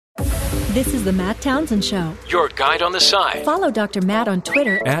This is the Matt Townsend Show. Your guide on the side. Follow Dr. Matt on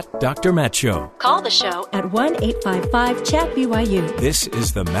Twitter at Dr. Matt Show. Call the show at 1-855-CHAT-BYU. This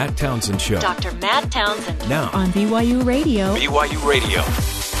is the Matt Townsend Show. Dr. Matt Townsend. Now on BYU Radio. BYU Radio.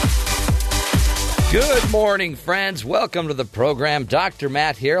 Good morning, friends. Welcome to the program. Dr.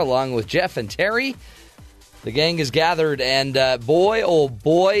 Matt here, along with Jeff and Terry. The gang is gathered, and boy, oh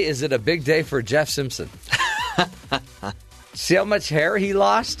boy, is it a big day for Jeff Simpson. See how much hair he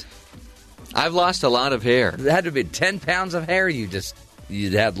lost? I've lost a lot of hair. It had to have been 10 pounds of hair you'd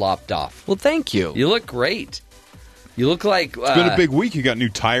had lopped off. Well, thank you. You look great. You look like... It's been a big week. You got new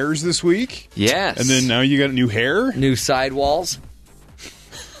tires this week. Yes. And then now you got new hair. New sidewalls.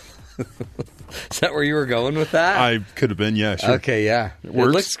 Is that where you were going with that? I could have been, yeah, sure. Okay, yeah. It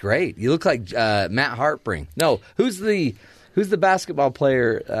looks great. You look like Matt Hartbring. No, who's the basketball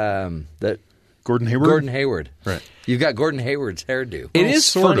player that... Gordon Hayward? Gordon Hayward. Right. You've got Gordon Hayward's hairdo. It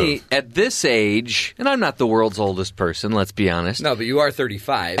is funny, of. at this age, and I'm not the world's oldest person, let's be honest. No, but you are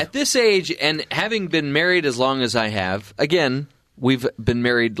 35. At this age, and having been married as long as I have, again, we've been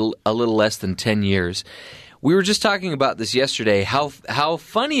married a little less than 10 years. We were just talking about this yesterday, how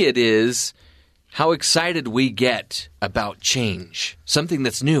funny it is, how excited we get about change, something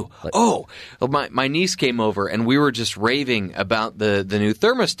that's new. My niece came over, and we were just raving about the new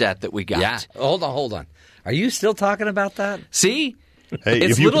thermostat that we got. Yeah. Hold on. Are you still talking about that? See? Hey,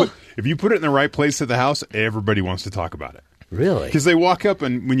 it's if you put it in the right place at the house, everybody wants to talk about it. Really? Because they walk up,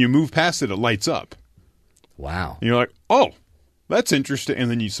 and when you move past it, it lights up. Wow. And you're like, oh, that's interesting.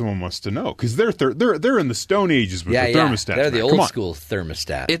 And then someone wants to know. Because they're in the Stone Ages with the thermostat. They're the old school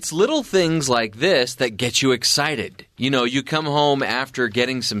thermostat. It's little things like this that get you excited. You know, you come home after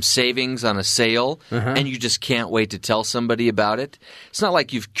getting some savings on a sale, and you just can't wait to tell somebody about it. It's not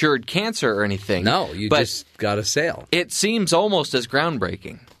like you've cured cancer or anything. No, you just got a sale. It seems almost as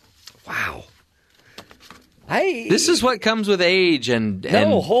groundbreaking. Wow. This is what comes with age and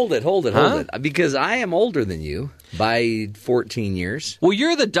hold it. Because I am older than you by 14 years. Well,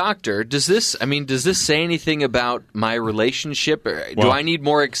 you're the doctor. Does this say anything about my relationship? Do I need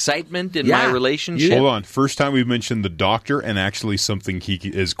more excitement in my relationship? Hold on. First time we've mentioned the doctor and actually something he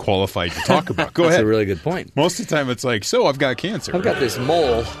is qualified to talk about. Go ahead. That's a really good point. Most of the time it's like, so I've got cancer. I've got this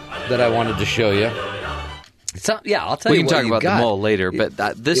mole that I wanted to show you. I'll tell you what you got. We can talk about the mole later, but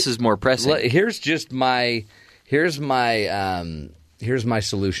this is more pressing. Here's my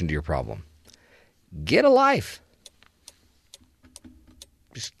solution to your problem. Get a life.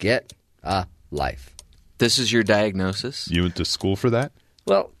 Just get a life. This is your diagnosis? You went to school for that?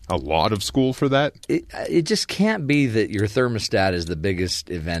 Well, a lot of school for that? It just can't be that your thermostat is the biggest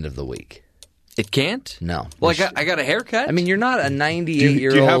event of the week. It can't? No. Well, I got a haircut? I mean, you're not a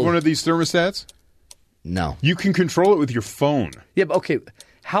 98-year-old... Do you have one of these thermostats? No. You can control it with your phone. Yeah, but okay.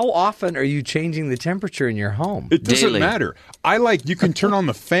 How often are you changing the temperature in your home? It doesn't matter. You can turn on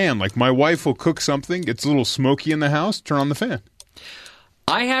the fan. Like my wife will cook something, it's a little smoky in the house, turn on the fan.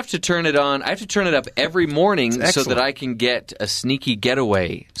 I have to turn it on. I have to turn it up every morning so that I can get a sneaky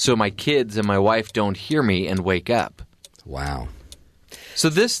getaway so my kids and my wife don't hear me and wake up. Wow. So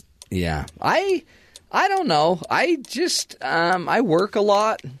this... Yeah. I don't know. I just... I work a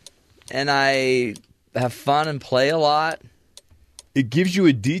lot and I have fun and play a lot. It gives you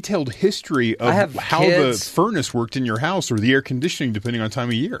a detailed history of how the furnace worked in your house or the air conditioning, depending on time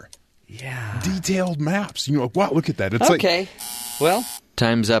of year. Yeah. Detailed maps. You know, wow, look at that. It's okay. Well.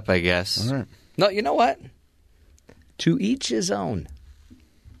 Time's up, I guess. All right. No, you know what? To each his own.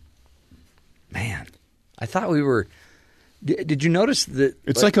 Man, I thought we were... Did you notice that...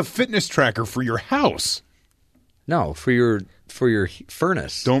 It's like a fitness tracker for your house. No, for your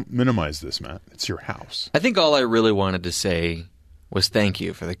furnace. Don't minimize this, Matt. It's your house. I think all I really wanted to say was thank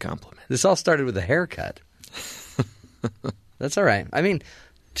you for the compliment. This all started with a haircut. That's all right. I mean,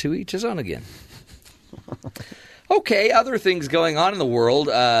 to each his own again. Okay, other things going on in the world.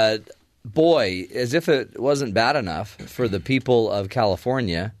 Boy, as if it wasn't bad enough for the people of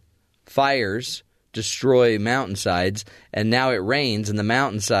California, fires destroy mountainsides, and now it rains and the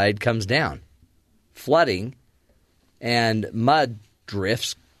mountainside comes down. Flooding and mud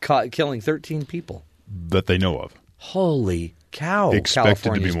drifts killing 13 people. That they know of. Holy cow.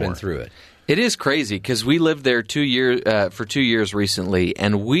 California's been through it. It is crazy because we lived there for 2 years recently,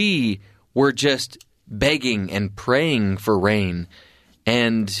 and we were just begging and praying for rain.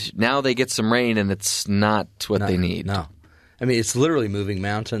 And now they get some rain, and it's not what they need. No. I mean, it's literally moving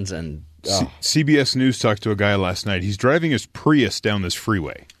mountains and... CBS News talked to a guy last night. He's driving his Prius down this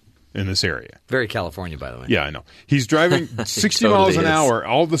freeway. in this area. Very California, by the way. Yeah, I know. He's driving 60 totally miles an is. hour.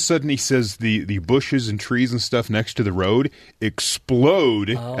 All of a sudden, he says the bushes and trees and stuff next to the road explode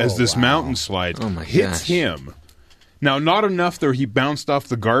as this mountain slide hits him. Now, not enough that he bounced off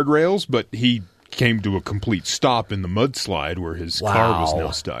the guardrails, but he came to a complete stop in the mudslide where his car was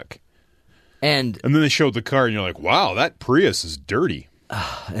now stuck. And then they showed the car, and you're like, wow, that Prius is dirty.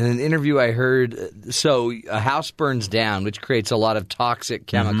 In an interview I heard, so a house burns down, which creates a lot of toxic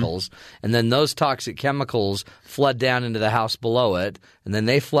chemicals, and then those toxic chemicals flood down into the house below it, and then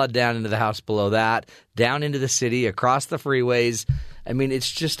they flood down into the house below that, down into the city, across the freeways. I mean,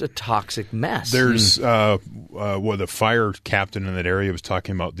 it's just a toxic mess. There's the fire captain in that area was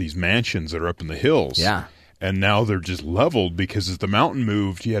talking about these mansions that are up in the hills. Yeah. And now they're just leveled because as the mountain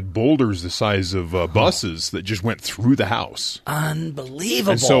moved, you had boulders the size of buses that just went through the house.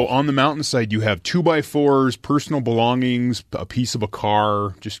 Unbelievable. And so on the mountainside, you have 2x4s, personal belongings, a piece of a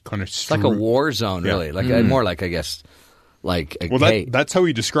car, just kind of It's like a war zone, really. Like more like, I guess, like a that's how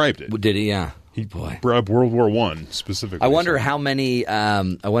he described it. Did he? Yeah. He brought up World War I specifically. I wonder how many.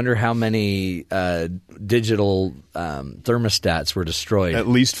 Digital thermostats were destroyed. At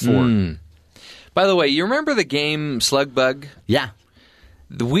least 4. By the way, you remember the game Slug Bug? Yeah.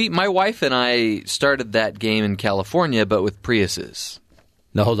 My wife and I started that game in California, but with Priuses.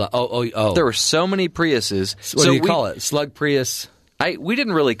 No, hold on. Oh. There were so many Priuses. What do you call it? Slug Prius? We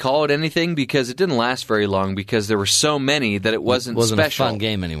didn't really call it anything because it didn't last very long because there were so many that it wasn't special. A fun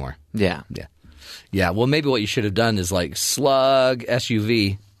game anymore. Yeah. Well, maybe what you should have done is like Slug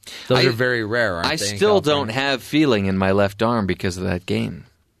SUV. Those are very rare, aren't they? I still don't have feeling in my left arm because of that game.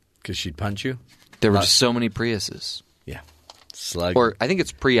 Because she'd punch you? There were so many Priuses. Yeah. Slug. Or I think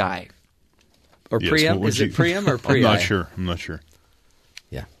it's Pri. Or Priam? Is it Priam or Pri? I'm not sure.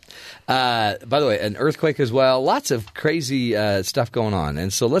 Yeah. By the way, an earthquake as well. Lots of crazy stuff going on.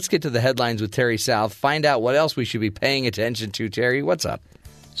 And so let's get to the headlines with Terry South. Find out what else we should be paying attention to. Terry, what's up?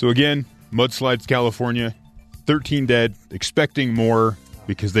 So again, mudslides, California, 13 dead, expecting more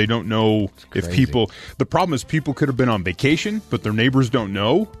because they don't know if people... The problem is people could have been on vacation, but their neighbors don't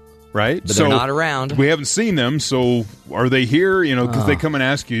know. Right? But they're not around. We haven't seen them, so are they here? Because they come and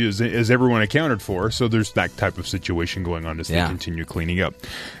ask you, is everyone accounted for? So there's that type of situation going on as they continue cleaning up.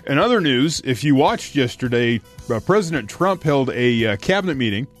 In other news, if you watched yesterday, President Trump held a cabinet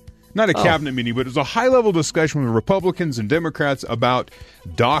meeting. Not a cabinet meeting, but it was a high-level discussion with Republicans and Democrats about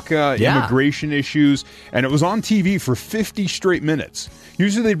DACA, immigration issues, and it was on TV for 50 straight minutes.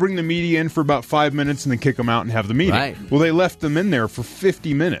 Usually they bring the media in for about 5 minutes and then kick them out and have the meeting. Right. Well, they left them in there for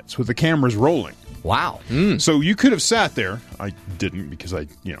 50 minutes with the cameras rolling. Wow. So you could have sat there. I didn't because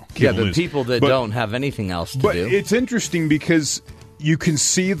the people that don't have anything else to do. But it's interesting because you can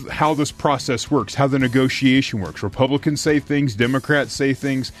see how this process works, how the negotiation works. Republicans say things, Democrats say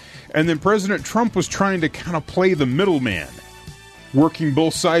things, and then President Trump was trying to kind of play the middleman, working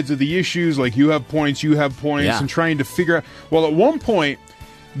both sides of the issues, like you have points, and trying to figure out. Well, at one point,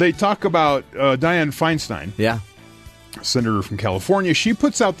 they talk about Dianne Feinstein, senator from California. She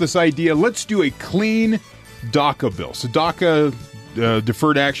puts out this idea, let's do a clean DACA bill. So DACA,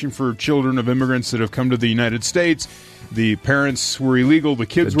 deferred action for children of immigrants that have come to the United States. The parents were illegal, the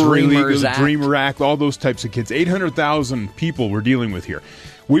kids were illegal, the Dreamer Act, all those types of kids. 800,000 people we're dealing with here.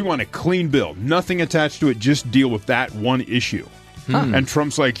 We want a clean bill, nothing attached to it, just deal with that one issue. And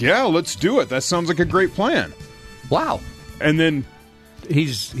Trump's like, yeah, let's do it. That sounds like a great plan. Wow. And then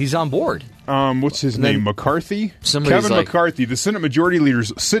he's on board. What's his name? McCarthy? Kevin McCarthy, the Senate Majority Leader,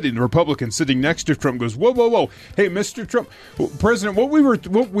 Republican, sitting next to Trump, goes, whoa. Hey, Mr. Trump, President, what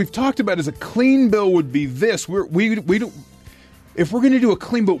we've talked about is a clean bill would be this. We don't. If we're going to do a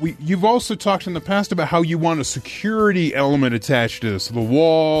clean bill, you've also talked in the past about how you want a security element attached to this, the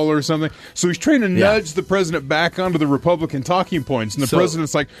wall or something. So he's trying to nudge the president back onto the Republican talking points. And the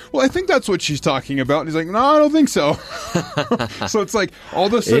president's like, well, I think that's what she's talking about. And he's like, no, I don't think so. So it's like, all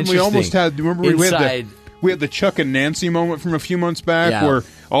of a sudden we almost had, remember we had the Chuck and Nancy moment from a few months back where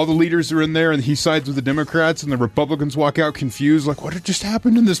all the leaders are in there and he sides with the Democrats and the Republicans walk out confused, like, what had just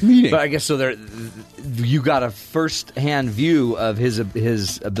happened in this meeting? But I guess you got a first-hand view of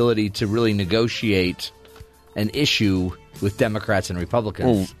his ability to really negotiate an issue with Democrats and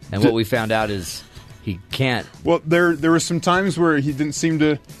Republicans. And what we found out is he can't. Well, there were some times where he didn't seem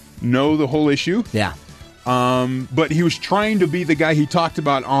to know the whole issue. Yeah. But he was trying to be the guy he talked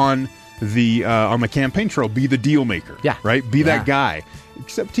about on the campaign trail, be the deal maker. Yeah. Right? Be that guy.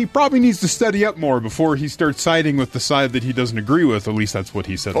 Except he probably needs to study up more before he starts siding with the side that he doesn't agree with. At least that's what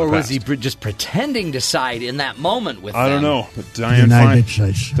he said. Or was he just pretending to side in that moment with them? I don't know. But Dianne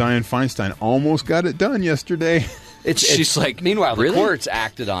Feinstein almost got it done yesterday. She's like, meanwhile, really? the courts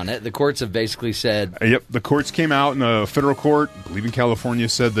acted on it. The courts have basically said, Yep, the courts came out, and the federal court, I believe in California,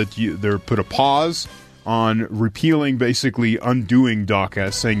 said that they put a pause on repealing, basically undoing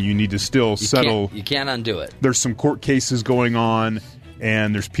DACA, saying you need to still settle. You can't undo it. There's some court cases going on,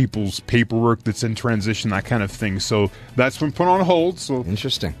 and there's people's paperwork that's in transition, that kind of thing. So that's been put on hold. So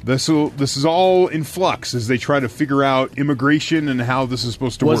Interesting. This is all in flux as they try to figure out immigration and how this is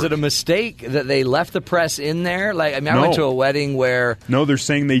supposed to work. Was it a mistake that they left the press in there? I No. went to a wedding where... No, they're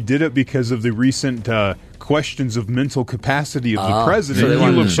saying they did it because of the recent questions of mental capacity of the president. so they He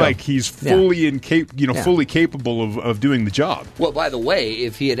wanted to looks show. like he's fully fully capable of doing the job. Well, by the way,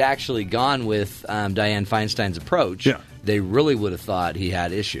 if he had actually gone with Dianne Feinstein's approach, they really would have thought he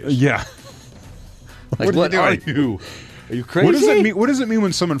had issues. Yeah. What are are you? Are you crazy? What does it mean? What does it mean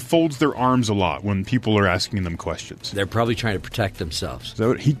when someone folds their arms a lot when people are asking them questions? They're probably trying to protect themselves.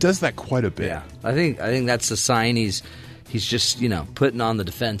 So he does that quite a bit. Yeah, I think that's a sign he's just putting on the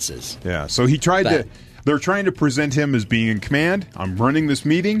defenses. Yeah. So he tried to. They're trying to present him as being in command. I'm running this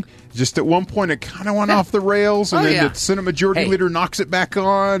meeting. Just at one point, it kind of went off the rails, and then the Senate Majority Leader knocks it back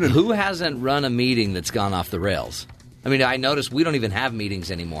on. And who hasn't run a meeting that's gone off the rails? I mean, I noticed we don't even have meetings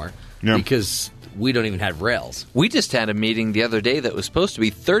anymore because we don't even have rails. We just had a meeting the other day that was supposed to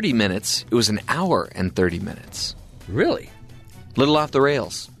be 30 minutes. It was an hour and 30 minutes. Really? Little off the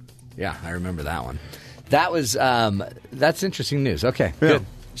rails. Yeah, I remember that one. That was that's interesting news. Okay, good.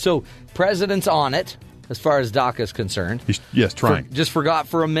 So, president's on it as far as DACA is concerned. Yes, trying. Just forgot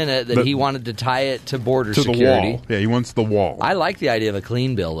for a minute that he wanted to tie it to border to security. the wall. Yeah, he wants the wall. I like the idea of a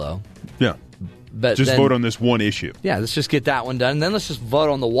clean bill, though. Yeah. But just then, vote on this one issue. Yeah, let's just get that one done. And then let's just vote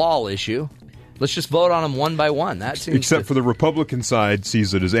on the wall issue. Let's just vote on them one by one. That seems Except for the Republican side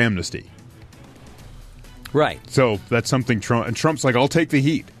sees it as amnesty. Right. So that's something Trump's like, I'll take the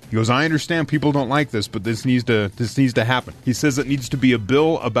heat. He goes, I understand people don't like this, but this needs to happen. He says it needs to be a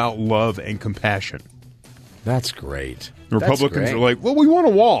bill about love and compassion. That's great. The Republicans are like, well, we want a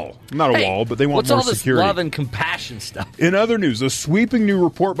wall. Not a wall, but they want what's more all this security. love and compassion stuff? In other news, a sweeping new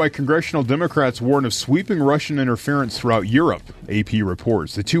report by congressional Democrats warned of sweeping Russian interference throughout Europe, AP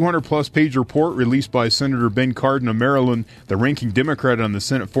reports. The 200-plus page report released by Senator Ben Cardin of Maryland, the ranking Democrat on the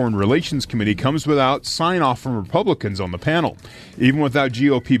Senate Foreign Relations Committee, comes without sign-off from Republicans on the panel. Even without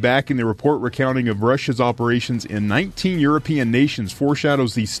GOP backing, the report recounting of Russia's operations in 19 European nations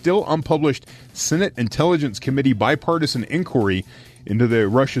foreshadows the still unpublished Senate Intelligence Committee bipartisan inquiry into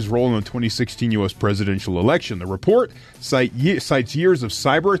Russia's role in the 2016 U.S. presidential election. The report cites years of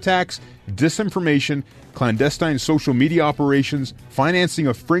cyber attacks, disinformation, clandestine social media operations, financing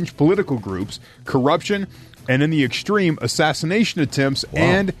of fringe political groups, corruption, and in the extreme, assassination attempts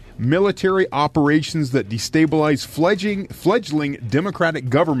and military operations that destabilize fledgling democratic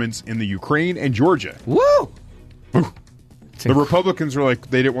governments in the Ukraine and Georgia. Woo! The Republicans are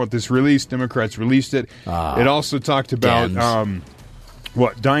like, they didn't want this released. Democrats released it. It also talked about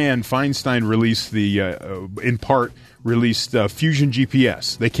what Dianne Feinstein released, in part released Fusion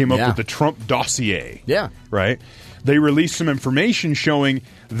GPS. They came up with the Trump dossier. Yeah. Right? They released some information showing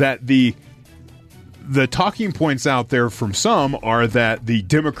that the talking points out there from some are that the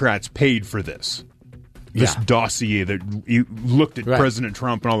Democrats paid for this. This dossier that looked at President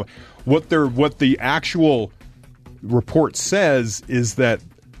Trump and all that. What the actual report says is that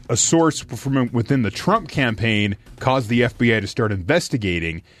a source from within the Trump campaign caused the FBI to start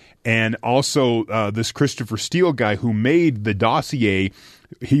investigating, and also this Christopher Steele guy who made the dossier,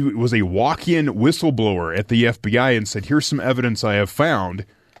 he was a walk-in whistleblower at the FBI and said, here's some evidence I have found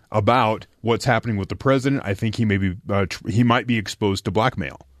about what's happening with the president. I think he might be exposed to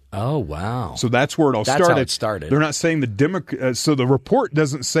blackmail. Oh, wow. So that's where it all started. That's how it started. They're not saying so the report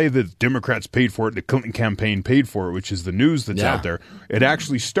doesn't say that Democrats paid for it, the Clinton campaign paid for it, which is the news that's out there. It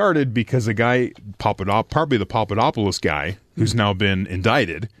actually started because a guy, probably the Papadopoulos guy, who's now been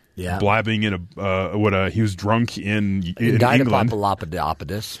indicted, blabbing in he was drunk in England.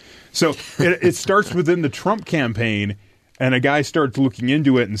 Papadopoulos. So it starts within the Trump campaign. And a guy starts looking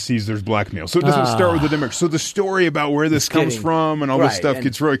into it and sees there's blackmail. So it doesn't start with the Democrats. So the story about where this comes from and all this stuff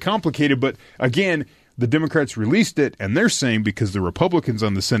gets really complicated. But again, the Democrats released it, and they're saying because the Republicans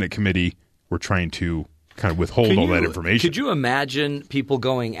on the Senate committee were trying to kind of withhold all that information. Could you imagine people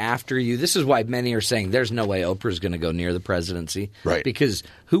going after you? This is why many are saying there's no way Oprah's going to go near the presidency. Right. Because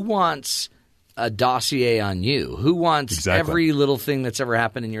who wants a dossier on you? Who wants every little thing that's ever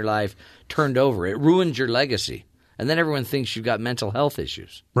happened in your life turned over? It ruins your legacy. And then everyone thinks you've got mental health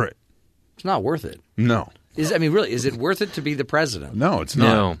issues. Right. It's not worth it. No. Really, is it worth it to be the president? No, it's not.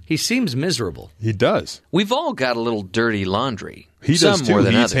 No. He seems miserable. He does. We've all got a little dirty laundry. He Some does, too. More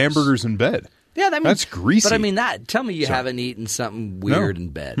than He eats others. hamburgers in bed. Yeah, that's greasy. But I mean, tell me you haven't eaten something weird in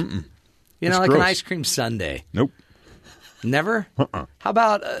bed. You know, like gross. an ice cream sundae. Nope. Never? How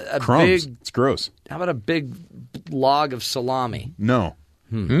about a Crumbs. big... It's gross. How about a big log of salami? No.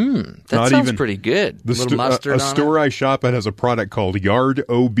 That Not sounds even- pretty good. The little mustard a on store I shop at has a product called Yard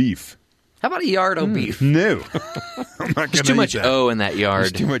O Beef. How about a yard of beef? No. I'm not There's gonna too eat much that. O in that yard.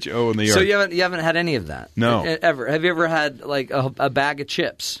 There's too much O in the yard. So you haven't had any of that? No. Ever? Have you ever had like a bag of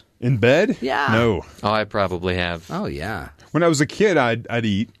chips? In bed? Yeah. No. Oh, I probably have. Oh yeah. When I was a kid, I'd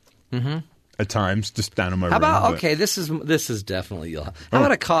eat at times, just down in my How room. about but okay? This is definitely you'll. How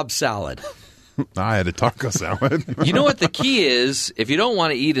about a Cobb salad? I had a taco salad. You know what the key is? If you don't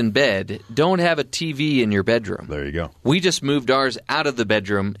want to eat in bed, don't have a TV in your bedroom. There you go. We just moved ours out of the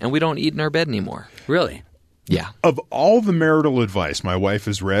bedroom, and we don't eat in our bed anymore. Really? Yeah. Of all the marital advice my wife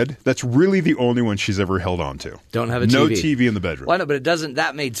has read, that's really the only one she's ever held on to. Don't have a TV. No TV in the bedroom. Why not? But it doesn't.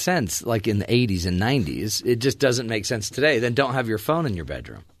 That made sense like in the 80s and 90s. It just doesn't make sense today. Then don't have your phone in your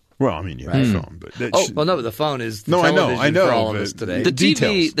bedroom. Well, I mean, you have a phone, but that Oh, well, no, but the phone is the No, I know, television for all of but us today. The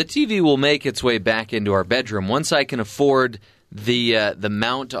Details. TV will make its way back into our bedroom once I can afford the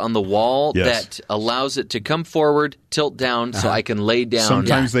mount on the wall Yes. that allows it to come forward, tilt down, so I can lay down.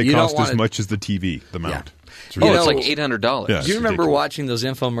 Sometimes they you don't cost as wanna- much as the TV, the mount. It's Oh, ridiculous. it's like $800. Yeah. Do you remember ridiculous. watching those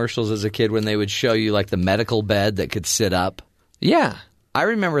infomercials as a kid when they would show you like the medical bed that could sit up? Yeah. I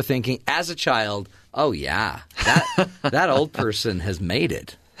remember thinking as a child, oh yeah, that old person has made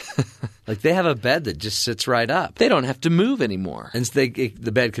it. Like they have a bed that just sits right up. They don't have to move anymore. And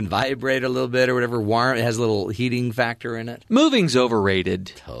the bed can vibrate a little bit or whatever. Warm. It has a little heating factor in it. Moving's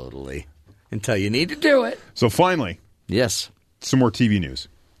overrated. Totally. Until you need to do it. So finally, Yes. some more TV news.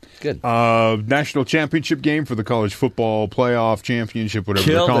 Good. National championship game for the college football playoff championship, whatever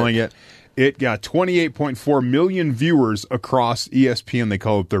Killed they're calling it. it. It got 28.4 million viewers across ESPN. They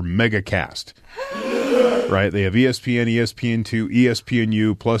call it their megacast. Right? They have ESPN, ESPN2,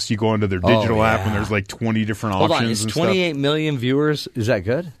 ESPNU, plus you go onto their digital app and there's like 20 different Hold options on. It's and 28 million viewers. Is that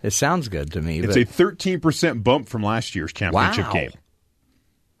good? It sounds good to me. stuff. It's a 13% bump from last year's championship Wow. game.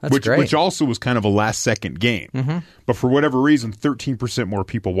 That's great. Which also was kind of a last-second game. But for whatever reason, 13% more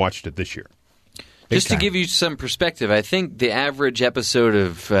people watched it this year. Just to give you some perspective, I think the average episode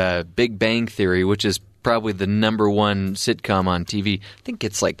of Big Bang Theory, which is probably the number one sitcom on TV, I think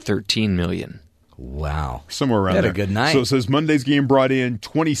it's like 13 million. Wow. Somewhere around Had there. a good night. So it says Monday's game brought in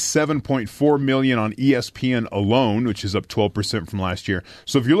 27.4 million on ESPN alone, which is up 12% from last year.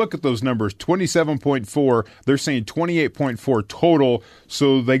 So if you look at those numbers, 27.4, they're saying 28.4 total,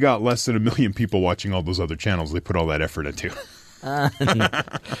 so they got less than a million people watching all those other channels they put all that effort into.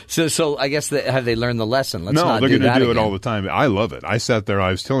 So I guess have they learned the lesson? Let's No, not they're do going to that do it again. all the time. I love it. I sat there,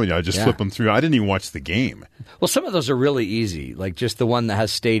 I was telling you, I just flip them through. I didn't even watch the game. Well, some of those are really easy, like just the one that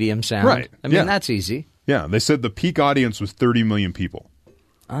has stadium sound. Right. I mean, Yeah. that's easy. Yeah, they said the peak audience was 30 million people.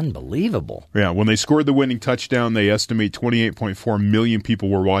 Unbelievable. Yeah, when they scored the winning touchdown, they estimate 28.4 million people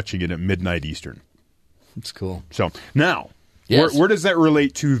were watching it at midnight Eastern. That's cool. So now, Yes. where does that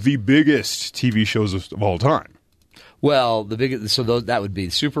relate to the biggest TV shows of all time? Well, that would be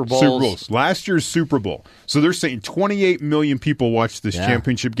Super Bowls. Super Bowls. Last year's Super Bowl. So they're saying 28 million people watched this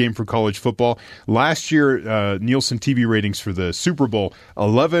championship game for college football. Last year, Nielsen TV ratings for the Super Bowl,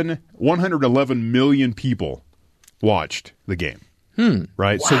 111 million people watched the game.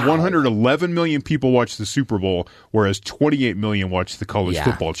 Right? Wow. So 111 million people watched the Super Bowl, whereas 28 million watched the college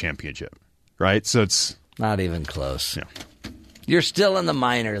football championship. Right? So it's Not even close. Yeah. You're still in the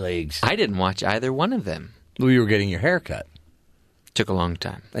minor leagues. I didn't watch either one of them. Well, you were getting your hair cut, Took a long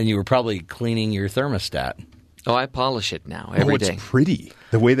time. and you were probably cleaning your thermostat. Oh, I polish it now every day. It's pretty.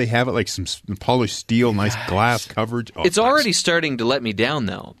 The way they have it, like some polished steel, nice glass coverage. Oh, It's nice. already starting to let me down,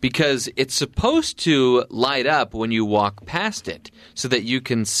 though, because it's supposed to light up when you walk past it so that you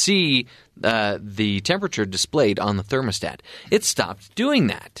can see the temperature displayed on the thermostat. It stopped doing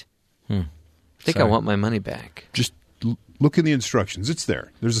that. I think I Sorry. want my money back. Just look in the instructions. It's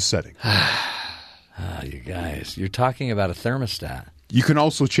there. There's a setting. Oh, you guys, you're talking about a thermostat. You can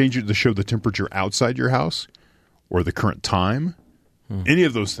also change it to show the temperature outside your house or the current time. Any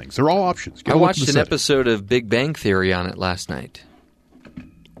of those things. They're all options. Get I a look at watched the an settings. episode of Big Bang Theory on it last night.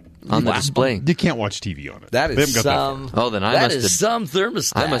 On the display. You can't watch TV on it. That They is haven't got that some. Oh, then I that must is have- some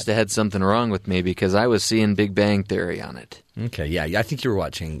thermostat. I must have had something wrong with me because I was seeing Big Bang Theory on it. Okay, yeah, I think you were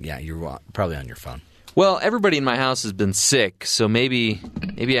watching. Yeah, you were probably on your phone. Well, everybody in my house has been sick, so maybe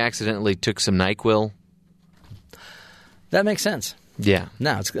I accidentally took some NyQuil. That makes sense. Yeah.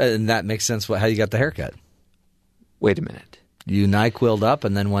 No, and that makes sense. How you got the haircut? Wait a minute. You NyQuil'd up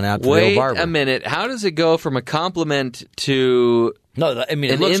and then went out to the old Wait barber. a minute. How does it go from a compliment to No, I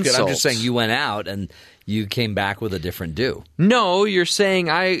mean, it an looks good. I'm insult. just saying you went out and you came back with a different do. No, you're saying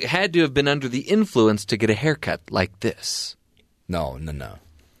I had to have been under the influence to get a haircut like this. No.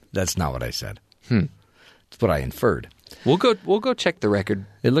 That's not what I said. That's what I inferred. We'll go check the record.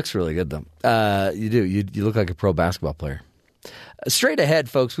 It looks really good, though. You do. You look like a pro basketball player. Straight ahead,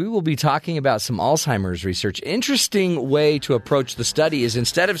 folks, we will be talking about some Alzheimer's research. Interesting way to approach the study is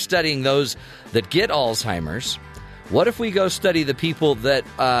instead of studying those that get Alzheimer's, what if we go study the people that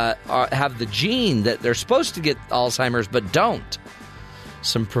have the gene that they're supposed to get Alzheimer's but don't?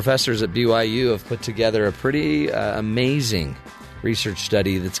 Some professors at BYU have put together a pretty amazing research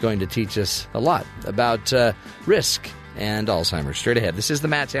study that's going to teach us a lot about risk and Alzheimer's. Straight ahead, this is the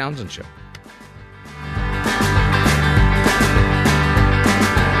Matt Townsend Show.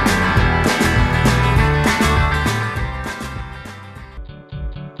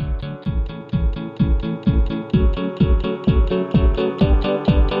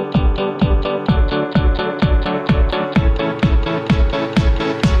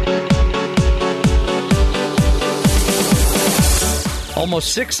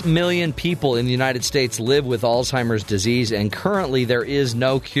 Almost 6 million people in the United States live with Alzheimer's disease, and currently there is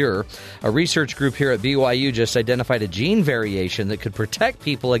no cure. A research group here at BYU just identified a gene variation that could protect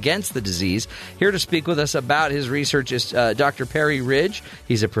people against the disease. Here to speak with us about his research is Dr. Perry Ridge.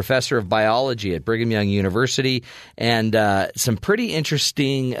 He's a professor of biology at Brigham Young University, and some pretty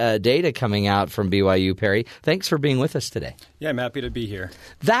interesting data coming out from BYU. Perry, thanks for being with us today. Yeah, I'm happy to be here.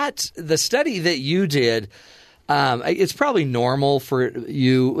 The study that you did, it's probably normal for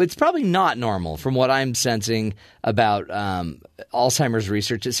you. It's probably not normal from what I'm sensing about Alzheimer's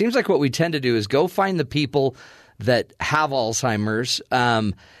research. It seems like what we tend to do is go find the people that have Alzheimer's,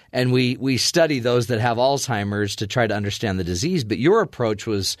 and we study those that have Alzheimer's to try to understand the disease. But your approach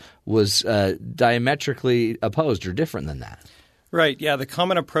was diametrically opposed or different than that. Right. Yeah. The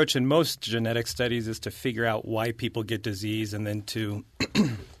common approach in most genetic studies is to figure out why people get disease and then to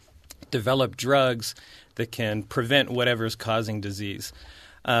develop drugs that can prevent whatever is causing disease.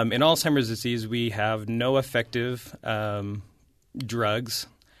 In Alzheimer's disease, we have no effective drugs,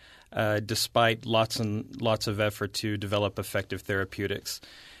 despite lots and lots of effort to develop effective therapeutics.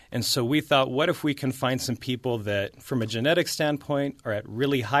 And so we thought, what if we can find some people that, from a genetic standpoint, are at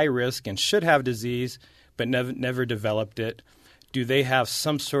really high risk and should have disease but never developed it? Do they have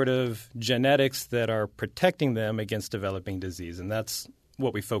some sort of genetics that are protecting them against developing disease? And that's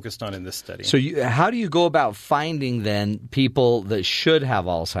what we focused on in this study. So how do you go about finding, then, people that should have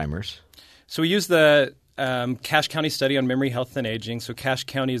Alzheimer's? So we use the Cache County study on memory, health, and aging. So Cache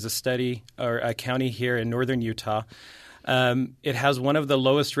County is a study or a county here in northern Utah. It has one of the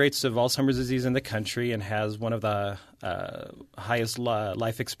lowest rates of Alzheimer's disease in the country and has one of the highest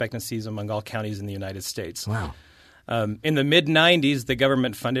life expectancies among all counties in the United States. Wow. In the mid-'90s, the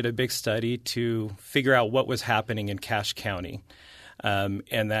government funded a big study to figure out what was happening in Cache County.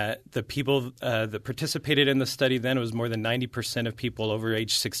 And that the people that participated in the study then, it was more than 90% of people over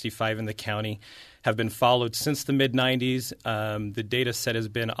age 65 in the county, have been followed since the mid-'90s. The data set has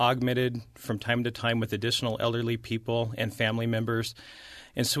been augmented from time to time with additional elderly people and family members.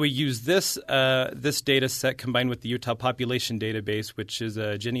 And so we use this data set combined with the Utah Population Database, which is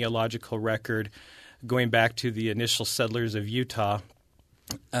a genealogical record going back to the initial settlers of Utah,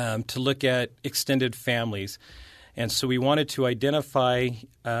 to look at extended families. And so we wanted to identify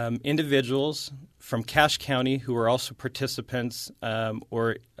individuals from Cache County who are also participants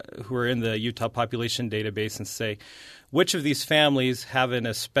or who are in the Utah Population Database and say, which of these families have an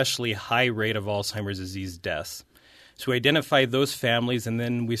especially high rate of Alzheimer's disease deaths? So we identified those families, and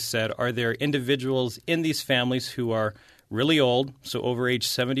then we said, are there individuals in these families who are really old, so over age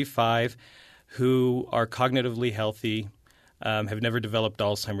 75, who are cognitively healthy, have never developed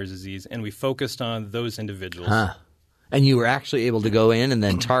Alzheimer's disease, and we focused on those individuals. Huh. And you were actually able to go in and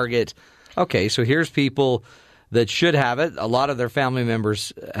then target, okay, so here's people that should have it. A lot of their family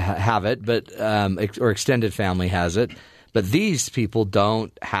members have it, but or extended family has it, but these people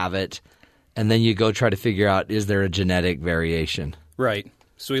don't have it. And then you go try to figure out, is there a genetic variation? Right.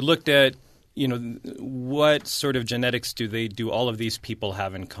 So we looked at, what sort of genetics do all of these people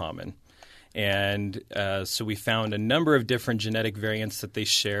have in common? And so we found a number of different genetic variants that they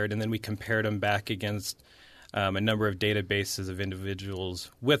shared, and then we compared them back against a number of databases of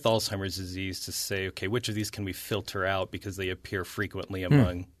individuals with Alzheimer's disease to say, okay, which of these can we filter out because they appear frequently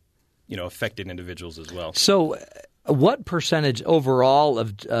among, affected individuals as well. So what percentage overall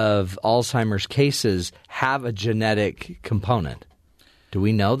of Alzheimer's cases have a genetic component? Do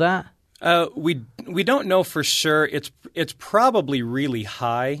we know that? We don't know for sure. It's probably really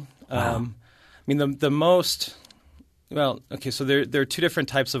high. Wow. The most Well, okay, so there are two different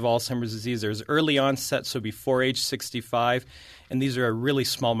types of Alzheimer's disease. There's early onset, so before age 65, and these are a really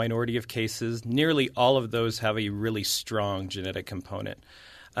small minority of cases. Nearly all of those have a really strong genetic component.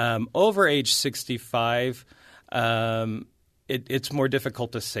 Over age 65, it's more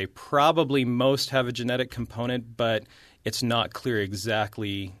difficult to say. Probably most have a genetic component, but it's not clear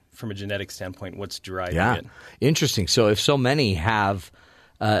exactly from a genetic standpoint what's driving it. Interesting. So if so many have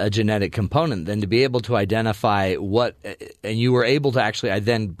a genetic component, then to be able to identify what – and you were able to actually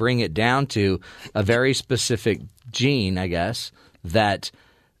then bring it down to a very specific gene, I guess, that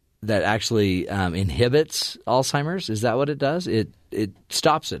actually inhibits Alzheimer's. Is that what it does? It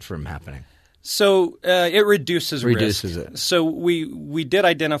stops it from happening. So it reduces risk. it. So we did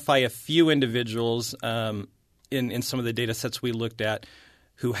identify a few individuals in some of the data sets we looked at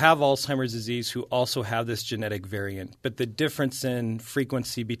who have Alzheimer's disease who also have this genetic variant. But the difference in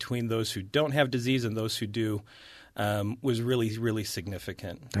frequency between those who don't have disease and those who do was really, really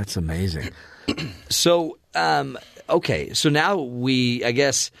significant. That's amazing. So, okay. So now I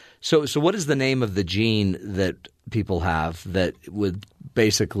guess – so what is the name of the gene that people have that would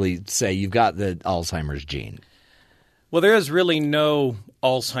basically say you've got the Alzheimer's gene? Well, there is really no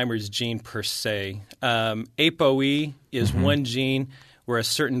Alzheimer's gene per se. ApoE is one gene where a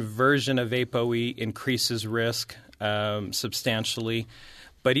certain version of ApoE increases risk substantially.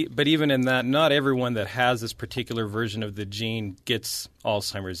 But even in that, not everyone that has this particular version of the gene gets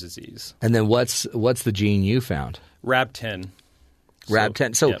Alzheimer's disease. And then what's the gene you found? RAB10.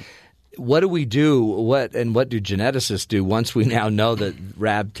 RAB10. So what do we do? What do geneticists do once we now know that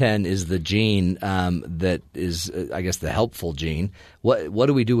RAB10 is the gene that is, I guess, the helpful gene? What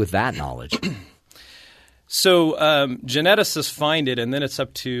do we do with that knowledge? So geneticists find it, and then it's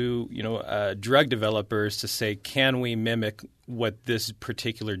up to drug developers to say, can we mimic what this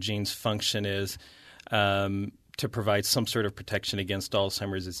particular gene's function is to provide some sort of protection against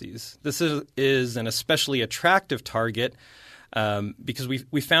Alzheimer's disease? This is an especially attractive target because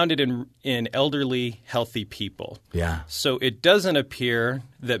we found it in elderly, healthy people. Yeah. So it doesn't appear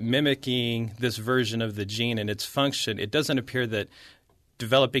that mimicking this version of the gene and its function, it doesn't appear that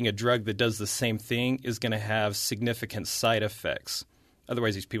developing a drug that does the same thing is going to have significant side effects.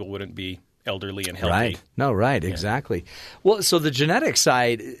 Otherwise, these people wouldn't be elderly and healthy. Right. No, right. Yeah. Exactly. Well, so the genetic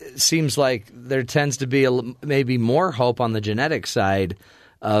side seems like there tends to be maybe more hope on the genetic side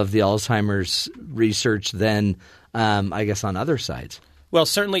of the Alzheimer's research than, I guess, on other sides. Well,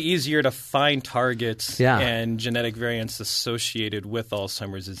 certainly easier to find targets Yeah. and genetic variants associated with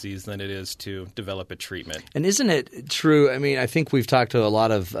Alzheimer's disease than it is to develop a treatment. And isn't it true? I mean, I think we've talked to a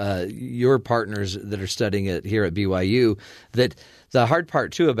lot of your partners that are studying it here at BYU that the hard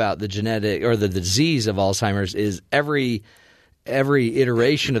part too about the genetic or the disease of Alzheimer's is every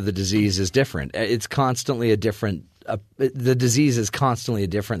iteration of the disease is different. It's constantly a different the disease is constantly a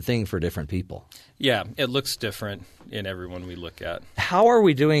different thing for different people. Yeah, it looks different in everyone we look at. How are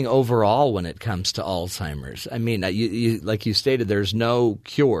we doing overall when it comes to Alzheimer's? I mean, you, like you stated, there's no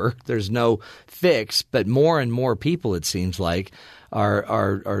cure, there's no fix, but more and more people, it seems like,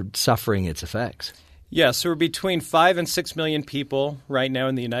 are suffering its effects. Yeah, so we're between 5 and 6 million people right now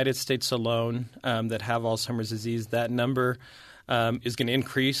in the United States alone that have Alzheimer's disease. That number is going to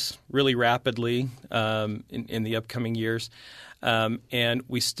increase really rapidly in the upcoming years. And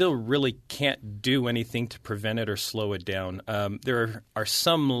we still really can't do anything to prevent it or slow it down. There are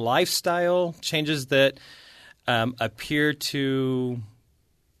some lifestyle changes that appear to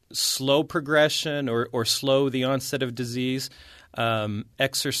slow progression or slow the onset of disease.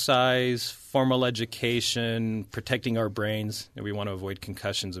 Exercise, formal education, protecting our brains. We want to avoid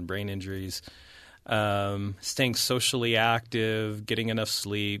concussions and brain injuries. Staying socially active, getting enough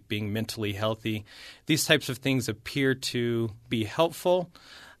sleep, being mentally healthy. These types of things appear to be helpful,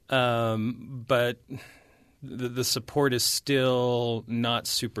 but the support is still not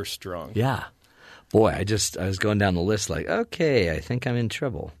super strong. Yeah. Boy, I was going down the list like, okay, I think I'm in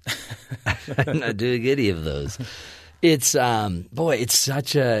trouble. I'm not doing any of those. It's it's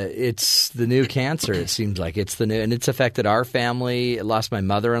the new cancer. It seems like it's the new, and it's affected our family. I lost my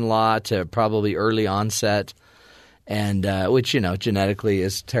mother-in-law to probably early onset, and which genetically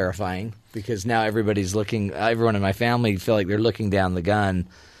is terrifying because now everyone in my family feel like they're looking down the gun,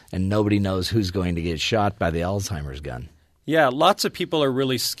 and nobody knows who's going to get shot by the Alzheimer's gun. Yeah, lots of people are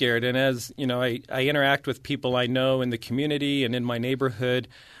really scared, and as I interact with people I know in the community and in my neighborhood,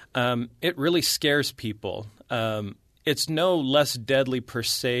 it really scares people. It's no less deadly per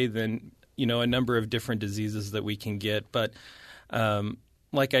se than a number of different diseases that we can get. But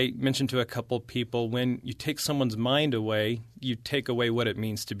like I mentioned to a couple people, when you take someone's mind away, you take away what it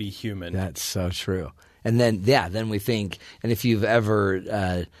means to be human. That's so true. And then we think, and if you've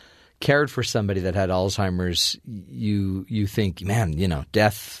ever cared for somebody that had Alzheimer's, you think, man,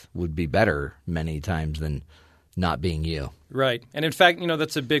 death would be better many times than not being you. Right. And in fact,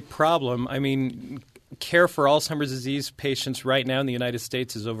 that's a big problem. I mean, care for Alzheimer's disease patients right now in the United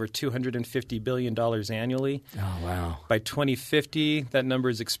States is over $250 billion annually. Oh, wow. By 2050, that number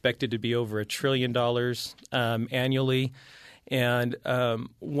is expected to be over $1 trillion annually. And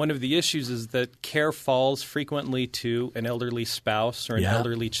one of the issues is that care falls frequently to an elderly spouse or an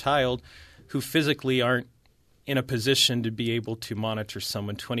elderly child who physically aren't in a position to be able to monitor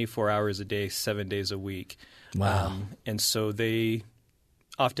someone 24 hours a day, 7 days a week. Wow. And so they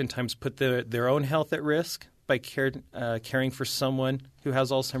oftentimes put their own health at risk by caring for someone who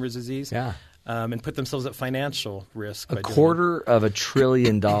has Alzheimer's disease and put themselves at financial risk. $250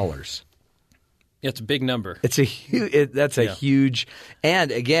 billion. It's a big number. It's a huge,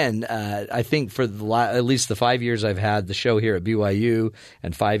 and again, I think for at least the 5 years I've had the show here at BYU,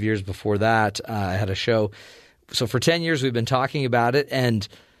 and 5 years before that, I had a show. So for 10 years we've been talking about it, and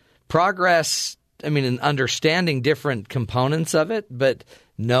progress. I mean, in understanding different components of it, but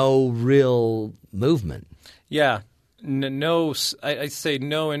no real movement. Yeah. No, I say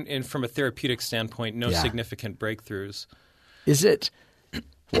no, and from a therapeutic standpoint, no significant breakthroughs. Is it?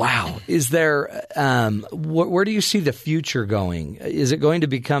 Wow. Is there where do you see the future going? Is it going to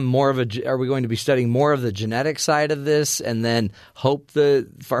become more of are we going to be studying more of the genetic side of this and then hope the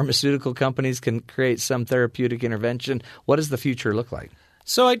pharmaceutical companies can create some therapeutic intervention? What does the future look like?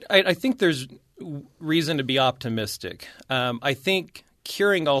 So I think there's reason to be optimistic. I think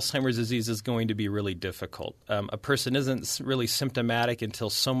curing Alzheimer's disease is going to be really difficult. A person isn't really symptomatic until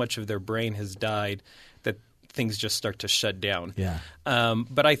so much of their brain has died that things just start to shut down. Yeah.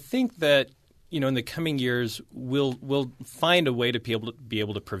 But I think that in the coming years we'll find a way to be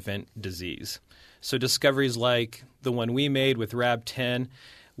able to prevent disease. So discoveries like the one we made with RAB10,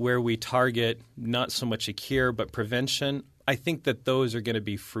 where we target not so much a cure but prevention, I think that those are going to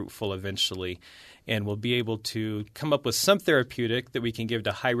be fruitful eventually, and we'll be able to come up with some therapeutic that we can give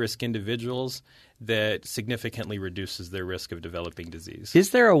to high-risk individuals that significantly reduces their risk of developing disease. Is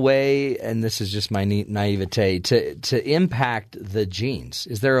there a way, and this is just my naivete, to impact the genes?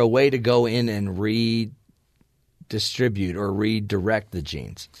 Is there a way to go in and redistribute or redirect the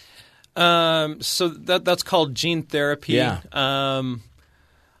genes? So that's called gene therapy. Yeah.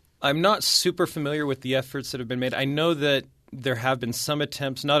 I'm not super familiar with the efforts that have been made. I know that there have been some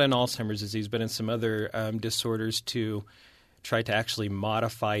attempts, not in Alzheimer's disease, but in some other disorders, to try to actually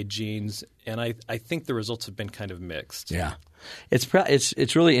modify genes, and I think the results have been kind of mixed. Yeah,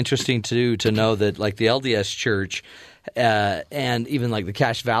 it's really interesting to know that like the LDS Church and even like the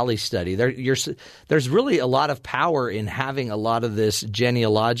Cache Valley study, there's really a lot of power in having a lot of this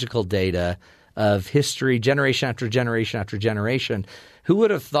genealogical data of history, generation after generation after generation. Who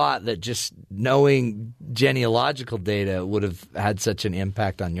would have thought that just knowing genealogical data would have had such an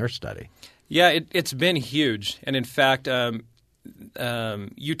impact on your study? Yeah, it's been huge. And in fact,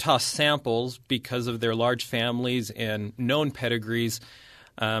 Utah samples, because of their large families and known pedigrees,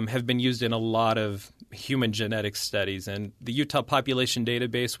 have been used in a lot of human genetics studies. And the Utah Population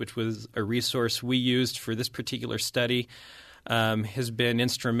Database, which was a resource we used for this particular study, has been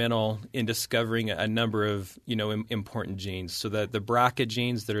instrumental in discovering a number of important genes. So that the BRCA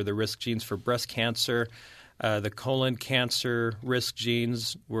genes that are the risk genes for breast cancer, the colon cancer risk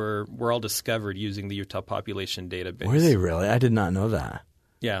genes were all discovered using the Utah Population Database. Were they really? I did not know that.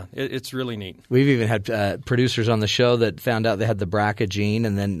 Yeah, it's really neat. We've even had producers on the show that found out they had the BRCA gene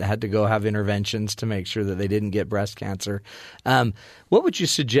and then had to go have interventions to make sure that they didn't get breast cancer. What would you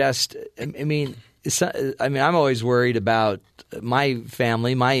suggest? I mean, I'm always worried about my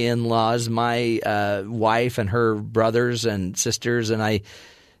family, my in-laws, my wife and her brothers and sisters, and I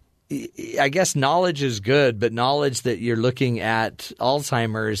guess knowledge is good, but knowledge that you're looking at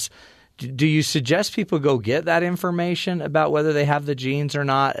Alzheimer's, do you suggest people go get that information about whether they have the genes or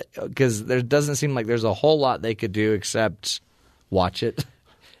not? Because there doesn't seem like there's a whole lot they could do except watch it.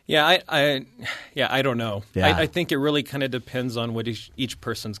 Yeah, I don't know. Yeah. I think it really kind of depends on what each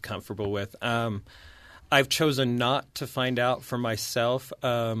person's comfortable with. I've chosen not to find out for myself.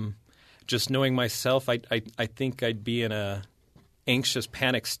 Just knowing myself, I think I'd be in a anxious,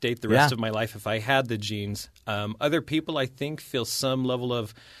 panic state the rest of my life if I had the genes. Other people, I think, feel some level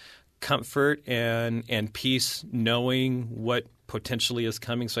of comfort and peace knowing what potentially is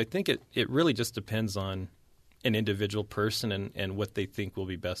coming. So I think it really just depends on an individual person and what they think will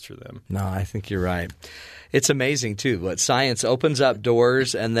be best for them. No, I think you're right. It's amazing, too, what science opens up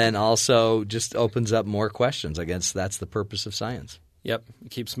doors and then also just opens up more questions. I guess that's the purpose of science. Yep, it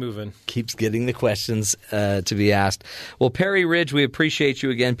keeps moving. Keeps getting the questions to be asked. Well, Perry Ridge, we appreciate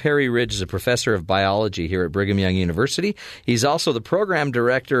you again. Perry Ridge is a professor of biology here at Brigham Young University. He's also the program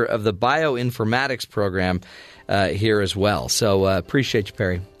director of the bioinformatics program here as well. So appreciate you,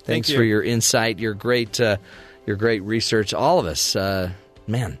 Perry. Thanks you. for your insight, your great research. All of us,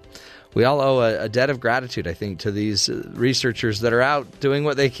 man, we all owe a debt of gratitude, I think, to these researchers that are out doing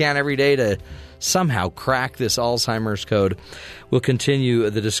what they can every day to somehow crack this Alzheimer's code. We'll continue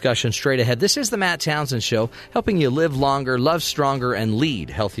the discussion straight ahead. This is the Matt Townsend Show, helping you live longer, love stronger, and lead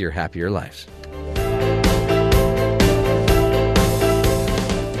healthier, happier lives.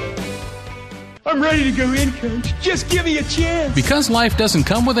 I'm ready to go in, Coach. Just give me a chance. Because life doesn't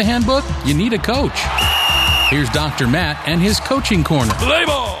come with a handbook, you need a coach. Here's Dr. Matt and his coaching corner. Play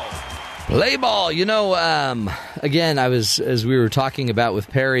ball! Play ball. You know, again, as we were talking about with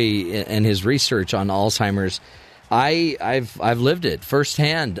Perry and his research on Alzheimer's, I've lived it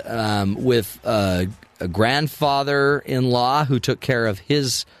firsthand with a grandfather-in-law who took care of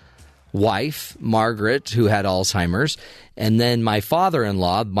his wife, Margaret, who had Alzheimer's, and then my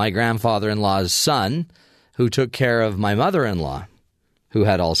father-in-law, my grandfather-in-law's son, who took care of my mother-in-law, who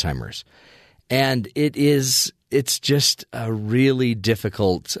had Alzheimer's. And it's just a really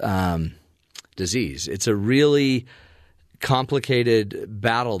difficult disease. It's a really complicated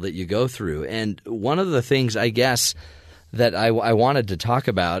battle that you go through. And one of the things, I guess, that I wanted to talk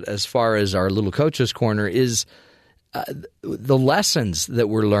about as far as our little coach's corner is the lessons that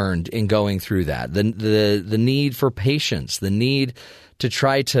were learned in going through that, the need for patience, the need to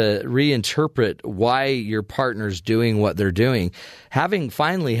try to reinterpret why your partner's doing what they're doing.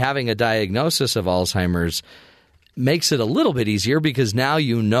 Finally having a diagnosis of Alzheimer's makes it a little bit easier because now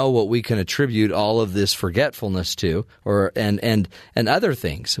you know what we can attribute all of this forgetfulness to, and other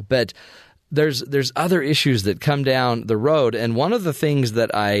things. But there's other issues that come down the road, and one of the things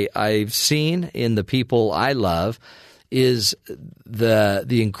that I've seen in the people I love is the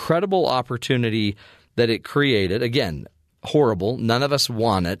incredible opportunity that it created. Again, horrible. None of us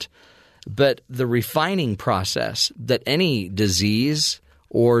want it, but the refining process that any disease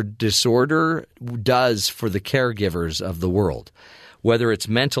or disorder does for the caregivers of the world, whether it's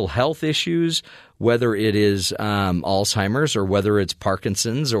mental health issues, whether it is Alzheimer's or whether it's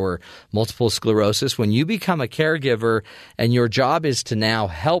Parkinson's or multiple sclerosis. When you become a caregiver and your job is to now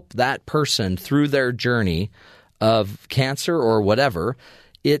help that person through their journey of cancer or whatever,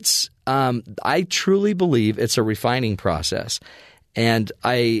 it's I truly believe it's a refining process. And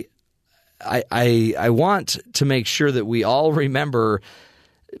I want to make sure that we all remember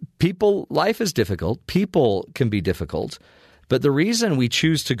life is difficult. People can be difficult. But the reason we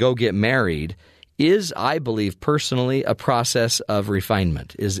choose to go get married is, I believe personally, a process of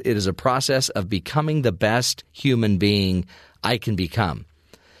refinement. It is a process of becoming the best human being I can become.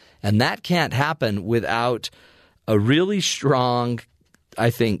 And that can't happen without a really strong,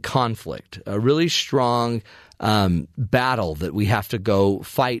 I think, conflict, a really strong battle that we have to go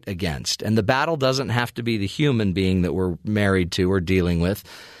fight against. And the battle doesn't have to be the human being that we're married to or dealing with.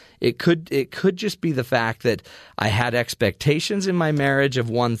 It could just be the fact that I had expectations in my marriage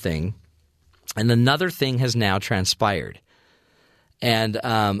of one thing, and another thing has now transpired. And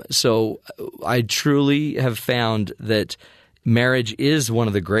so I truly have found that marriage is one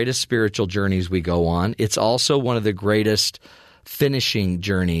of the greatest spiritual journeys we go on. It's also one of the greatest finishing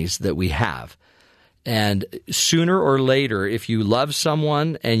journeys that we have. And sooner or later, if you love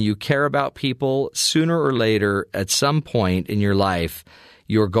someone and you care about people, sooner or later, at some point in your life,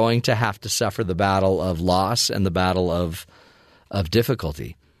 you're going to have to suffer the battle of loss and the battle of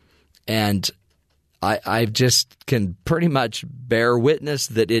difficulty. And I just can pretty much bear witness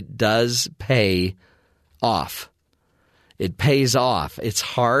that it does pay off. It pays off. It's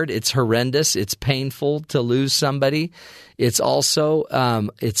hard. It's horrendous. It's painful to lose somebody. It's also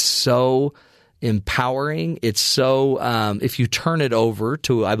it's so empowering. It's so if you turn it over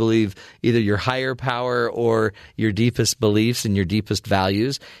to, I believe, either your higher power or your deepest beliefs and your deepest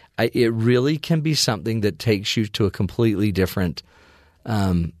values, it really can be something that takes you to a completely different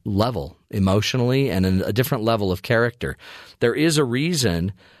level emotionally and a different level of character. There is a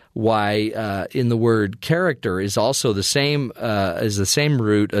reason why in the word character is also the same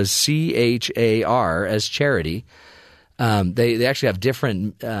root as CHAR as charity. They actually have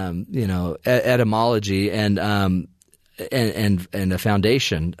different etymology and a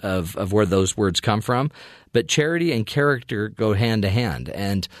foundation of where those words come from. But charity and character go hand to hand,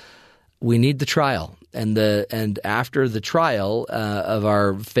 and we need the trial. And after the trial of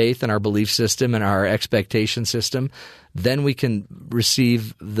our faith and our belief system and our expectation system, then we can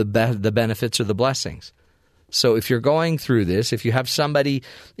receive the benefits or the blessings. So if you're going through this, if you have somebody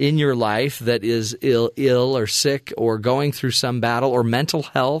in your life that is ill or sick or going through some battle or mental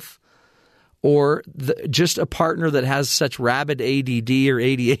health, or just a partner that has such rabid ADD or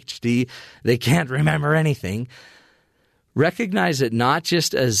ADHD, they can't remember anything, recognize it not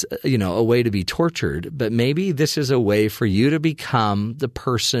just as, a way to be tortured, but maybe this is a way for you to become the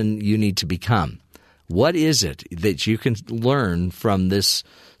person you need to become. What is it that you can learn from this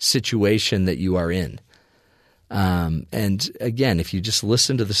situation that you are in? And again, if you just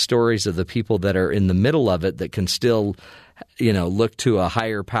listen to the stories of the people that are in the middle of it that can still look to a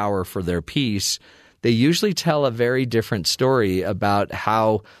higher power for their peace, they usually tell a very different story about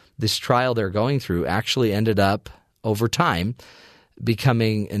how this trial they're going through actually ended up, over time,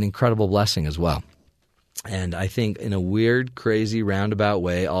 becoming an incredible blessing as well. And I think in a weird, crazy, roundabout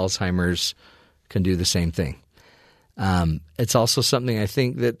way, Alzheimer's can do the same thing. It's also something I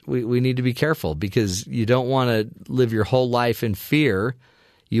think that we need to be careful, because you don't want to live your whole life in fear.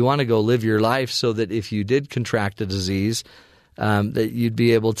 You want to go live your life so that if you did contract a disease, that you'd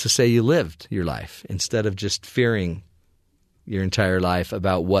be able to say you lived your life instead of just fearing your entire life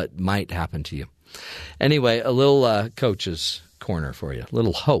about what might happen to you. Anyway, a little coach's corner for you, a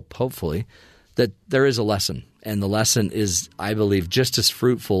little hope, hopefully, that there is a lesson. And the lesson is, I believe, just as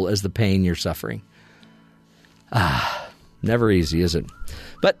fruitful as the pain you're suffering. Never easy, is it?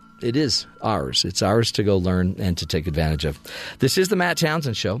 But it is ours. It's ours to go learn and to take advantage of. This is the Matt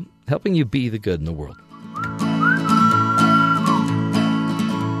Townsend Show, helping you be the good in the world.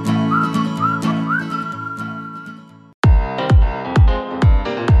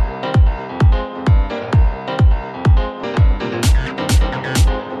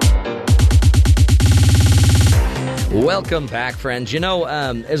 Welcome back, friends.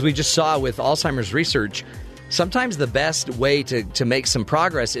 As we just saw with Alzheimer's Research, sometimes the best way to make some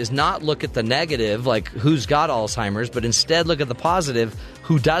progress is not look at the negative, like who's got Alzheimer's, but instead look at the positive,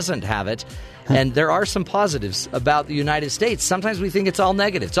 who doesn't have it. And there are some positives about the United States. Sometimes we think it's all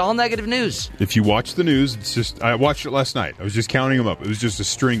negative. It's all negative news. If you watch the news, it's just, I watched it last night. I was just counting them up. It was just a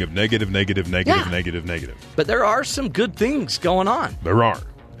string of negative. But there are some good things going on. There are.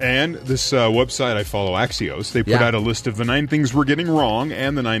 And this website I follow, Axios, they put out a list of the 9 things we're getting wrong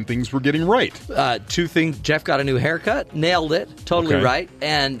and the 9 things we're getting right. 2 things. Jeff got a new haircut. Nailed it. Totally right.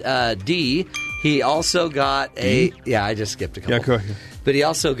 And D, he also got a... Yeah, I just skipped a couple. Yeah, go ahead. But he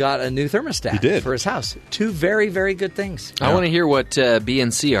also got a new thermostat for his house. 2 very, very good things. I want to hear what B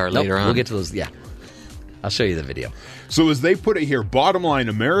and C are later on. We'll get to those. Yeah. I'll show you the video. So as they put it here, bottom line,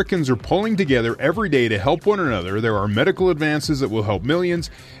 Americans are pulling together every day to help one another. There are medical advances that will help millions,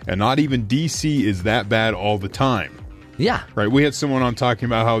 and not even D.C. is that bad all the time. Yeah. Right. We had someone on talking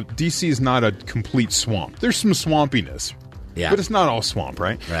about how D.C. is not a complete swamp. There's some swampiness. Yeah. But it's not all swamp,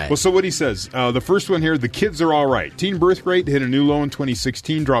 right? Right. Well, so what he says, the first one here, the kids are all right. Teen birth rate hit a new low in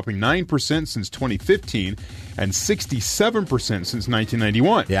 2016, dropping 9% since 2015 and 67% since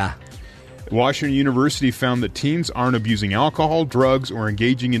 1991. Yeah. Washington University found that teens aren't abusing alcohol, drugs, or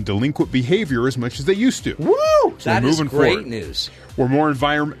engaging in delinquent behavior as much as they used to. Woo! So that is great forward. News. We're more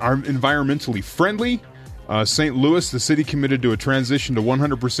environmentally friendly. St. Louis, the city committed to a transition to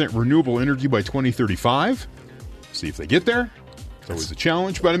 100% renewable energy by 2035. See if they get there. It's always a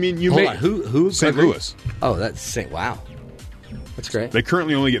challenge, but I mean, Hold on. Who? St. Louis. Oh, that's St. Wow. That's great. They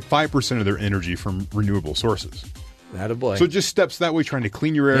currently only get 5% of their energy from renewable sources. Attaboy. So just steps that way, trying to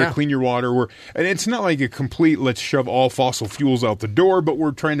clean your air, clean your water. And it's not like a complete let's shove all fossil fuels out the door, but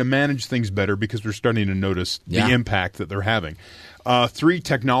we're trying to manage things better because we're starting to notice the impact that they're having. 3,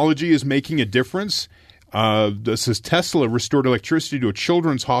 technology is making a difference. This says Tesla restored electricity to a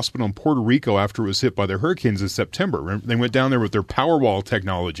children's hospital in Puerto Rico after it was hit by the hurricanes in September. They went down there with their Powerwall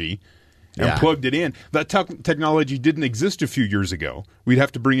technology and plugged it in. That technology didn't exist a few years ago. We'd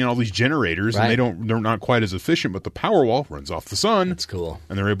have to bring in all these generators, and they're not quite as efficient, but the Powerwall runs off the sun. That's cool.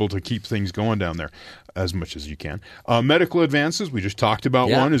 And they're able to keep things going down there as much as you can. Medical advances, we just talked about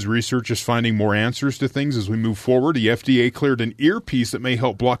one, as research is finding more answers to things as we move forward. The FDA cleared an earpiece that may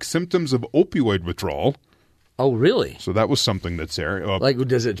help block symptoms of opioid withdrawal. Oh, really? So that was something that's there.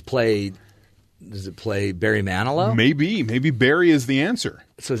 Does it play Barry Manilow? Maybe Barry is the answer.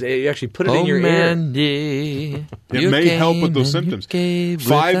 So you actually put it in your ear. It may help with those symptoms.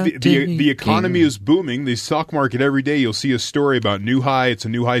 5, the economy is booming. The stock market, every day you'll see a story about new high. It's a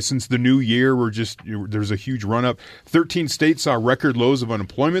new high since the new year. There's a huge run up. 13 states saw record lows of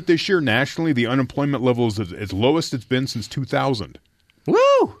unemployment this year. Nationally, the unemployment level is its lowest it's been since 2000.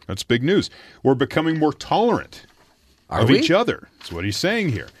 Woo! That's big news. We're becoming more tolerant of each other. That's what he's saying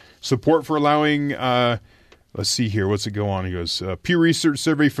here. Support for allowing Let's see here. What's it go on? He goes, Pew Research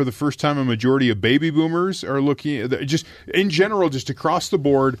survey for the first time, a majority of baby boomers are looking at, just in general, just across the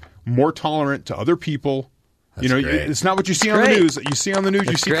board, more tolerant to other people. That's great. It's not what you see on the news. You see on the news,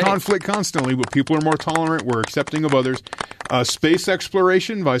 you see conflict constantly, but people are more tolerant. We're accepting of others. Space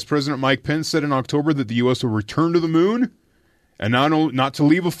exploration, Vice President Mike Pence said in October that the U.S. will return to the moon, and not to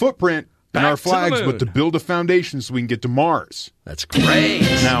leave a footprint in our flags, but to build a foundation so we can get to Mars. That's great.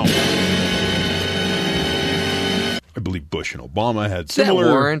 Now, I believe Bush and Obama had similar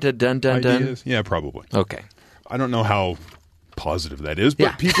that warrant a ideas. Yeah, probably. Okay. I don't know how positive that is,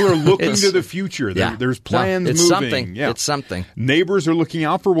 but people are looking to the future. There's plans it's moving. Something. Yeah. It's something. Neighbors are looking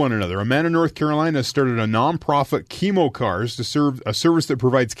out for one another. A man in North Carolina has started a nonprofit chemo cars to serve a service that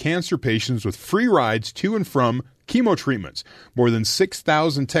provides cancer patients with free rides to and from chemo treatments. More than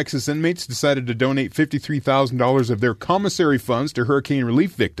 6,000 Texas inmates decided to donate $53,000 of their commissary funds to hurricane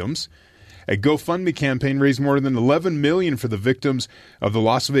relief victims. A GoFundMe campaign raised more than $11 million for the victims of the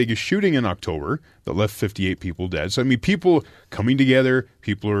Las Vegas shooting in October that left 58 people dead. So, I mean, people coming together,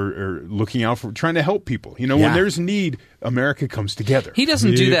 people are looking out for, trying to help people. When there's need, America comes together. He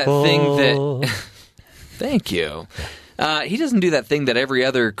doesn't do that thing that... Thank you. He doesn't do that thing that every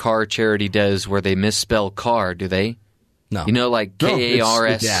other car charity does where they misspell car, do they? No. Like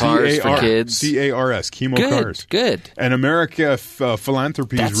K-A-R-S cars for kids? C-A-R-S, chemo cars. Good. And America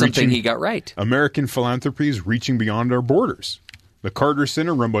Philanthropy That's something he got right. American philanthropy is reaching beyond our borders. The Carter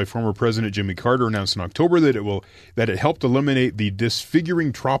Center, run by former President Jimmy Carter, announced in October that it helped eliminate the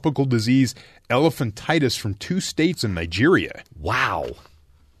disfiguring tropical disease elephantitis from 2 states in Nigeria. Wow.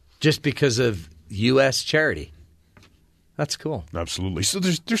 Just because of U.S. charity. That's cool. Absolutely. So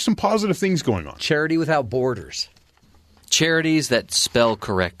there's some positive things going on. Charity without borders. Charities that spell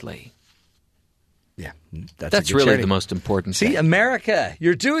correctly. Yeah, that's really charity. The most important thing. See, America,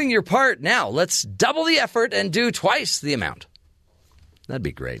 you're doing your part. Now let's double the effort and do twice the amount. That'd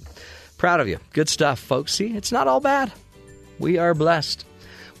be great. Proud of you. Good stuff, folks. See, it's not all bad. We are blessed.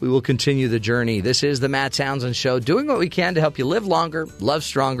 We will continue the journey. This is the Matt Townsend Show, doing what we can to help you live longer, love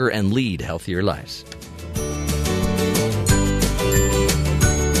stronger, and lead healthier lives.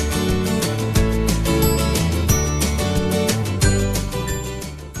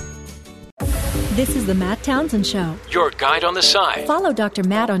 This is the Matt Townsend Show. Your guide on the side. Follow Dr.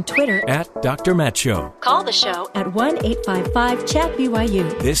 Matt on Twitter At Dr. Matt Show. Call the show at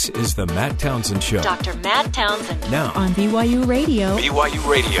 1-855-CHAT-BYU. This is the Matt Townsend Show. Dr. Matt Townsend. Now On BYU Radio. BYU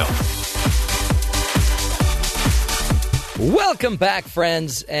Radio. Welcome back,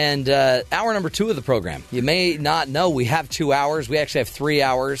 friends, and hour number 2 of the program. You may not know we have 2 hours. We actually have 3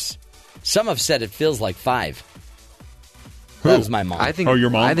 hours. Some have said it feels like 5. That was my mom.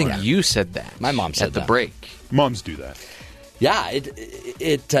 Your mom? I think you said that. My mom said at the that. break. Moms do that. Yeah,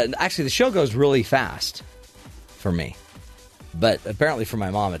 it actually the show goes really fast for me, but apparently for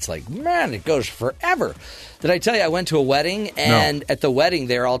my mom it's like, man, it goes forever. Did I tell you I went to a wedding and at the wedding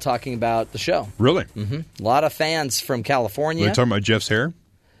they're all talking about the show? Really? Mm-hmm. A lot of fans from California. Are they talking about Jeff's hair?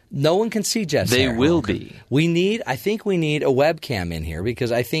 No one can see Jeff's hair. They will be. I think we need a webcam in here because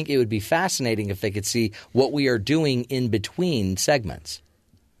I think it would be fascinating if they could see what we are doing in between segments.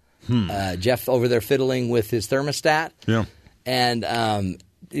 Jeff over there fiddling with his thermostat. Yeah. And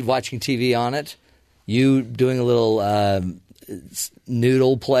watching TV on it. You doing a little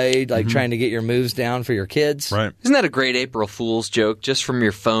noodle play, like trying to get your moves down for your kids. Right. Isn't that a great April Fool's joke just from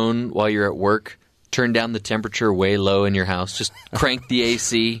your phone while you're at work? Turn down the temperature way low in your house. Just crank the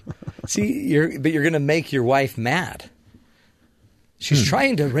AC. See, you're going to make your wife mad. She's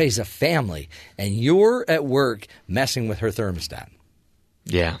trying to raise a family, and you're at work messing with her thermostat.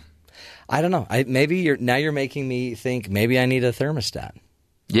 Yeah. I don't know. Maybe you're making me think maybe I need a thermostat.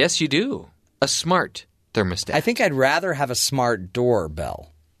 Yes, you do. A smart thermostat. I think I'd rather have a smart doorbell.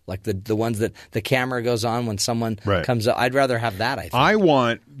 Like the ones that the camera goes on when someone comes up. I'd rather have that, I think. I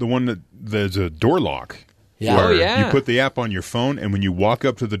want the one that's a door lock. Yeah. Where yeah. You put the app on your phone, and when you walk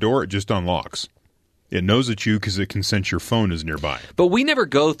up to the door, it just unlocks. It knows it's you because it can sense your phone is nearby. But we never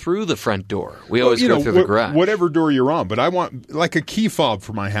go through the front door. We always go through the garage. Whatever door you're on. But I want like a key fob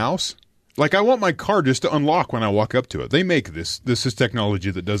for my house. Like I want my car just to unlock when I walk up to it. They make this. This is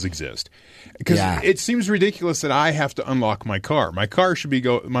technology that does exist. Because it seems ridiculous that I have to unlock my car. My car should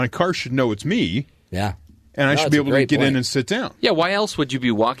know it's me. Yeah. And I should be able to get in and sit down. Yeah, why else would you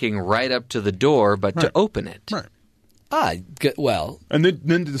be walking right up to the door but to open it? Right. Well. And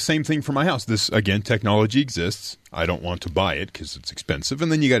then the same thing for my house. This, again, technology exists. I don't want to buy it because it's expensive.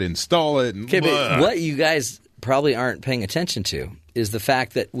 And then you got to install it. And but what you guys probably aren't paying attention to is the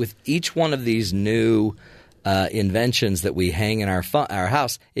fact that with each one of these new inventions that we hang in our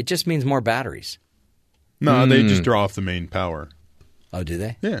house, it just means more batteries. No, they just draw off the main power. Oh, do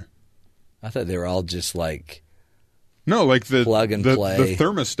they? Yeah. I thought they were all just like... No, like the plug and play. The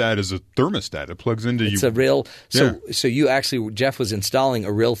thermostat is a thermostat. It plugs into It's you. a real. So you actually, Jeff was installing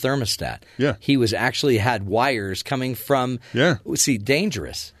a real thermostat. Yeah. He was actually had wires coming from. Yeah. See,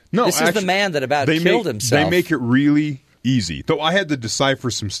 dangerous. No, this is the man that about killed himself. They make it really easy. Though I had to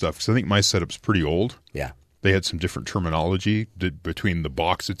decipher some stuff because I think my setup's pretty old. Yeah. They had some different terminology between the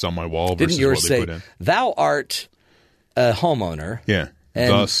box that's on my wall versus Didn't yours what they say, put in. "Thou art a homeowner"? Yeah.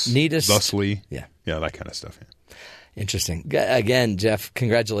 And Thusly. Yeah. Yeah, that kind of stuff. Yeah. Interesting. Again, Jeff,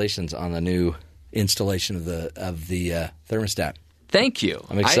 congratulations on the new installation of the thermostat. Thank you.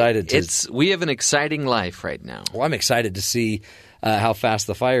 I'm excited. We have an exciting life right now. Well, I'm excited to see how fast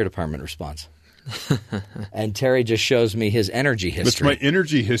the fire department responds. And Terry just shows me his energy history. That's my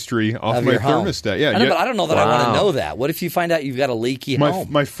energy history off of my your home. thermostat. Yeah, but I don't know that I want to Wow. know that. What if you find out you've got a leaky home?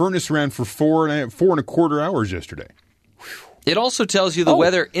 My furnace ran for 4.25 hours yesterday. It also tells you the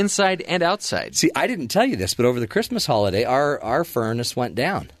weather inside and outside. See, I didn't tell you this, but over the Christmas holiday, our furnace went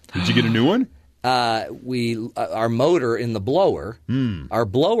down. Did you get a new one? Our motor in the blower, our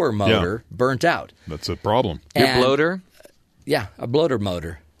blower motor burnt out. That's a problem. Your bloater? Yeah, a bloater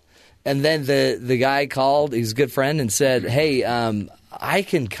motor. And then the guy called, he's a good friend, and said, hey, I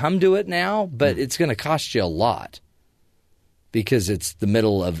can come to it now, but it's going to cost you a lot because it's the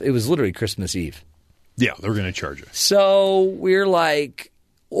middle of, it was literally Christmas Eve. Yeah, they're going to charge you. So we're like,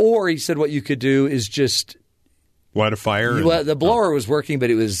 or he said what you could do is just... Light a fire? Well, the blower was working, but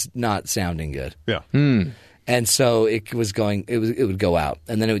it was not sounding good. Yeah. And so it was going, it would go out,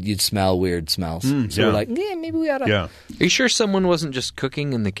 and then you'd smell weird smells. So we're like, maybe we ought to. Yeah. Are you sure someone wasn't just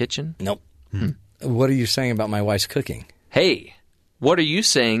cooking in the kitchen? Nope. What are you saying about my wife's cooking? Hey, what are you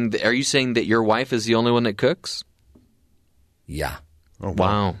saying? Are you saying that your wife is the only one that cooks? Yeah. Oh,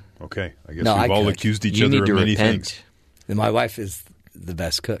 Wow. Okay. I guess No, we've I all cook. accused each You other need of to many repent. things. And my wife is the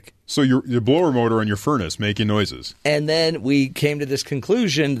best cook. So your blower motor on your furnace making noises. And then we came to this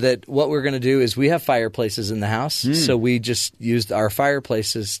conclusion that what we're going to do is we have fireplaces in the house, so we just used our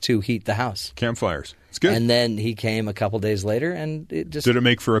fireplaces to heat the house. Campfires. It's good. And then he came a couple days later, and it just... Did it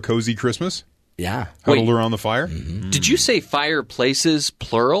make for a cozy Christmas? Yeah. Huddled around the fire? Did you say fireplaces,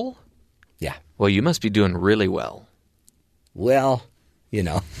 plural? Yeah. Well, you must be doing really well. Well, you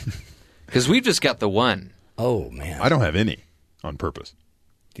know. Because we've just got the one. Oh, man. I don't have any on purpose.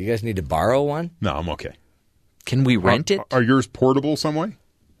 Do you guys need to borrow one? No, I'm okay. Can we rent it? Are yours portable some way?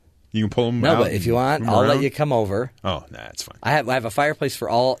 You can pull them out? No, but if you want, move I'll let around? you come over. Oh, nah, it's fine. I have a fireplace for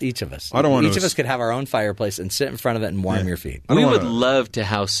each of us. I don't want Each to- of us could have our own fireplace and sit in front of it and warm your feet. I don't We would wanna- love to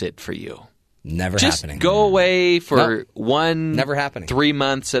house sit for you. Never Just happening. go away for Nope. Never happening. 3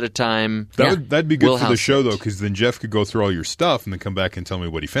 months at a time. That'd be good We'll for the house show, sit. though, because then Jeff could go through all your stuff and then come back and tell me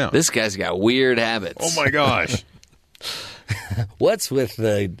what he found. This guy's got weird habits. Oh, my gosh. What's with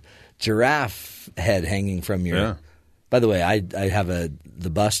the giraffe head hanging from your... Yeah. By the way, I have the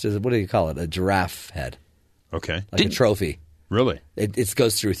bust, what do you call it? A giraffe head. Okay. Like a trophy. Really? It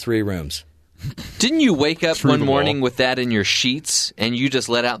goes through 3 rooms. Didn't you wake up Through one the morning wall. with that in your sheets and you just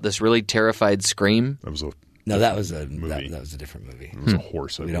let out this really terrified scream? That was a No, that was a movie. that was a different movie. It was a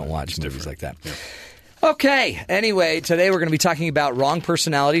horse. We don't watch It's movies different. like that. Okay. Anyway, today we're going to be talking about wrong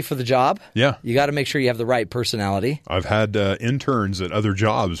personality for the job. Yeah. You got to make sure you have the right personality. I've had interns at other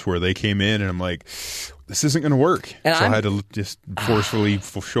jobs where they came in and I'm like, this isn't going to work. And so I had to just forcefully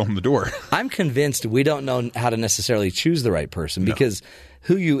show them the door. I'm convinced we don't know how to necessarily choose the right person because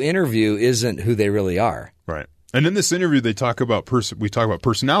who you interview isn't who they really are. Right. And in this interview, they talk about we talk about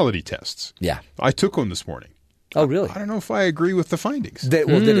personality tests. Yeah. I took one this morning. Oh, really? I don't know if I agree with the findings. Did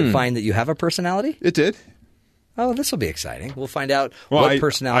it find that you have a personality? It did. Oh, this will be exciting. We'll find out Well, what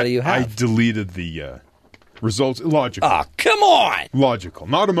personality you I have. deleted the results. Logical. Oh, come on. Logical.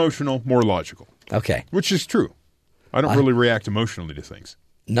 Not emotional, more logical. Okay. Which is true. I don't really react emotionally to things.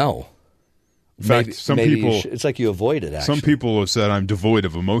 No. In fact, some people it's like you avoid it, actually. some people have said I'm devoid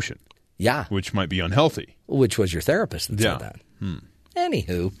of emotion, Yeah. which might be unhealthy. Which was your therapist that Yeah. said that.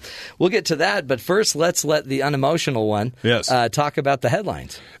 Anywho, we'll get to that. But first, let's let the unemotional one talk about the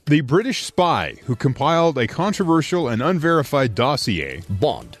headlines. The British spy who compiled a controversial and unverified dossier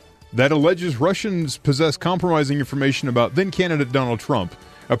Bond. that alleges Russians possess compromising information about then-candidate Donald Trump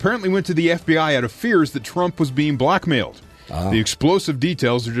apparently went to the FBI out of fears that Trump was being blackmailed. The explosive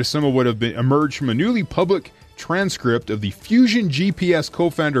details are just some of what have emerged from a newly public transcript of the Fusion GPS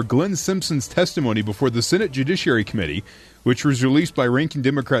co-founder Glenn Simpson's testimony before the Senate Judiciary Committee, which was released by ranking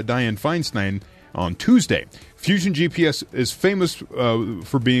Democrat Dianne Feinstein on Tuesday. Fusion GPS is famous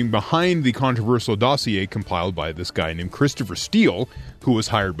for being behind the controversial dossier compiled by this guy named Christopher Steele, who was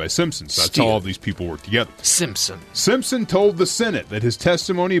hired by Simpson. So that's how all these people work together. Simpson told the Senate that his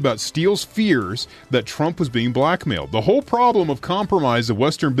testimony about Steele's fears that Trump was being blackmailed. The whole problem of compromise of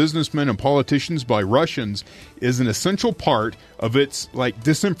Western businessmen and politicians by Russians is an essential part of its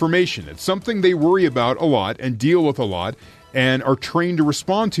disinformation. It's something they worry about a lot and deal with a lot and are trained to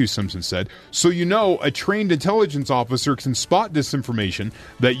respond to, Simpson said. So a trained intelligence officer can spot disinformation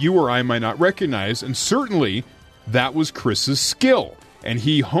that you or I might not recognize, and certainly that was Chris's skill. And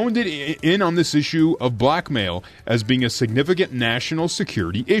he honed it in on this issue of blackmail as being a significant national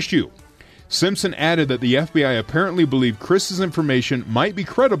security issue. Simpson added that the FBI apparently believed Chris's information might be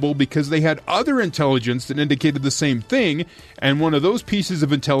credible because they had other intelligence that indicated the same thing, and one of those pieces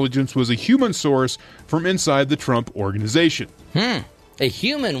of intelligence was a human source from inside the Trump organization. A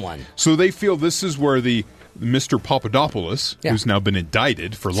human one. So they feel this is where the Mr. Papadopoulos, who's now been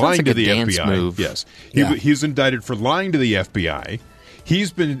indicted for lying to the FBI. Move. Yes. He's indicted for lying to the FBI.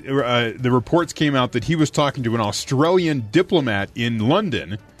 He's been the reports came out that he was talking to an Australian diplomat in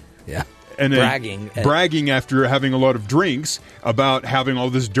London. Yeah. And bragging after having a lot of drinks about having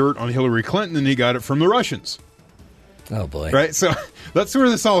all this dirt on Hillary Clinton, and he got it from the Russians. Oh, boy. Right? So that's where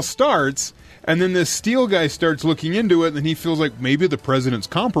this all starts. And then this Steele guy starts looking into it, and then he feels like maybe the president's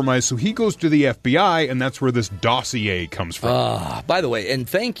compromised, so he goes to the FBI, and that's where this dossier comes from. By the way, and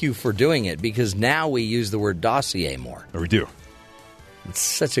thank you for doing it, because now we use the word dossier more. We do. It's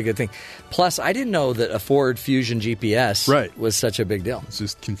such a good thing. Plus, I didn't know that a Ford Fusion GPS was such a big deal. It's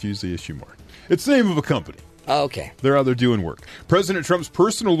just confused the issue more. It's the name of a company. Oh, okay. They're out there doing work. President Trump's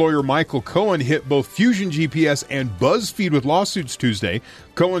personal lawyer, Michael Cohen, hit both Fusion GPS and BuzzFeed with lawsuits Tuesday.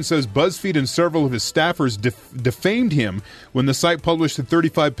 Cohen says BuzzFeed and several of his staffers defamed him when the site published a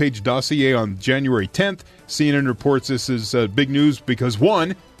 35-page dossier on January 10th. CNN reports this is big news because,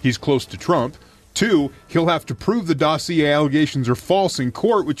 one, he's close to Trump. Two, he'll have to prove the dossier allegations are false in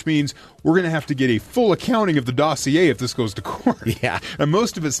court, which means we're going to have to get a full accounting of the dossier if this goes to court. Yeah. And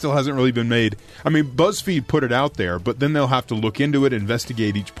most of it still hasn't really been made. I mean, BuzzFeed put it out there, but then they'll have to look into it,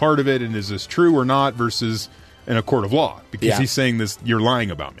 investigate each part of it, and is this true or not versus in a court of law? Because he's saying this, you're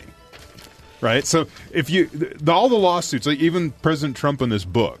lying about me. Right? So if all the lawsuits, like even President Trump in this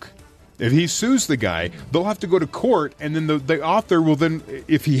book, if he sues the guy, they'll have to go to court, and then the author will then,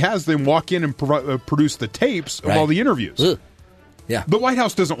 if he has them, walk in and produce the tapes of all the interviews. Ugh. Yeah. The White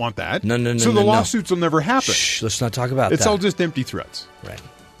House doesn't want that. No. So the lawsuits will never happen. Shh, let's not talk about that. It's all just empty threats. Right.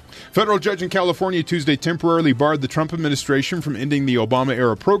 Federal judge in California Tuesday temporarily barred the Trump administration from ending the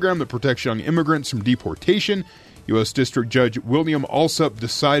Obama-era program that protects young immigrants from deportation. U.S. District Judge William Alsup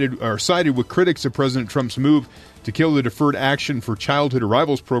sided with critics of President Trump's move to kill the Deferred Action for Childhood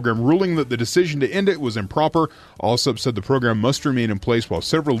Arrivals program, ruling that the decision to end it was improper. Alsup said the program must remain in place while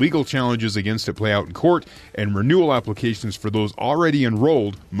several legal challenges against it play out in court, and renewal applications for those already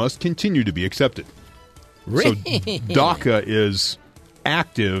enrolled must continue to be accepted. Really? So DACA is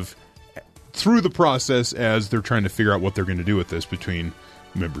active through the process as they're trying to figure out what they're going to do with this between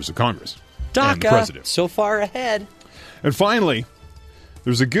members of Congress and the president. So far ahead. And finally,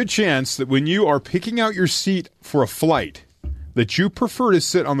 there's a good chance that when you are picking out your seat for a flight, that you prefer to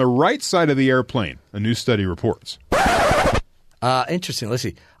sit on the right side of the airplane, a new study reports. Interesting. Let's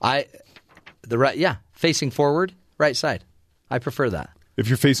see. Facing forward, right side. I prefer that. If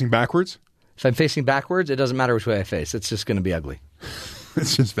you're facing backwards? If I'm facing backwards, it doesn't matter which way I face. It's just going to be ugly.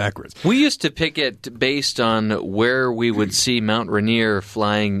 It's just backwards. We used to pick it based on where we would see Mount Rainier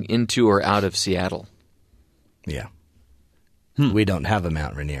flying into or out of Seattle. Yeah. We don't have a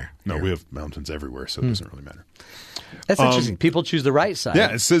Mount Rainier. No, we have mountains everywhere, so it doesn't really matter. That's interesting. People choose the right side.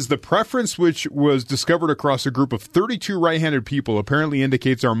 Yeah, it says the preference, which was discovered across a group of 32 right-handed people, apparently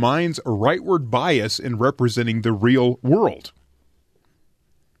indicates our mind's rightward bias in representing the real world.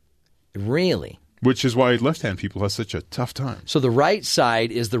 Really? Which is why left-hand people have such a tough time. So the right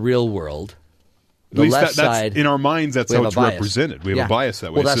side is the real world. The left side, in our minds, that's how it's represented. We have a bias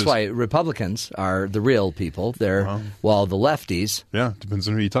that way. Well, that's why Republicans are the real people. They're while the lefties. Yeah, depends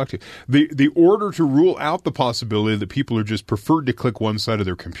on who you talk to. The order to rule out the possibility that people are just preferred to click one side of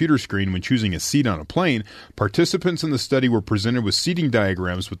their computer screen when choosing a seat on a plane, participants in the study were presented with seating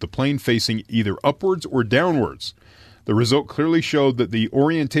diagrams with the plane facing either upwards or downwards. The result clearly showed that the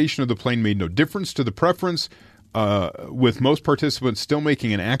orientation of the plane made no difference to the preference, with most participants still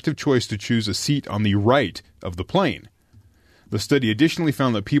making an active choice to choose a seat on the right of the plane. The study additionally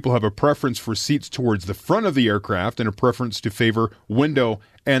found that people have a preference for seats towards the front of the aircraft and a preference to favor window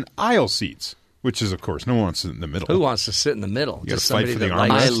and aisle seats, which is, of course, no one wants to sit in the middle. Who wants to sit in the middle? You got to fight for the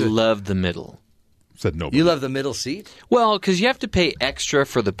I love the middle. Said nobody. You love the middle seat? Well, because you have to pay extra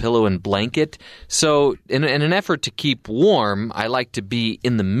for the pillow and blanket. So in an effort to keep warm, I like to be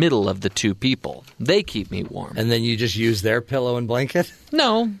in the middle of the two people. They keep me warm. And then you just use their pillow and blanket?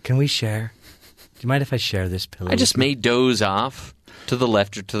 No. Can we share? Do you mind if I share this pillow? I just may doze off to the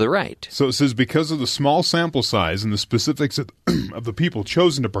left or to the right. So it says because of the small sample size and the specifics of the people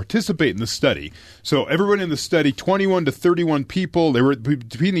chosen to participate in the study. So everyone in the study, 21 to 31 people, they were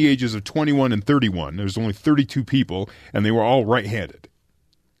between the ages of 21 and 31. There was only 32 people, and they were all right-handed.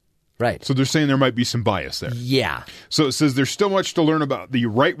 Right. So they're saying there might be some bias there. Yeah. So it says there's still much to learn about the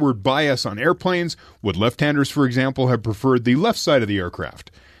rightward bias on airplanes. Would left-handers, for example, have preferred the left side of the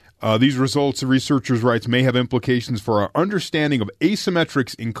aircraft? These results, the researchers writes, may have implications for our understanding of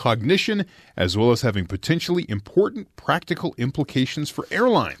asymmetrics in cognition, as well as having potentially important practical implications for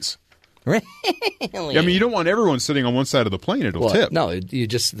airlines. Really? I mean, you don't want everyone sitting on one side of the plane; it'll tip. No,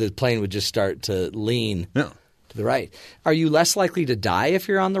 the plane would just start to lean Yeah. to the right. Are you less likely to die if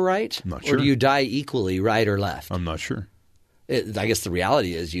you're on the right? I'm not Or sure. do you die equally, right or left? I'm not sure. I guess the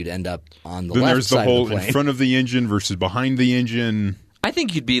reality is you'd end up on the Then left there's the side whole of the plane. in front of the engine versus behind the engine. I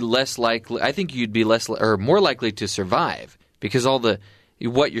think you'd be less likely. I think you'd be more likely to survive because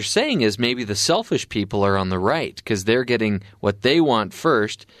what you're saying is maybe the selfish people are on the right because they're getting what they want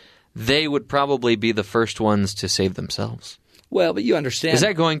first. They would probably be the first ones to save themselves. Well, but you understand. Is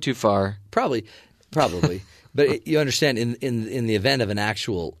that going too far? Probably. But you understand in the event of an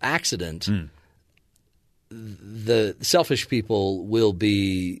actual accident, the selfish people will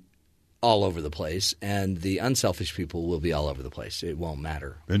be all over the place, and the unselfish people will be all over the place. It won't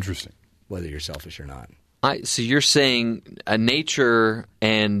matter. Interesting. Whether you're selfish or not. So you're saying nature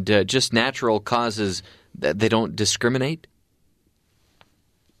and just natural causes that they don't discriminate?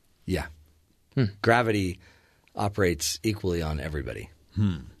 Yeah. Gravity operates equally on everybody.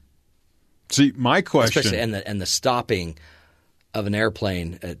 See, my question, Especially, and the stopping of an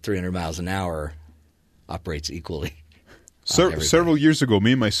airplane at 300 miles an hour operates equally. Several years ago,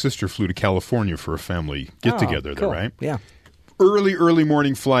 me and my sister flew to California for a family get-together there, right? Yeah. Early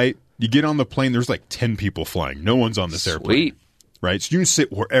morning flight. You get on the plane, there's like 10 people flying. No one's on this airplane. Sweet. Right? So you can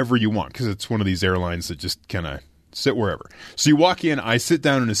sit wherever you want because it's one of these airlines that just kind of sit wherever. So you walk in, I sit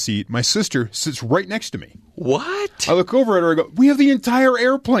down in a seat. My sister sits right next to me. What? I look over at her, I go, we have the entire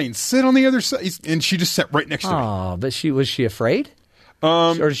airplane. Sit on the other side. And she just sat right next to me. Oh, but was she afraid?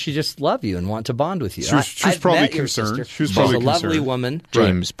 Or did she just love you and want to bond with you? She was I've probably met your concerned. sister. She was She's probably a lovely concerned. woman.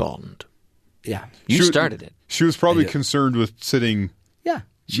 James Bond. Yeah. You started it. She was probably concerned with sitting Yeah.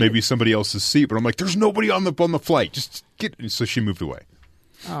 maybe somebody else's seat, but I'm like, there's nobody on the flight. Just get. So she moved away.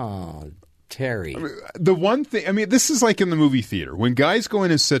 Oh, Terry. The one thing, this is like in the movie theater. When guys go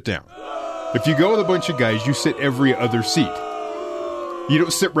in and sit down, if you go with a bunch of guys, you sit every other seat. You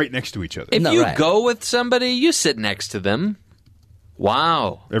don't sit right next to each other. If you go with somebody, you sit next to them.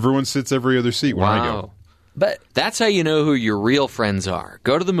 Wow. Everyone sits every other seat when I go. But that's how you know who your real friends are.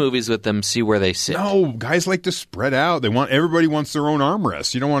 Go to the movies with them, see where they sit. No, guys like to spread out. Everybody wants their own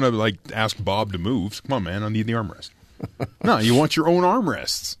armrest. You don't want to ask Bob to move. Come on, man, I need the armrest. No, you want your own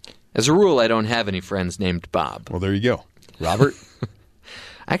armrests. As a rule, I don't have any friends named Bob. Well, there you go. Robert?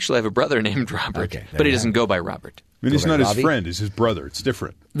 I actually have a brother named Robert, Okay, but he doesn't go by Robert. He's not his Robbie? friend. He's his brother. It's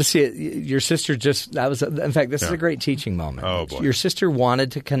different. But see, your sister in fact, this is a great teaching moment. Oh, boy. Your sister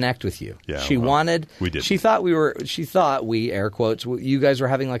wanted to connect with you. Yeah, she wanted. we did. She thought we, air quotes, you guys were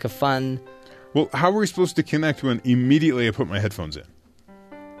having like a fun. Well, how were we supposed to connect when immediately I put my headphones in?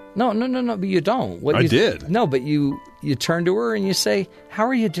 No, but you don't. What I you did. No, but you turn to her and you say, "How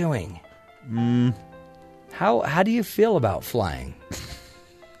are you doing? How do you feel about flying?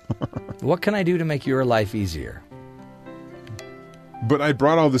 What can I do to make your life easier?" But I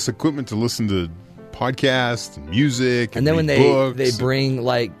brought all this equipment to listen to podcasts and music, And then when read they books bring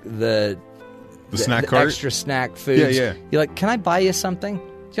like the snack cart, extra snack foods, Yeah. You're like, "Can I buy you something? Do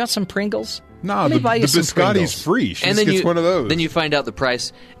you want some Pringles?" No, Let me buy you the some biscotti's Pringles. free. She And just then gets one of those. Then you find out the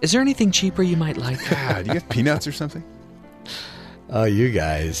price. Is there anything cheaper you might like? God, do you have peanuts or something? Oh, you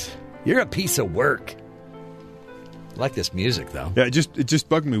guys. You're a piece of work. I like this music, though. Yeah, it just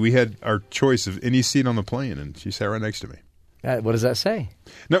bugged me. We had our choice of any seat on the plane, and she sat right next to me. What does that say?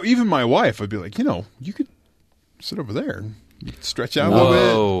 Now, even my wife, I'd be like, you could sit over there. You could stretch out a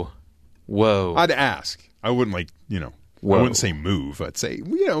little bit. Whoa. I'd ask. I wouldn't I wouldn't say move. I'd say,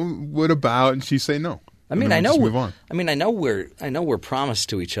 what about? And she'd say no. I mean, And then I know. we'll just move on. I know we're promised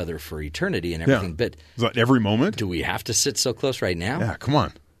to each other for eternity and everything. But Is that every moment? do we have to sit so close right now? Yeah, come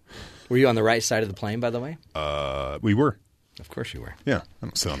on. Were you on the right side of the plane, by the way? We were. Of course you were. Yeah, I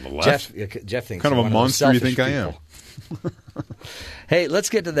don't sit on the left. Jeff thinks kind of you're a one those monster you think selfish I am. people. Hey, let's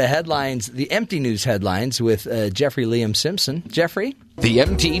get to the headlines, the empty news headlines with Jeffrey Liam Simpson. Jeffrey? The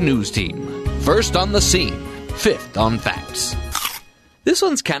MT News Team. First on the scene, fifth on facts. This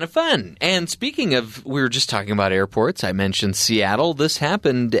one's kind of fun. And speaking of, we were just talking about airports. I mentioned Seattle. This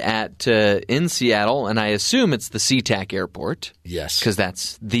happened in Seattle, and I assume it's the SeaTac airport. Yes. Because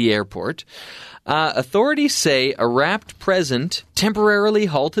that's the airport. Authorities say a wrapped present temporarily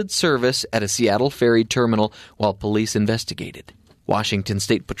halted service at a Seattle ferry terminal while police investigated. Washington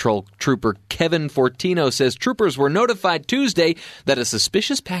State Patrol Trooper Kevin Fortino says troopers were notified Tuesday that a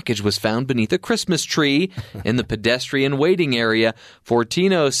suspicious package was found beneath a Christmas tree in the pedestrian waiting area.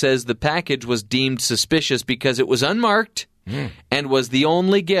 Fortino says the package was deemed suspicious because it was unmarked and was the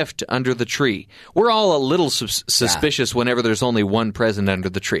only gift under the tree. We're all a little suspicious whenever there's only one present under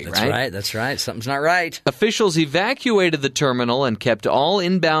the tree, right? That's right. Something's not right. Officials evacuated the terminal and kept all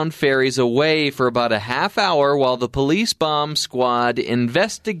inbound ferries away for about a half hour while the police bomb squad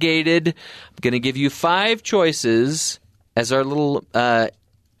investigated. I'm going to give you 5 choices as our little,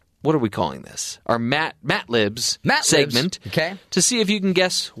 what are we calling this? Our Matt Libs segment. Okay. To see if you can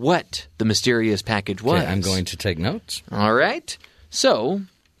guess what the mysterious package was. Okay, I'm going to take notes. All right. So,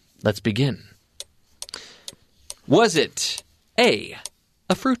 let's begin. Was it A,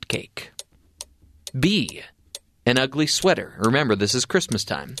 a fruitcake? B, an ugly sweater? Remember, this is Christmas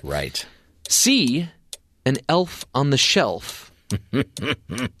time. Right. C, an elf on the shelf?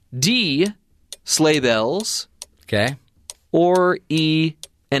 D, sleigh bells? Okay. Or E,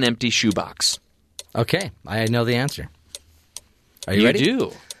 an empty shoebox? Okay. I know the answer. Are you ready? You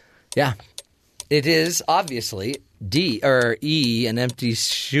do. Yeah. It is obviously D or E, an empty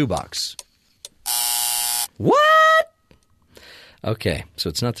shoebox. What? Okay, so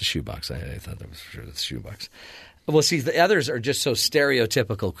it's not the shoebox. I thought that was for sure the shoebox. Well, see, the others are just so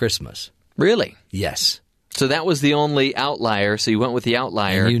stereotypical Christmas. Really? Yes. So that was the only outlier, so you went with the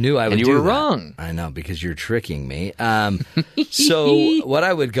outlier. And you knew I would and you do were that. wrong. I know, because you're tricking me. So what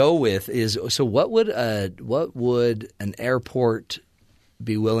I would go with is, so what would an airport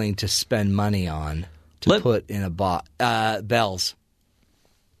be willing to spend money on to put in a box? Bells.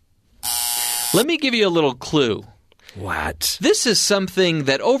 Let me give you a little clue. What? This is something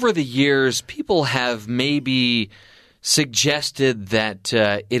that over the years people have maybe suggested that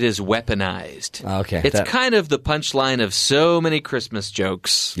it is weaponized. Okay. It's kind of the punchline of so many Christmas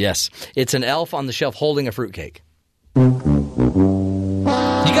jokes. Yes. It's an elf on the shelf holding a fruitcake. You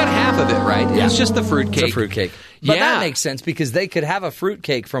got half of it, right? Yeah. It's just the fruitcake. It's a fruitcake. But Yeah. that makes sense because they could have a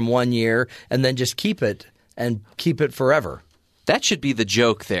fruitcake from one year and then just keep it forever. That should be the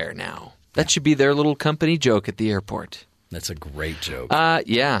joke there now. That should be their little company joke at the airport. That's a great joke.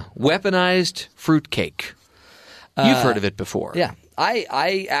 Yeah. Weaponized fruitcake. You've heard of it before. Yeah.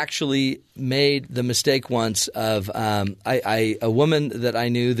 I actually made the mistake once of a woman that I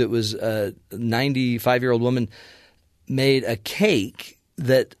knew that was a 95-year-old woman made a cake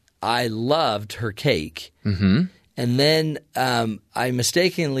that I loved her cake. Mm-hmm. And then I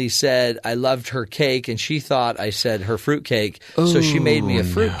mistakenly said I loved her cake, and she thought I said her fruit cake. So she made me a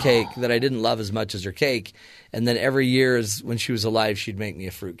fruit cake that I didn't love as much as her cake. And then every year when she was alive, she'd make me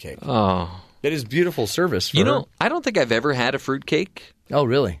a fruit cake. Oh. It is beautiful service for her. I don't think I've ever had a fruitcake. Oh,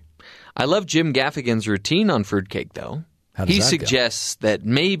 really? I love Jim Gaffigan's routine on fruitcake, though. How does he that suggests that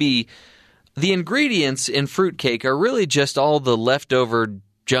maybe the ingredients in fruitcake are really just all the leftover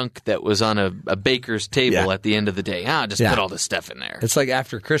junk that was on a baker's table at the end of the day. Just put all this stuff in there. It's like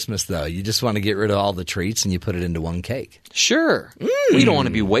after Christmas, though. You just want to get rid of all the treats and you put it into one cake. Sure. We don't want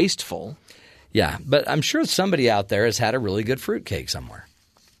to be wasteful. Yeah, but I'm sure somebody out there has had a really good fruitcake somewhere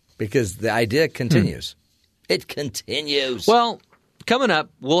because the idea continues. It continues. Well, coming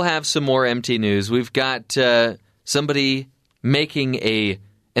up, we'll have some more MT news. We've got somebody making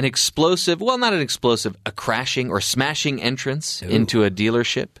an explosive, well, not an explosive, a crashing or smashing entrance into a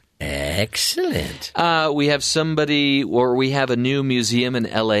dealership. Excellent. We have we have a new museum in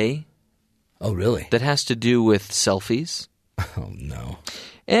L.A. Oh, really? that has to do with selfies. Oh, no.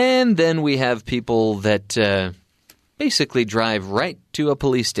 And then we have people that basically drive right to a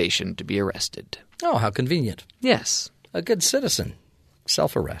police station to be arrested. Oh, how convenient. Yes. A good citizen.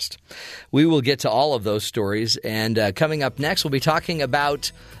 Self-arrest. We will get to all of those stories. And coming up next, we'll be talking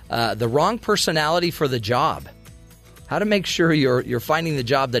about the wrong personality for the job. How to make sure you're finding the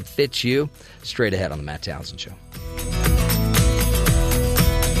job that fits you. Straight ahead on The Matt Townsend Show.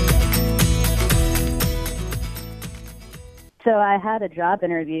 So I had a job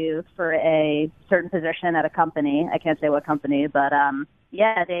interview for a certain position at a company. I can't say what company, but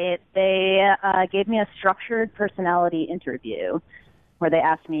Yeah, they gave me a structured personality interview where they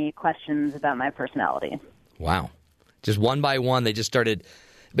asked me questions about my personality. Wow. Just one by one, they just started.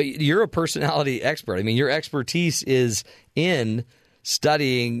 But you're a personality expert. I mean, your expertise is in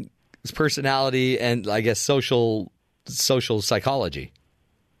studying personality and, I guess, social psychology.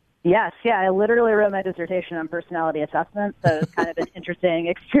 Yes, yeah. I literally wrote my dissertation on personality assessment, so it's kind of an interesting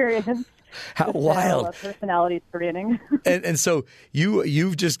experience. How wild. Personality screening. and so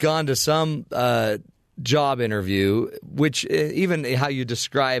you've just gone to some job interview, which even how you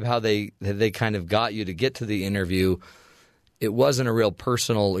describe how they kind of got you to get to the interview, it wasn't a real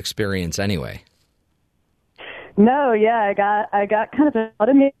personal experience anyway. No, yeah, I got kind of an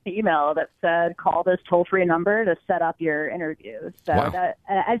automated email that said, call this toll-free number to set up your interview. So wow. that,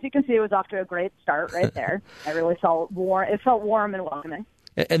 as you can see, it was off to a great start right there. I really felt warm. It felt warm and welcoming.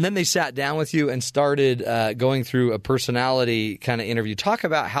 And then they sat down with you and started going through a personality kind of interview. Talk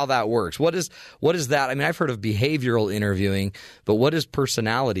about how that works. What is that? I mean, I've heard of behavioral interviewing, but what is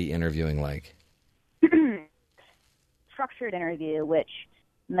personality interviewing like? Structured interview, which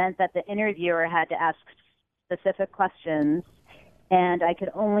meant that the interviewer had to ask specific questions, and I could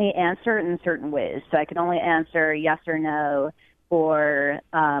only answer in certain ways. So I could only answer yes or no or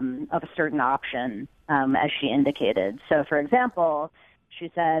of a certain option, as she indicated. So, for example,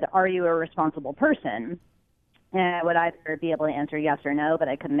 she said, are you a responsible person? And I would either be able to answer yes or no, but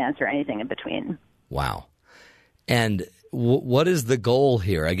I couldn't answer anything in between. Wow. And what is the goal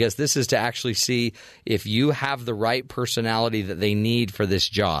here? I guess this is to actually see if you have the right personality that they need for this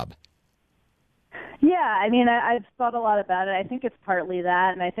job. Yeah, I mean, I've thought a lot about it. I think it's partly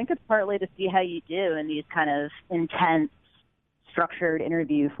that, and I think it's partly to see how you do in these kind of intense, structured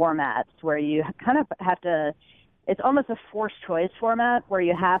interview formats where you kind of have to – it's almost a forced choice format where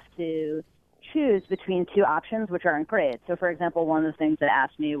you have to choose between two options, which aren't great. So, for example, one of the things that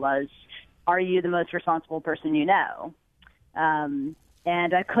asked me was, are you the most responsible person you know? And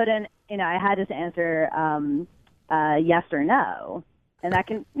I couldn't – I had to answer yes or no. And that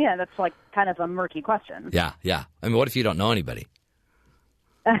can, that's like kind of a murky question. Yeah. I mean, what if you don't know anybody?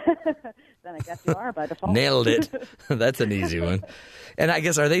 Then I guess you are by default. Nailed it. That's an easy one. And I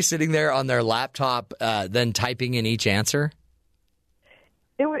guess, are they sitting there on their laptop then typing in each answer?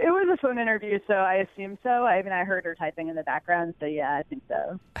 It was a phone interview, so I assume so. I mean, I heard her typing in the background, so yeah, I think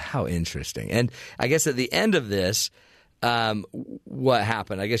so. How interesting. And I guess at the end of this, what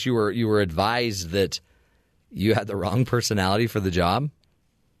happened? I guess you were advised that you had the wrong personality for the job?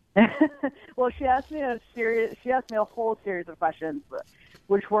 Well, she asked me a whole series of questions,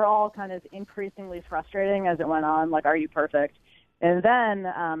 which were all kind of increasingly frustrating as it went on, like, are you perfect? And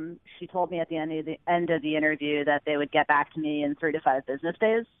then she told me at the end of the interview that they would get back to me in 3 to 5 business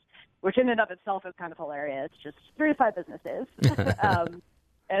days, which in and of itself is kind of hilarious, just 3 to 5 business days.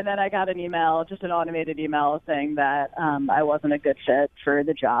 And then I got an email, just an automated email, saying that I wasn't a good fit for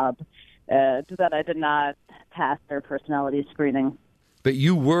the job, that I did not pass their personality screening. But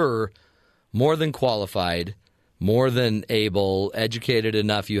you were more than qualified, more than able, educated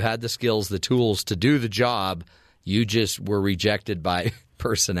enough. You had the skills, the tools to do the job. You just were rejected by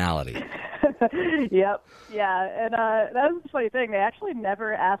personality. Yep. Yeah. And that was the funny thing. They actually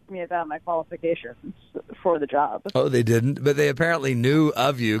never asked me about my qualifications for the job. Oh, they didn't? But they apparently knew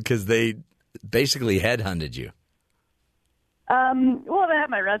of you because they basically headhunted you. Well, they had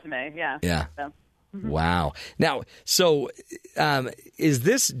my resume, yeah. Yeah. So. Wow. Now, so is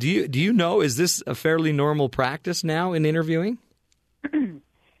this, do you know, is this a fairly normal practice now in interviewing?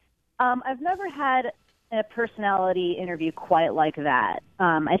 I've never had a personality interview quite like that.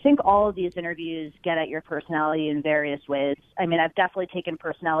 I think all of these interviews get at your personality in various ways. I mean, I've definitely taken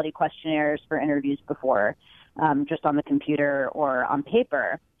personality questionnaires for interviews before, just on the computer or on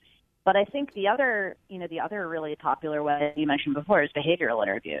paper. But I think the other really popular way you mentioned before is behavioral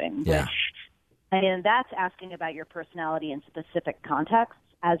interviewing, Yeah. which, I mean, that's asking about your personality in specific contexts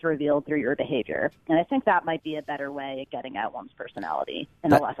as revealed through your behavior. And I think that might be a better way of getting at one's personality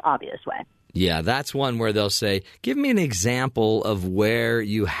in a less obvious way. Yeah, that's one where they'll say, give me an example of where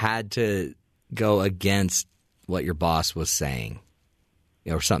you had to go against what your boss was saying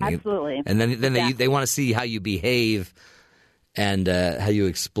or something. Absolutely. And then Exactly. they want to see how you behave and how you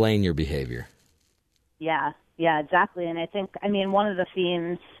explain your behavior. Yeah, exactly. And I think, one of the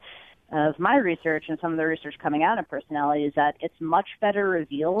themes of my research and some of the research coming out of personality is that it's much better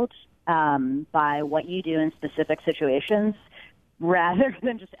revealed by what you do in specific situations rather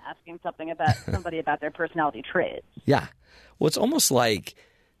than just asking somebody about their personality traits. Yeah. Well, it's almost like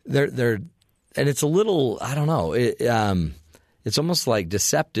they're and it's a little, I don't know, it's almost like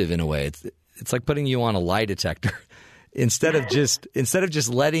deceptive in a way. It's like putting you on a lie detector. instead of just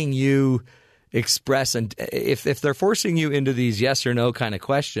letting you express, and if they're forcing you into these yes or no kind of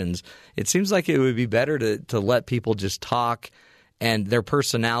questions, it seems like it would be better to let people just talk, and their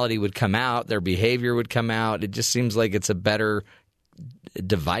personality would come out, their behavior would come out. It just seems like it's a better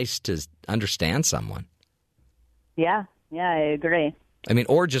device to understand someone. Yeah, I agree. I mean,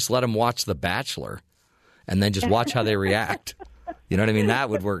 or just let them watch The Bachelor and then just watch how they react. You know what I mean? That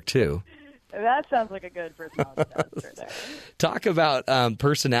would work too. That sounds like a good personality test right there. Talk about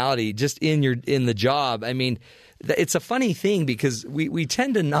personality just in the job. I mean, it's a funny thing because we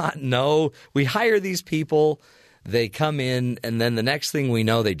tend to not know. We hire these people, they come in, and then the next thing we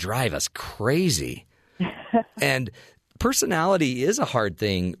know, they drive us crazy. And personality is a hard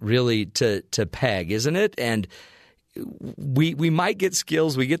thing really to peg, isn't it? And we might get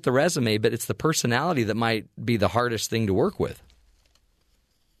skills, we get the resume, but it's the personality that might be the hardest thing to work with.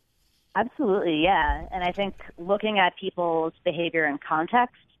 Absolutely, yeah. And I think looking at people's behavior in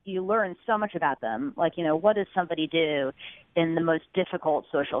context, you learn so much about them. Like, what does somebody do in the most difficult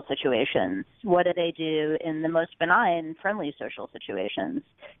social situations? What do they do in the most benign, friendly social situations?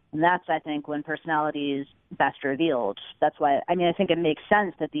 And that's, I think, when personality is best revealed. That's why, I think it makes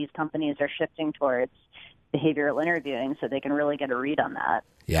sense that these companies are shifting towards behavioral interviewing so they can really get a read on that.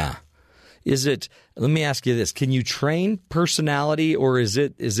 Yeah. Let me ask you this, can you train personality, or is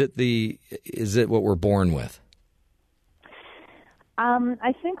it what we're born with?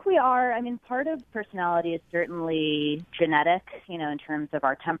 I think we are. Part of personality is certainly genetic, in terms of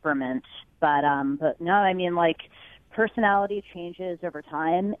our temperament. But no, personality changes over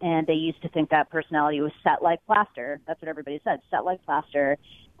time, and they used to think that personality was set like plaster. That's what everybody said, set like plaster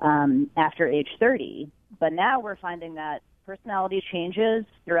after age 30. But now we're finding that personality changes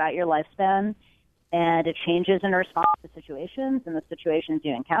throughout your lifespan, and it changes in response to situations and the situations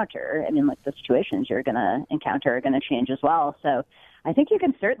you encounter. The situations you're going to encounter are going to change as well. So I think you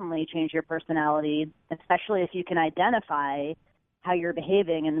can certainly change your personality, especially if you can identify how you're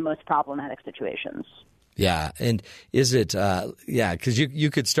behaving in the most problematic situations. Yeah, and is it because you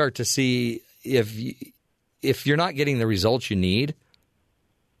could start to see if you're not getting the results you need,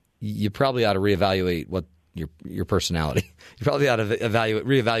 you probably ought to reevaluate what your personality. You probably ought to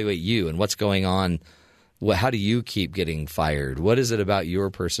reevaluate you and what's going on. How do you keep getting fired? What is it about your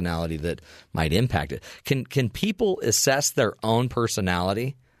personality that might impact it? Can people assess their own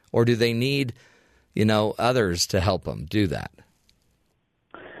personality, or do they need others to help them do that?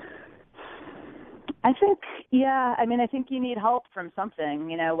 I think, I think you need help from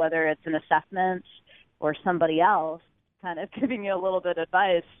something, whether it's an assessment or somebody else kind of giving you a little bit of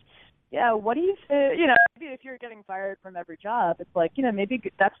advice. Yeah, what do you say? Maybe if you're getting fired from every job, it's like, maybe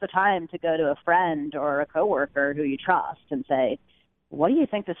that's the time to go to a friend or a coworker who you trust and say, what do you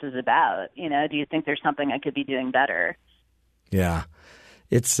think this is about? Do you think there's something I could be doing better? Yeah.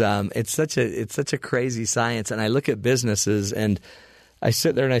 It's such a crazy science. And I look at businesses and I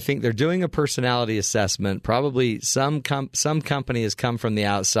sit there and I think they're doing a personality assessment. Probably some company has come from the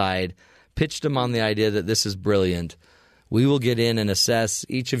outside, pitched them on the idea that this is brilliant. We will get in and assess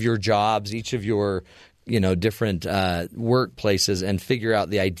each of your jobs, each of your different workplaces, and figure out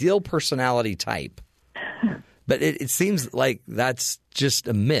the ideal personality type. But it seems like that's just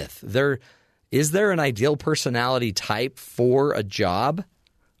a myth. Is there an ideal personality type for a job,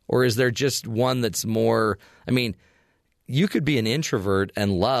 or is there just one that's more? You could be an introvert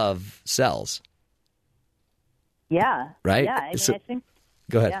and love sales. Yeah. Right. Yeah. I think.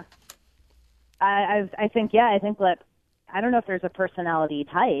 Go ahead. Yeah. I think that. I don't know if there's a personality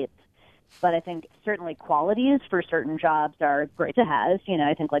type, but I think certainly qualities for certain jobs are great to have.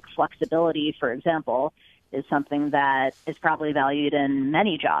 I think flexibility, for example, is something that is probably valued in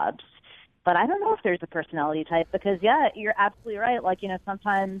many jobs. But I don't know if there's a personality type because, you're absolutely right.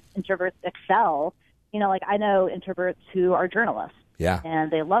 Sometimes introverts excel. I know introverts who are journalists. Yeah.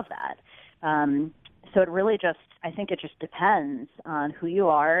 And they love that. So it really I think it just depends on who you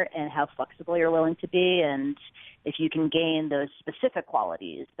are and how flexible you're willing to be, and if you can gain those specific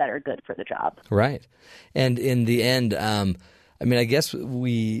qualities that are good for the job. Right. And in the end, I guess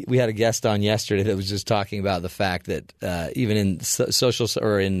we had a guest on yesterday that was just talking about the fact that even in social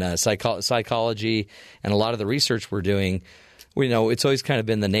or in psychology and a lot of the research we're doing, it's always kind of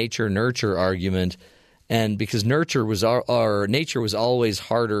been the nature-nurture argument. And because nature was always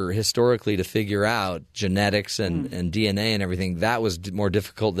harder historically to figure out, genetics and DNA and everything, that was more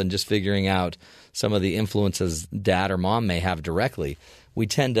difficult than just figuring out some of the influences dad or mom may have directly. We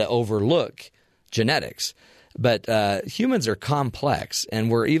tend to overlook genetics. But humans are complex,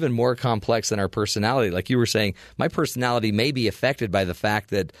 and we're even more complex than our personality. Like you were saying, my personality may be affected by the fact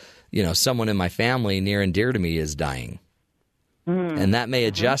that, someone in my family near and dear to me is dying. And that may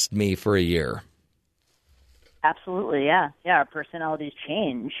adjust me for a year. Absolutely, yeah. Yeah, our personalities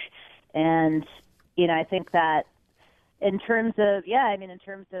change. And, I think that in terms of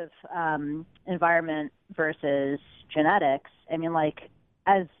environment versus genetics,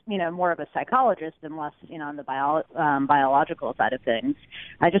 as, more of a psychologist and less, on the biological side of things,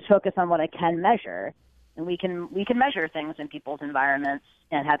 I just focus on what I can measure. And we can measure things in people's environments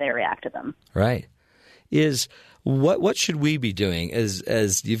and how they react to them. Right. What should we be doing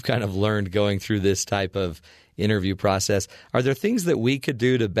as you've kind of learned going through this type of interview process? Are there things that we could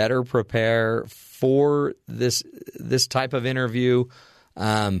do to better prepare for this type of interview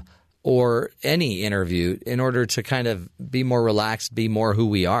or any interview in order to kind of be more relaxed, be more who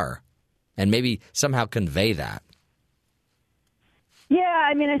we are, and maybe somehow convey that? Yeah,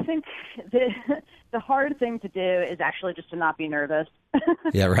 I think the hard thing to do is actually just to not be nervous.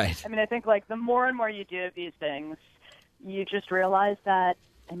 Yeah, right. I think the more and more you do these things, you just realize that,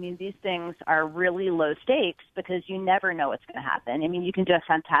 these things are really low stakes because you never know what's going to happen. You can do a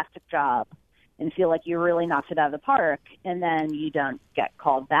fantastic job and feel like you really knocked it out of the park, and then you don't get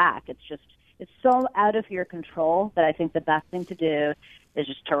called back. It's so out of your control that I think the best thing to do is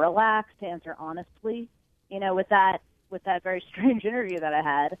just to relax, to answer honestly. With that very strange interview that I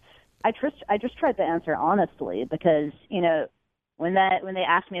had, I just tried to answer honestly because, when they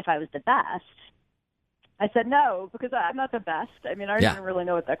asked me if I was the best, I said no, because I'm not the best. I don't even really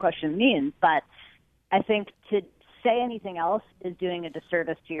know what that question means, but I think to say anything else is doing a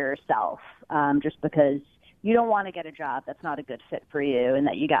disservice to yourself, just because you don't want to get a job that's not a good fit for you and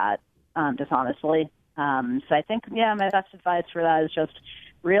that you got dishonestly. So I think, my best advice for that is just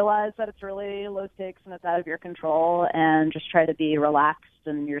realize that it's really low stakes and it's out of your control, and just try to be relaxed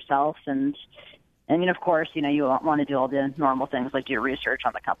and yourself. And of course, you want to do all the normal things like do your research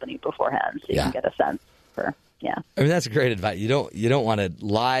on the company beforehand so you can get a sense for, that's great advice. You don't want to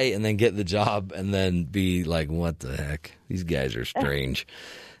lie and then get the job and then be like, what the heck? These guys are strange.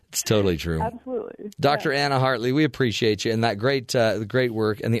 It's totally true. Absolutely. Dr. Anna Hartley, we appreciate you and that great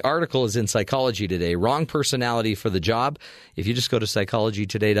work. And the article is in Psychology Today, Wrong Personality for the Job. If you just go to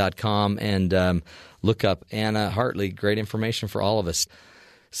psychologytoday.com and look up Anna Hartley, great information for all of us.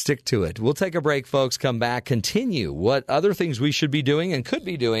 Stick to it. We'll take a break, folks, come back, continue what other things we should be doing and could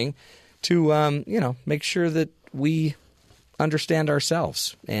be doing to, make sure that we understand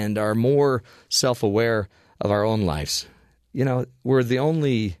ourselves and are more self-aware of our own lives. We're the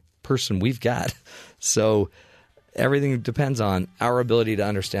only person we've got. So everything depends on our ability to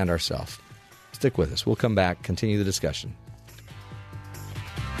understand ourselves. Stick with us. We'll come back, continue the discussion.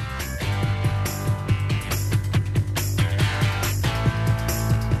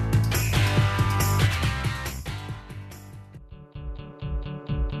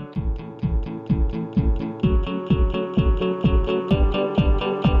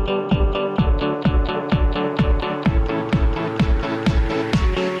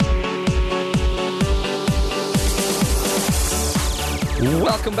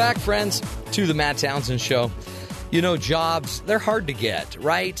 Welcome back, friends, to the Matt Townsend Show. Jobs, they're hard to get,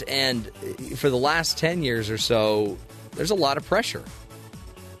 right? And for the last 10 years or so, there's a lot of pressure.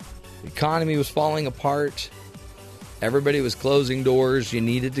 The economy was falling apart. Everybody was closing doors. You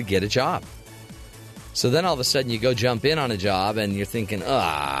needed to get a job. So then all of a sudden you go jump in on a job and you're thinking,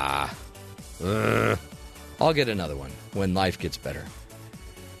 I'll get another one when life gets better.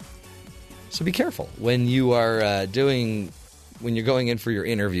 So be careful when you are when you're going in for your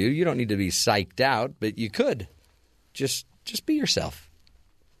interview. You don't need to be psyched out, but you could just be yourself.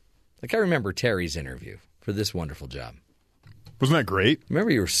 Like I remember Terry's interview for this wonderful job. Wasn't that great? Remember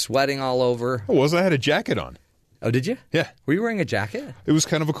you were sweating all over? I was. I had a jacket on. Oh, did you? Yeah. Were you wearing a jacket? It was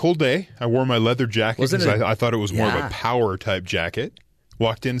kind of a cold day. I wore my leather jacket because I thought it was more of a power type jacket.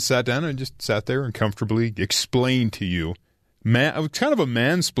 Walked in, sat down, and just sat there and comfortably explained to you. It was kind of a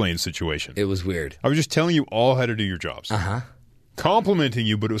mansplain situation. It was weird. I was just telling you all how to do your jobs. Uh-huh. Complimenting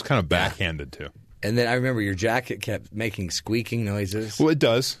you, but it was kind of backhanded too. And then I remember your jacket kept making squeaking noises. Well, it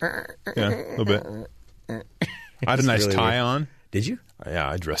does. Yeah, a little bit. I had a nice tie on. Did you? Yeah,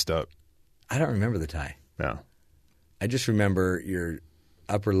 I dressed up. I don't remember the tie. No. I just remember your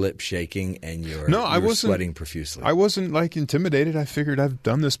upper lip shaking and you were sweating profusely. I wasn't intimidated. I figured I've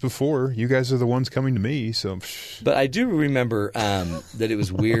done this before. You guys are the ones coming to me, so. But I do remember that it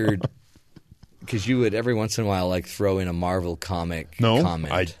was weird because you would every once in a while like throw in a Marvel comic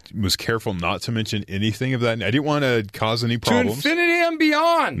comment. I was careful not to mention anything of that. I didn't want to cause any problems. To infinity and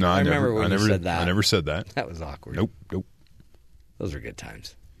beyond. No, I remember when you said that. I never said that. That was awkward. Nope. Those are good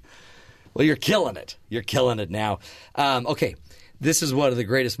times. Well, you're killing it. You're killing it now. Okay. This is one of the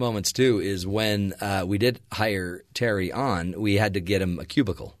greatest moments, too, is when we did hire Terry on, we had to get him a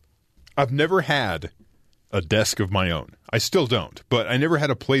cubicle. I've never had a desk of my own. I still don't, but I never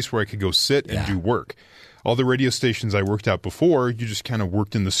had a place where I could go sit and do work. All the radio stations I worked at before, you just kind of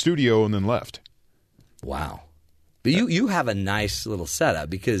worked in the studio and then left. Wow. But you have a nice little setup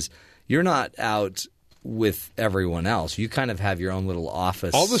because you're not out with everyone else. You kind of have your own little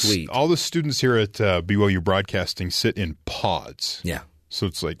office suite. All the students here at BYU Broadcasting sit in pods. Yeah. So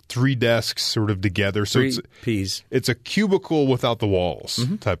it's like 3 desks sort of together. So it's a cubicle without the walls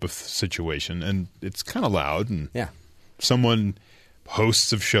type of situation. And it's kind of loud. And someone,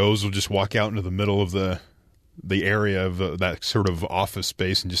 hosts of shows, will just walk out into the middle of the area of that sort of office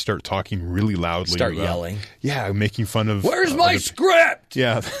space and just start talking really loudly. Start yelling. Yeah, making fun of... Where's my script?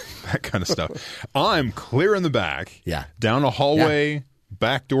 Yeah, that kind of stuff. I'm clear in the back. Yeah. Down a hallway,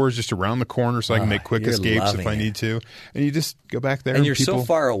 back doors just around the corner so I can make quick escapes if I need to. And you just go back there. And you're so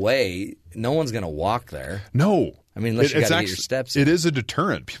far away, no one's going to walk there. No. I mean, unless you got to get your steps in. It is a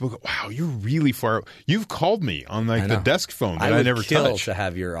deterrent. People go, wow, you're really far. You've called me on the desk phone that I never touch. I would kill to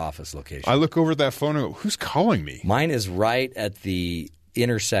have your office location. I look over at that phone and go, who's calling me? Mine is right at the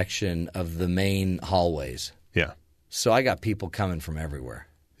intersection of the main hallways. Yeah. So I got people coming from everywhere.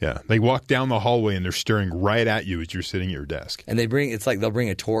 Yeah. They walk down the hallway and they're staring right at you as you're sitting at your desk. And it's like they'll bring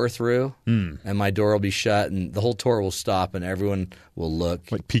a tour through and my door will be shut and the whole tour will stop and everyone will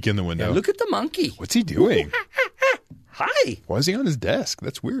look. Like peek in the window. Yeah, look at the monkey. What's he doing? Hi. Why is he on his desk?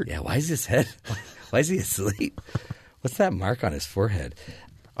 That's weird. Yeah, why is his head? Why is he asleep? What's that mark on his forehead?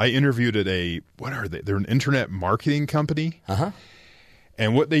 I interviewed at what are they? They're an internet marketing company. Uh-huh.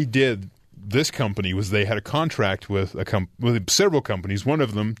 And what they did, this company, was they had a contract with with several companies, one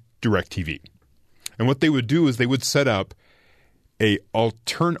of them DirecTV. And what they would do is they would set up a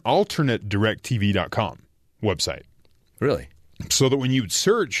alternate DirecTV.com website. Really? So that when you would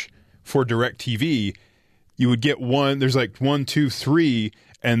search for DirecTV, you would get one. There's like 1, 2, 3,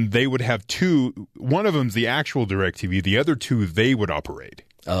 and they would have 2. One of them's the actual DirecTV. The other 2 they would operate.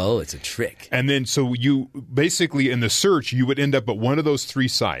 Oh, it's a trick. And then so you basically in the search you would end up at one of those 3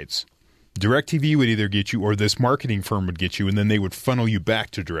 sites. DirecTV would either get you or this marketing firm would get you, and then they would funnel you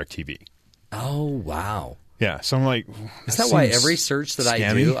back to DirecTV. Oh, wow. Yeah, so I'm like, is that why every search that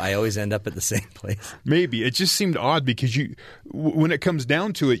I do, I always end up at the same place? Maybe. It just seemed odd because when it comes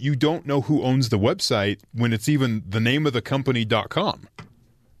down to it, you don't know who owns the website when it's even the name of the company.com.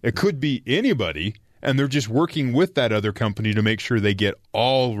 It could be anybody, and they're just working with that other company to make sure they get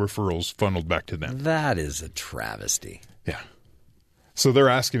all referrals funneled back to them. That is a travesty. Yeah. So they're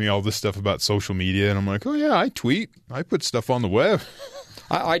asking me all this stuff about social media, and I'm like, oh, yeah, I tweet. I put stuff on the web.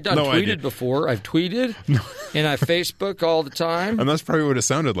 I've tweeted before. I've tweeted, and I Facebook all the time. And that's probably what it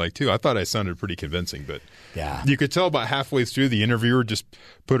sounded like, too. I thought I sounded pretty convincing, but yeah, you could tell about halfway through the interviewer just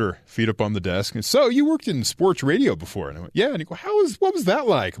put her feet up on the desk and so you worked in sports radio before? And I went, yeah. And he go, what was that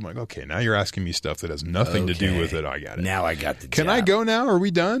like? I'm like, okay, now you're asking me stuff that has nothing to do with it. I got it. Now I got the job. Can I go now? Are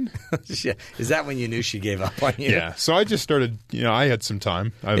we done? Is that when you knew she gave up on you? Yeah. So I just started, I had some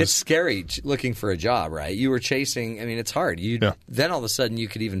time. It's scary looking for a job, right? You were chasing, it's hard. Then all of a sudden you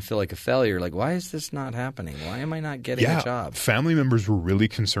could even feel like a failure. Like, why is this not happening? Why am I not getting a job? Family members were really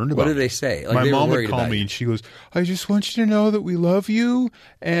concerned about it. What did they say? Like, my mom would call me you. and she goes, I just want you to know that we love you.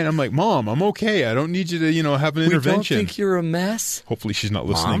 And I'm like, Mom, I'm okay. I don't need you to, have an intervention. We don't think you're a mess. Hopefully she's not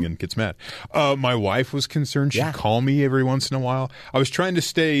listening and gets mad. My wife was concerned. She'd call me every once in a while. I was trying to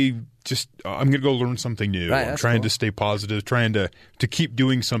stay I'm going to go learn something new. Right, I'm trying to stay positive, trying to keep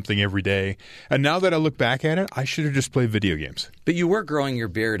doing something every day. And now that I look back at it, I should have just played video games. But you were growing your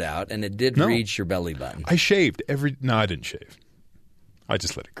beard out, and it did reach your belly button. I shaved No, I didn't shave. I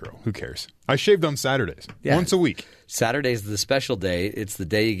just let it grow. Who cares? I shaved on Saturdays, once a week. Saturday's the special day. It's the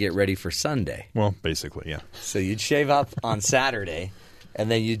day you get ready for Sunday. Well, basically, yeah. So you'd shave up on Saturday, and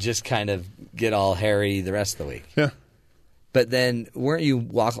then you'd just kind of get all hairy the rest of the week. Yeah. But then weren't you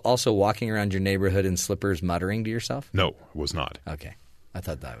also walking around your neighborhood in slippers muttering to yourself? No, I was not. Okay. I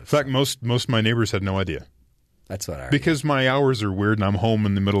thought that was... In fact, most of my neighbors had no idea. That's what I heard. Because my hours are weird and I'm home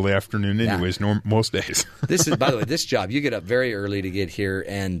in the middle of the afternoon anyways, most days. This is, by the way, this job, you get up very early to get here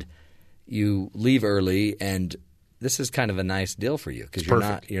and you leave early, and this is kind of a nice deal for you because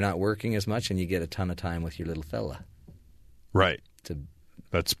you're not working as much and you get a ton of time with your little fella. Right.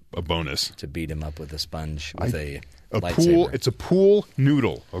 That's a bonus. To beat him up with a sponge with a pool. lightsaber. It's a pool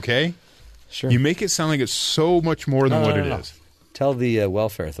noodle, okay? Sure. You make it sound like it's so much more than what it is. Tell the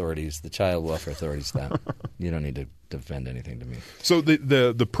welfare authorities, the child welfare authorities, that you don't need to defend anything to me. So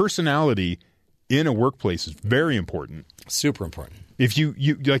the personality in a workplace is very important. Super important. If you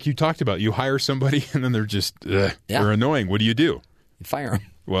like you talked about, you hire somebody and then they're just they're annoying. What do? You fire them.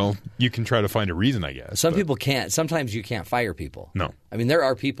 Well, you can try to find a reason, I guess. Some people can't. Sometimes you can't fire people. No. I mean, there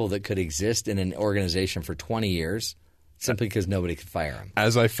are people that could exist in an organization for 20 years simply because nobody could fire them.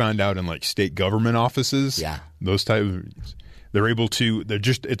 As I found out in like state government offices, those type of, they're able to.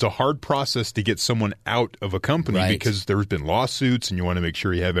 It's a hard process to get someone out of a company because there's been lawsuits and you want to make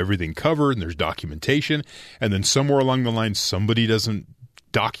sure you have everything covered and there's documentation. And then somewhere along the line, somebody doesn't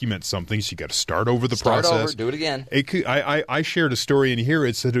document something, so you got to start over the process. Start over, do it again. I shared a story in here.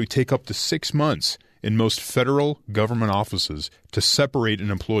 It said it would take up to 6 months in most federal government offices to separate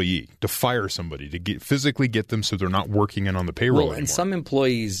an employee, to fire somebody, to physically get them so they're not working in on the payroll anymore. And some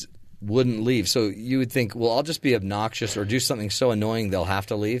employees wouldn't leave. So you would think, well, I'll just be obnoxious or do something so annoying they'll have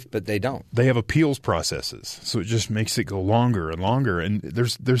to leave, but they don't. They have appeals processes, so it just makes it go longer and longer. And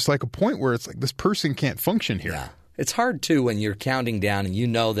there's like a point where it's like this person can't function here. Yeah. It's hard, too, when you're counting down and you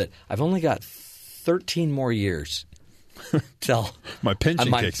know that I've only got 13 more years till my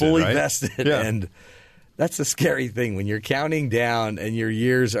pension I'm kicks fully in, right? vested. Yeah. And that's a scary thing when you're counting down and your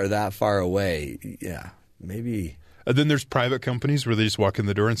years are that far away. Yeah, maybe. And then there's private companies where they just walk in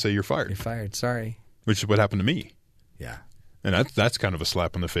the door and say, you're fired. You're fired. Sorry. Which is what happened to me. Yeah. And that's kind of a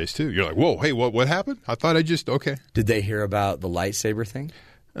slap in the face, too. You're like, whoa, hey, what happened? I thought okay. Did they hear about the lightsaber thing?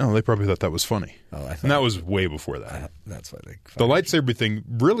 Oh, they probably thought that was funny. Oh, and that was way before that. That's why they the lightsaber thing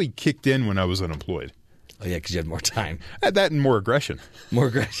really kicked in when I was unemployed. Oh, yeah, because you had more time. I had that and more aggression. More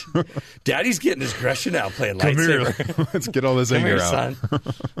aggression. Daddy's getting his aggression out playing lightsaber. Come here. Let's get all this anger out. Son.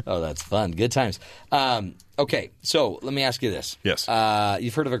 Oh, that's fun. Good times. Okay, so let me ask you this. Yes.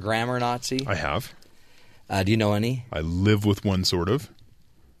 You've heard of a grammar Nazi? I have. Do you know any? I live with one, sort of.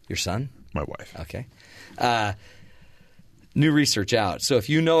 Your son? My wife. Okay. New research out. So if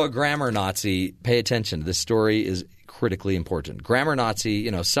you know a grammar Nazi, pay attention. This story is critically important. Grammar Nazi,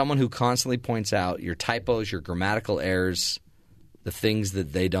 someone who constantly points out your typos, your grammatical errors, the things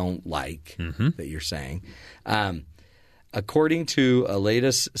that they don't like that you're saying. According to a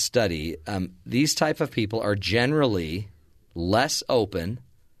latest study, these type of people are generally less open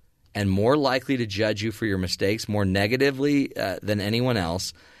and more likely to judge you for your mistakes more negatively than anyone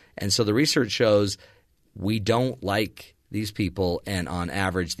else. And so the research shows we don't like these people, and on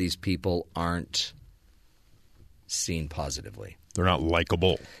average, these people aren't seen positively. They're not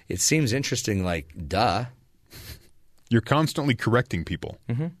likable. It seems interesting, like, duh. You're constantly correcting people.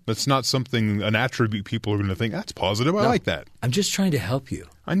 Mm-hmm. That's not an attribute people are going to think, that's positive. I like that. I'm just trying to help you.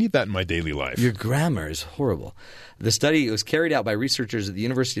 I need that in my daily life. Your grammar is horrible. The study was carried out by researchers at the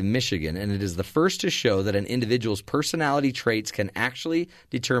University of Michigan, and it is the first to show that an individual's personality traits can actually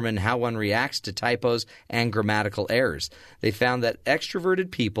determine how one reacts to typos and grammatical errors. They found that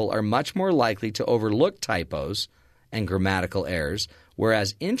extroverted people are much more likely to overlook typos and grammatical errors,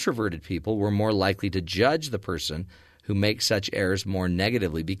 whereas introverted people were more likely to judge the person who makes such errors more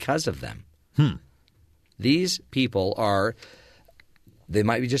negatively because of them. These people they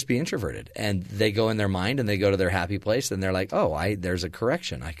might just be introverted, and they go in their mind and they go to their happy place and they're like, oh, there's a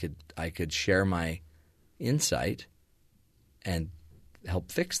correction. I could share my insight and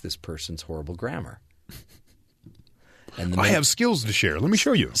help fix this person's horrible grammar. And I have skills to share. Let me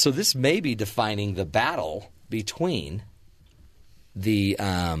show you. So this may be defining the battle between the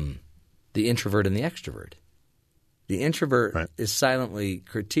introvert and the extrovert. The introvert is silently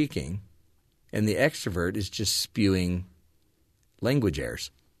critiquing, and the extrovert is just spewing language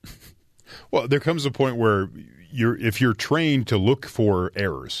errors. Well, there comes a point where if you're trained to look for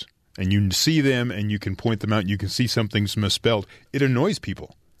errors and you see them and you can point them out and you can see something's misspelled, it annoys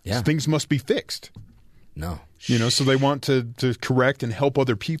people. Yeah. So things must be fixed. No. So they want to correct and help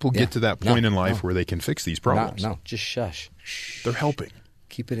other people get to that point in life where they can fix these problems. No, just shush. Shh. They're helping.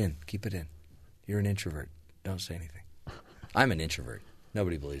 Keep it in. Keep it in. You're an introvert. Don't say anything. I'm an introvert.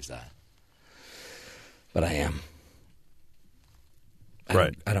 Nobody believes that. But I am.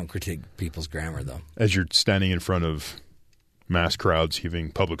 I don't critique people's grammar, though. As you're standing in front of mass crowds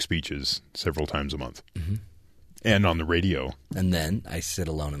giving public speeches several times a month. Mm-hmm. And on the radio. And then I sit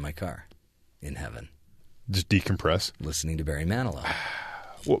alone in my car in heaven. Just decompress. Listening to Barry Manilow.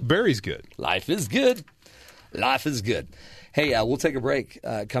 Well, Barry's good. Life is good. Life is good. Hey, we'll take a break,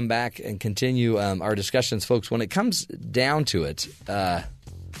 come back, and continue our discussions. Folks, when it comes down to it,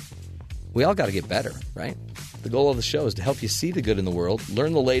 we all got to get better, right? The goal of the show is to help you see the good in the world,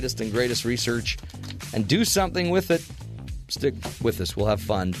 learn the latest and greatest research, and do something with it. Stick with us. We'll have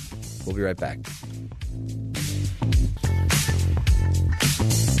fun We'll be right back.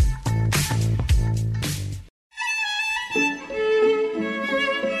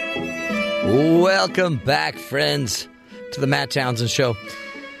 Welcome back, friends, to the Matt Townsend Show.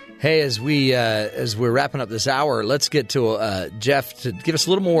 Hey, as we're wrapping up this hour, let's get to Jeff to give us a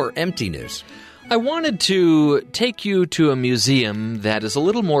little more empty news. I wanted to take you to a museum that is a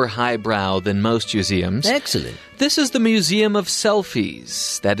little more highbrow than most museums. Excellent. This is the Museum of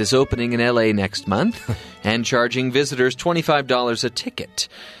Selfies that is opening in L.A. next month and charging visitors $25 a ticket.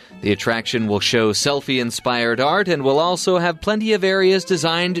 The attraction will show selfie-inspired art and will also have plenty of areas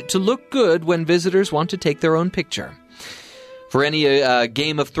designed to look good when visitors want to take their own picture. For any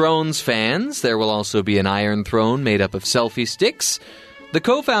Game of Thrones fans, there will also be an iron throne made up of selfie sticks. The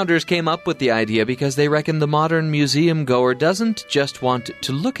co-founders came up with the idea because they reckon the modern museum goer doesn't just want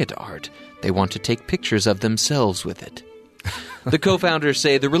to look at art, they want to take pictures of themselves with it. The co-founders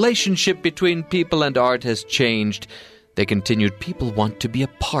say the relationship between people and art has changed. They continued, people want to be a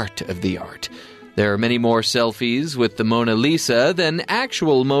part of the art. There are many more selfies with the Mona Lisa than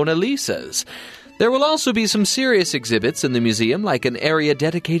actual Mona Lisas. There will also be some serious exhibits in the museum, like an area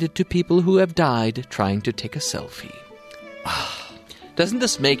dedicated to people who have died trying to take a selfie. Doesn't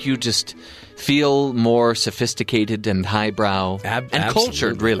this make you just feel more sophisticated and highbrow and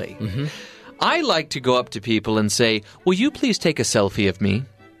cultured, really? Mm-hmm. I like to go up to people and say, will you please take a selfie of me?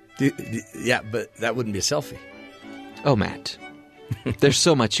 Yeah, but that wouldn't be a selfie. Oh, Matt, there's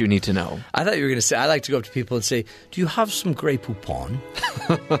so much you need to know. I thought you were going to say, I like to go up to people and say, do you have some Grey Poupon?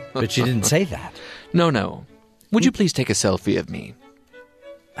 But you didn't say that. No. Would you please take a selfie of me?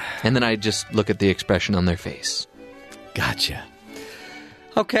 And then I just look at the expression on their face. Gotcha.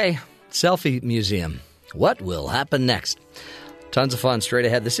 Okay, selfie museum. What will happen next? Tons of fun straight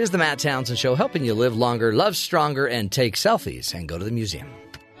ahead. This is the Matt Townsend Show, helping you live longer, love stronger, and take selfies and go to the museum.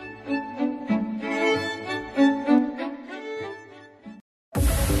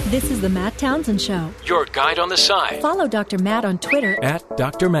 This is the Matt Townsend Show. Your guide on the side. Follow Dr. Matt on Twitter At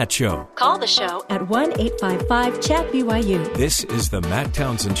Dr. Matt Show. Call the show at 1-855-CHAT-BYU. This is the Matt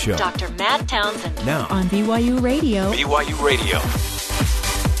Townsend Show. Dr. Matt Townsend. Now On BYU Radio. BYU Radio.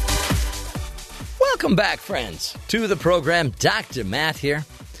 Welcome back, friends, to the program. Dr. Matt here,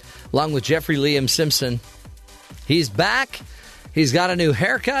 along with Jeffrey Liam Simpson. He's back. He's got a new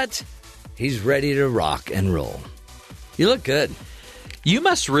haircut. He's ready to rock and roll. You look good. You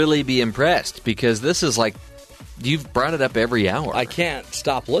must really be impressed because this is like, you've brought it up every hour. I can't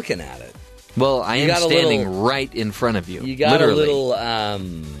stop looking at it. Well, I am standing right in front of you. You got literally. a little...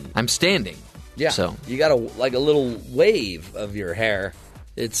 I'm standing. Yeah. So. You got a little wave of your hair.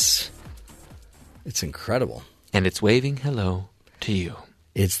 It's incredible. And it's waving hello to you.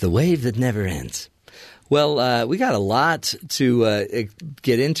 It's the wave that never ends. Well, we got a lot to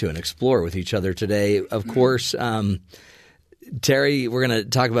get into and explore with each other today. Of course, Terry, we're going to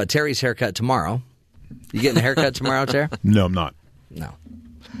talk about Terry's haircut tomorrow. You getting a haircut tomorrow, Terry? No, I'm not. No.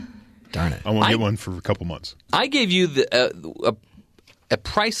 Darn it. I won't get one for a couple months. I gave you a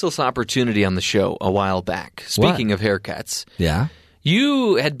priceless opportunity on the show a while back. Speaking of haircuts. Yeah.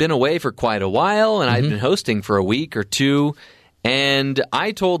 You had been away for quite a while, and I'd been hosting for a week or two. And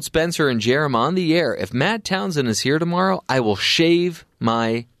I told Spencer and Jerem on the air, if Matt Townsend is here tomorrow, I will shave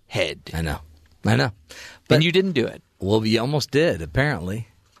my head. I know. But and you didn't do it. Well, you almost did, apparently.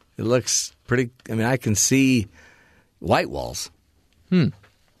 It looks pretty... I mean, I can see white walls.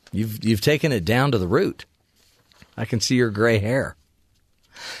 You've taken it down to the root. I can see your gray hair.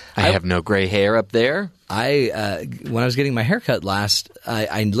 I have no gray hair up there. When I was getting my haircut last,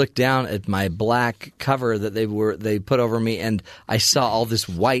 I looked down at my black cover that they put over me, and I saw all this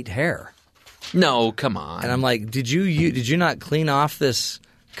white hair. No, come on. And I'm like, did you not clean off this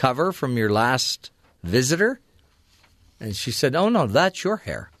cover from your last visitor? And she said, oh, no, that's your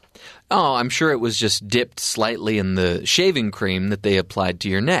hair. Oh, I'm sure it was just dipped slightly in the shaving cream that they applied to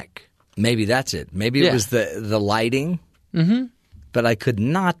your neck. Maybe that's it. Maybe it was the lighting. Mm-hmm. But I could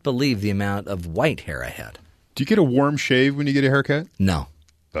not believe the amount of white hair I had. Do you get a warm shave when you get a haircut? No.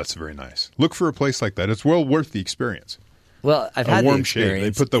 That's very nice. Look for a place like that. It's well worth the experience. Well, I've had a warm the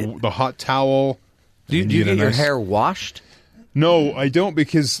experience. shave. They put the hot towel. Do you get your hair washed? No, I don't,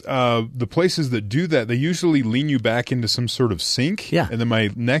 because the places that do that, they usually lean you back into some sort of sink. Yeah. And then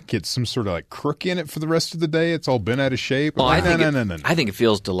my neck gets some sort of like crook in it for the rest of the day. It's all bent out of shape. Oh, I think it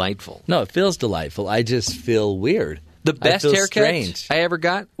feels delightful. No, it feels delightful. I just feel weird. The best haircut strange. I ever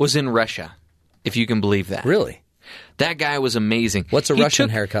got was in Russia, if you can believe that. Really? That guy was amazing. What's a Russian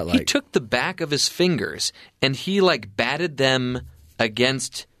haircut like? He took the back of his fingers and he batted them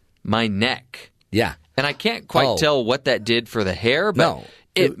against my neck. Yeah. And I can't quite tell what that did for the hair, but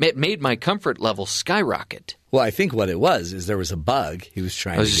it made my comfort level skyrocket. Well, I think what it was is there was a bug he was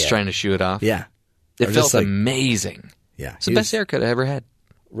trying to I was just trying to shoo it off. Yeah. It Or felt just like- amazing. Yeah. It's the best haircut I ever had.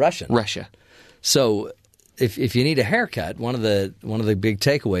 Russia. So if you need a haircut, one of the big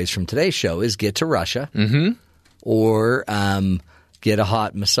takeaways from today's show is get to Russia or get a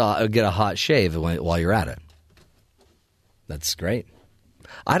hot massage, get a hot shave while you're at it. That's great.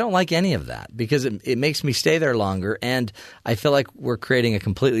 I don't like any of that because it makes me stay there longer, and I feel like we're creating a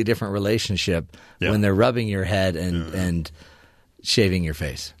completely different relationship when they're rubbing your head and shaving your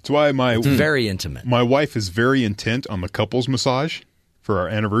face. That's why it's very intimate. My wife is very intent on the couples massage for our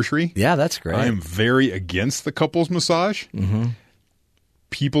anniversary. Yeah, that's great. I am very against the couples massage. Mm-hmm.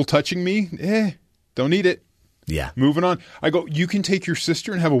 People touching me, don't need it. Yeah. Moving on. I go, you can take your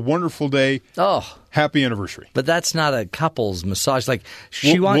sister and have a wonderful day. Oh. Happy anniversary. But that's not a couples massage. Like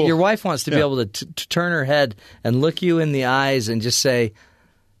your wife wants to be able to turn her head and look you in the eyes and just say,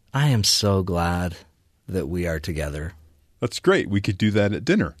 I am so glad that we are together. That's great. We could do that at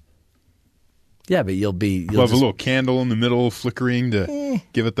dinner. Yeah, but you'll have a little candle in the middle flickering to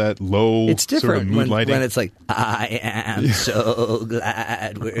give it that low it's different sort of mood lighting. when it's like, I am so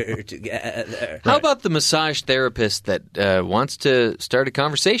glad we're together. How about the massage therapist that wants to start a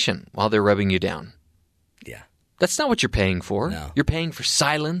conversation while they're rubbing you down? Yeah. That's not what you're paying for. No. You're paying for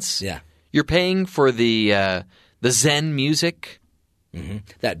silence. Yeah. You're paying for the Zen music. Mm-hmm.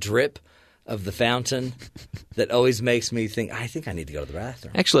 That drip of the fountain that always makes me think, I think I need to go to the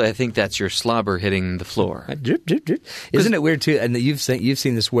bathroom. Actually, I think that's your slobber hitting the floor. Drip, drip, drip. Isn't it weird too? And you've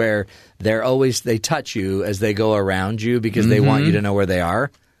seen this where they touch you as they go around you because they want you to know where they are.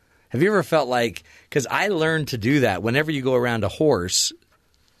 Have you ever felt like? Because I learned to do that. Whenever you go around a horse,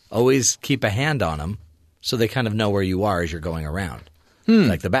 always keep a hand on them so they kind of know where you are as you're going around.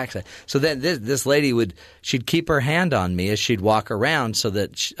 Like the backside. So then this lady she'd keep her hand on me as she'd walk around so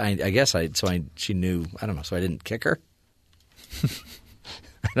that she knew, I don't know, so I didn't kick her.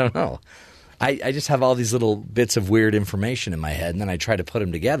 I don't know. I just have all these little bits of weird information in my head, and then I try to put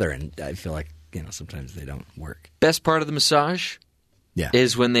them together, and I feel like, sometimes they don't work. Best part of the massage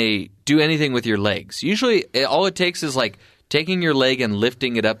is when they do anything with your legs. Usually all it takes is like taking your leg and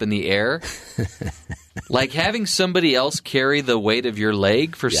lifting it up in the air. Like having somebody else carry the weight of your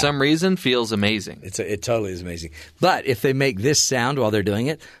leg for some reason feels amazing. It totally is amazing. But if they make this sound while they're doing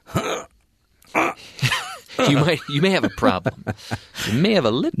it, you may have a problem. You may have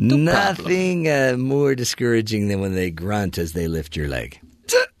a little nothing more discouraging than when they grunt as they lift your leg.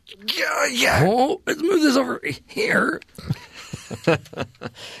 Yeah. Oh, let's move this over here.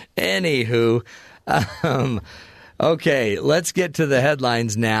 Anywho, okay, let's get to the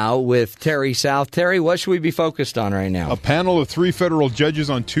headlines now with Terry South. Terry, what should we be focused on right now? A panel of 3 federal judges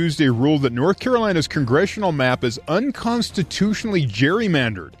on Tuesday ruled that North Carolina's congressional map is unconstitutionally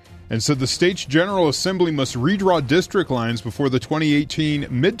gerrymandered and said the state's General Assembly must redraw district lines before the 2018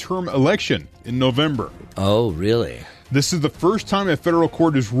 midterm election in November. Oh, really? This is the first time a federal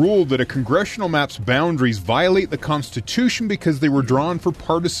court has ruled that a congressional map's boundaries violate the Constitution because they were drawn for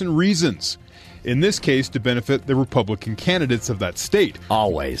partisan reasons. In this case, to benefit the Republican candidates of that state.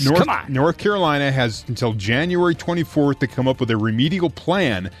 Always. Come on. North Carolina has until January 24th to come up with a remedial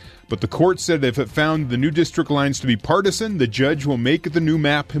plan, but the court said if it found the new district lines to be partisan, the judge will make the new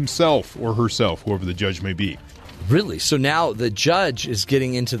map himself or herself, whoever the judge may be. Really? So now the judge is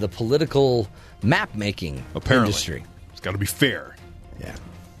getting into the political map-making industry. It's got to be fair. Yeah.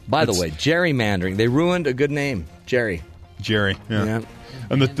 By the way, gerrymandering. They ruined a good name. Jerry. Yeah.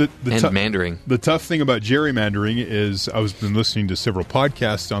 And mandering. The tough thing about gerrymandering is I've been listening to several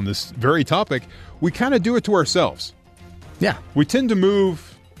podcasts on this very topic. We kind of do it to ourselves. Yeah. We tend to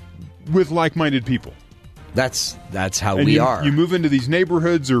move with like-minded people. That's how we are. You move into these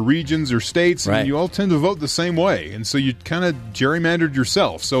neighborhoods or regions or states, and you all tend to vote the same way. And so you kind of gerrymandered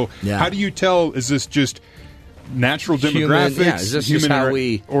yourself. So how do you tell, is this just natural demographics, is this just how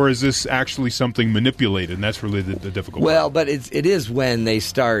or is this actually something manipulated? And that's really the difficult part. But it is when they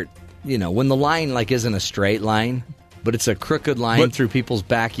start, when the line isn't a straight line, but it's a crooked line through people's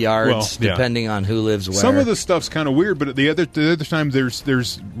backyards, depending on who lives where. Some of the stuff's kind of weird, but the other time there's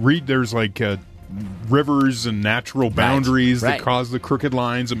like rivers and natural boundaries that cause the crooked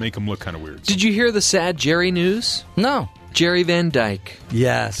lines that make them look kind of weird. Did you hear the sad Jerry news? No. Jerry Van Dyke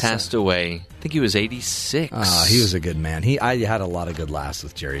passed away. I think he was 86. He was a good man. I had a lot of good laughs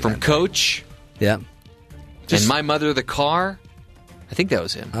with Jerry Van Dyke. From Coach. Yeah. And My Mother the Car. I think that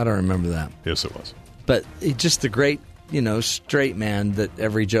was him. I don't remember that. Yes, it was. But just the great, straight man that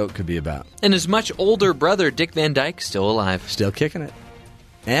every joke could be about. And his much older brother, Dick Van Dyke, still alive. Still kicking it.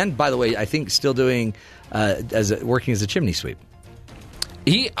 And, by the way, I think still doing, working as a chimney sweep.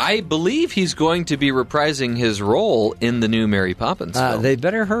 I believe he's going to be reprising his role in the new Mary Poppins film. They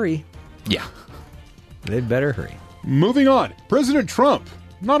better hurry. Yeah. They'd better hurry. Moving on. President Trump,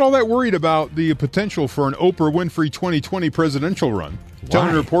 not all that worried about the potential for an Oprah Winfrey 2020 presidential run.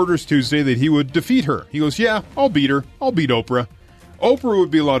 Telling reporters Tuesday that he would defeat her. He goes, yeah, I'll beat her. I'll beat Oprah. Oprah would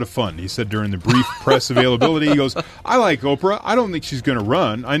be a lot of fun, he said during the brief press availability. He goes, I like Oprah. I don't think she's going to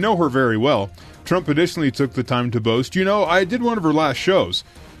run. I know her very well. Trump additionally took the time to boast, I did one of her last shows.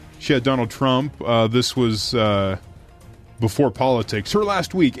 She had Donald Trump. This was before politics, her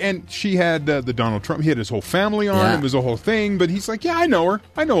last week. And she had the Donald Trump. He had his whole family on. Yeah. It was a whole thing. But he's like, yeah, I know her.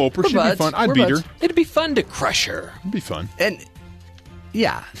 I know Oprah. She'd be fun. I'd beat her. It'd be fun to crush her. It'd be fun. And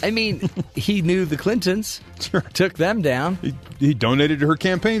yeah, I mean, he knew the Clintons, took them down. He donated to her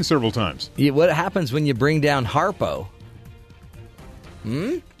campaign several times. Yeah, what happens when you bring down Harpo?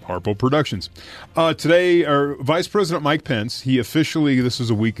 Harpo Productions. Today, Vice President Mike Pence, he officially, this was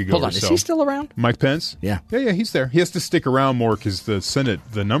a week ago. Hold on, is he still around? Mike Pence? Yeah. Yeah, he's there. He has to stick around more because the Senate,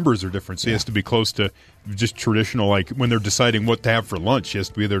 the numbers are different, so he has to be close to just traditional, like when they're deciding what to have for lunch, he has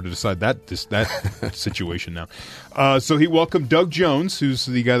to be there to decide that situation now. So he welcomed Doug Jones, who's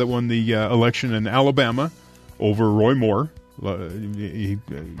the guy that won the election in Alabama over Roy Moore. He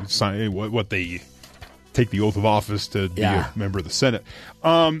signed what they take the oath of office to be a member of the Senate.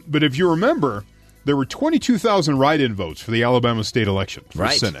 But if you remember, there were 22,000 write-in votes for the Alabama state election for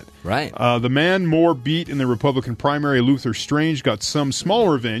Senate. Right. The man Moore beat in the Republican primary, Luther Strange, got some small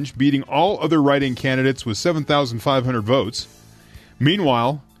revenge, beating all other write-in candidates with 7,500 votes.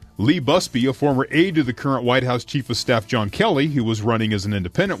 Meanwhile, Lee Busby, a former aide to the current White House Chief of Staff John Kelly, who was running as an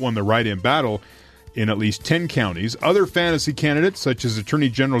independent, won the write-in battle in at least 10 counties. Other fantasy candidates, such as Attorney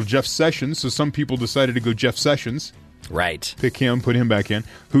General Jeff Sessions, so some people decided to go Jeff Sessions. Right. Pick him, put him back in,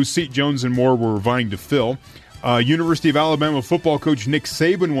 whose seat Jones and Moore were vying to fill. University of Alabama football coach Nick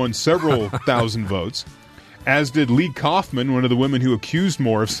Saban won several thousand votes, as did Lee Kaufman, one of the women who accused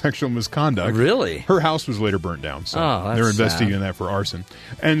Moore of sexual misconduct. Really? Her house was later burnt down, so that's they're investigating that for arson.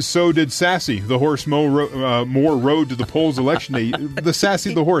 And so did Sassy, the horse Moore rode to the polls election day. The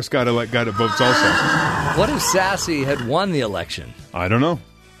Sassy the horse got votes also. What if Sassy had won the election? I don't know.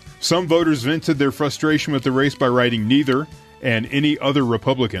 Some voters vented their frustration with the race by writing neither and any other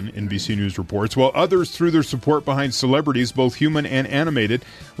Republican, NBC News reports, while others threw their support behind celebrities, both human and animated,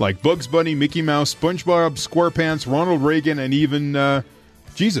 like Bugs Bunny, Mickey Mouse, SpongeBob, SquarePants, Ronald Reagan, and even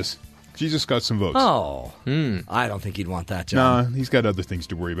Jesus. Jesus got some votes. Oh. I don't think he'd want that job. Nah, he's got other things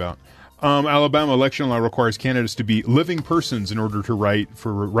to worry about. Alabama election law requires candidates to be living persons in order to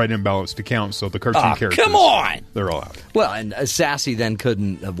write-in ballots to count, so the cartoon characters... come on! They're all out. Well, and Sassy then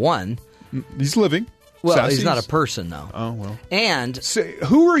couldn't have won. He's living. Well, Sassy's he's not a person, though. Oh, well. And...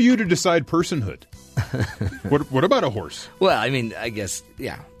 who are you to decide personhood? What about a horse? Well, I mean, I guess,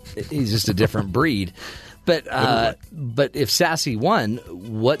 yeah, he's just a different breed. But if Sassy won,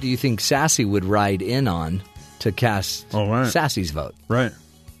 what do you think Sassy would ride in on to cast Sassy's vote? Right.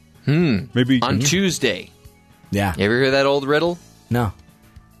 Maybe on Tuesday. Yeah. You ever hear that old riddle? No.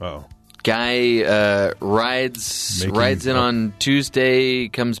 Oh. Guy rides in on Tuesday,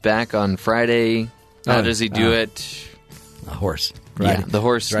 comes back on Friday. How does he do it? A horse. Yeah, the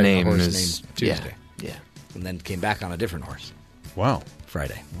horse name is Tuesday. Yeah. And then came back on a different horse. Wow.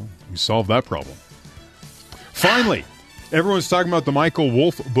 Friday. Well, we solved that problem. Finally, everyone's talking about the Michael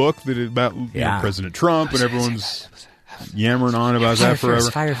Wolff book that is about President Trump, and everyone's yammering on about that forever.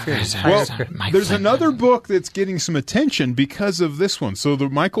 Well, there's another book that's getting some attention because of this one. So the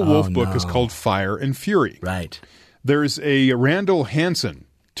Michael Wolff book is called Fire and Fury. Right. There's a Randall Hansen,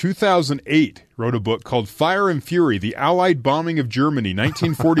 2008, wrote a book called Fire and Fury, The Allied Bombing of Germany,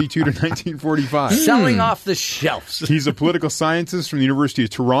 1942 to 1945. Selling off the shelves. He's a political scientist from the University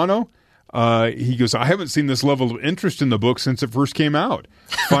of Toronto. He goes, I haven't seen this level of interest in the book since it first came out.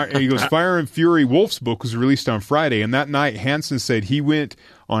 He goes, Fire and Fury, Wolff's book was released on Friday, and that night Hansen said he went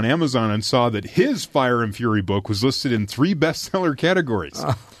on Amazon and saw that his Fire and Fury book was listed in 3 bestseller categories.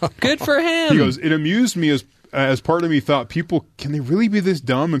 Good for him. He goes, it amused me as part of me thought, people, can they really be this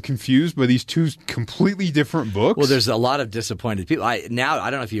dumb and confused by these 2 completely different books? Well, there's a lot of disappointed people. I don't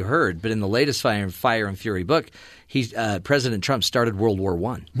know if you heard, but in the latest Fire and Fury book, President Trump started World War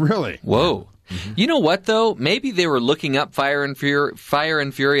I. Really? Whoa. Mm-hmm. You know what, though? Maybe they were looking up Fire and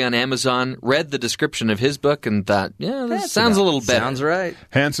Fury on Amazon, read the description of his book, and thought, yeah, this sounds a little better. Sounds right.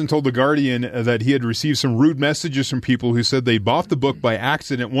 Hansen told The Guardian that he had received some rude messages from people who said they bought the book by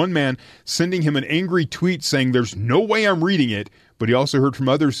accident. One man sending him an angry tweet saying, there's no way I'm reading it. But he also heard from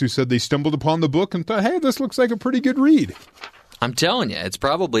others who said they stumbled upon the book and thought, hey, this looks like a pretty good read. I'm telling you, it's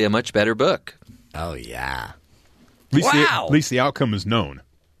probably a much better book. Oh, yeah. Wow! At least the outcome is known.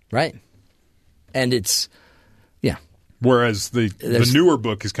 Right. And it's, yeah. Whereas the newer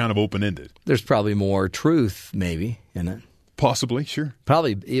book is kind of open-ended. There's probably more truth, maybe, in it. Possibly, sure.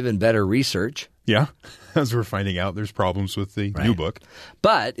 Probably even better research. Yeah, as we're finding out, there's problems with the new book.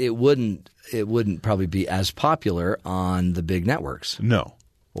 But it wouldn't probably be as popular on the big networks. No.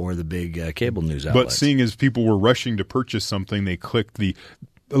 Or the big cable news outlets. But seeing as people were rushing to purchase something, they clicked a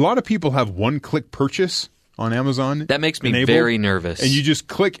lot of people have one-click purchase on Amazon. That makes me very nervous. And you just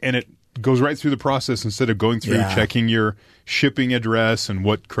click and it goes right through the process instead of going through checking your shipping address and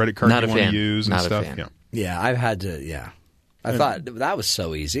what credit card you want to use and stuff. Yeah, I've had to, I thought that was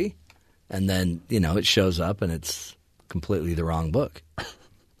so easy. And then, it shows up and it's completely the wrong book.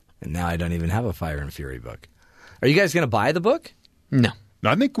 And now I don't even have a Fire and Fury book. Are you guys going to buy the book? No.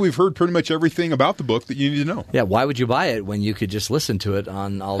 I think we've heard pretty much everything about the book that you need to know. Yeah, why would you buy it when you could just listen to it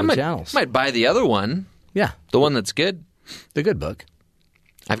on all the channels? I might buy the other one. Yeah. The one that's good. The good book.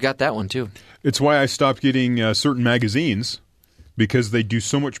 I've got that one too. It's why I stopped getting certain magazines because they do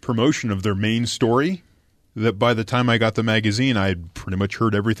so much promotion of their main story that by the time I got the magazine, I had pretty much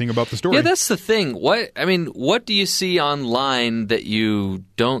heard everything about the story. Yeah, that's the thing. What do you see online that you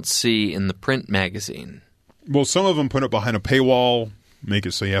don't see in the print magazine? Well, some of them put it behind a paywall, make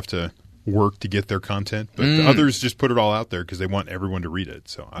it so you have to work to get their content, but others just put it all out there because they want everyone to read it.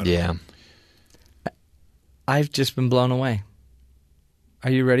 So I don't know. I've just been blown away. Are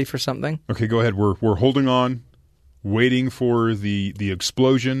you ready for something? Okay, go ahead. We're holding on, waiting for the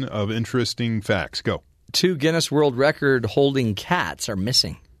explosion of interesting facts. Go. 2 Guinness World Record holding cats are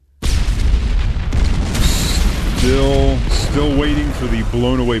missing. Still waiting for the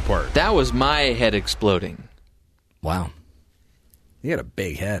blown away part. That was my head exploding. Wow. You got a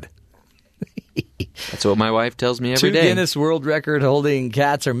big head. That's what my wife tells me every day. 2 Guinness World Record holding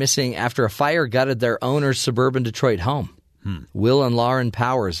cats are missing after a fire gutted their owner's suburban Detroit home. Will and Lauren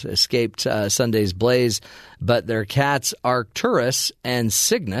Powers escaped Sunday's blaze, but their cats Arcturus and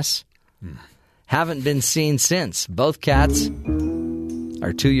Cygnus haven't been seen since. Both cats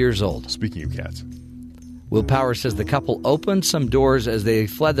are 2 years old. Speaking of cats. Will Powers says the couple opened some doors as they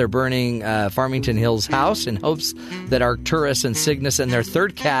fled their burning Farmington Hills house in hopes that Arcturus and Cygnus and their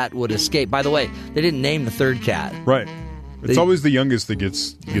third cat would escape. By the way, they didn't name the third cat. Right. It's always the youngest that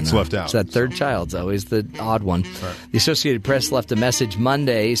gets left out. It's that third child's always the odd one. Right. The Associated Press left a message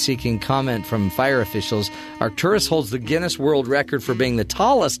Monday seeking comment from fire officials. Arcturus holds the Guinness World Record for being the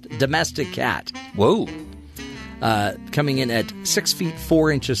tallest domestic cat. Whoa. Coming in at 6 feet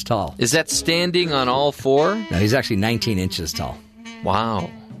 4 inches tall. Is that standing on all four? No, he's actually 19 inches tall. Wow.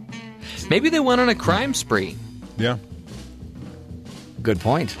 Maybe they went on a crime spree. Yeah. Good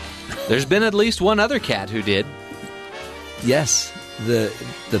point. There's been at least one other cat who did. Yes, the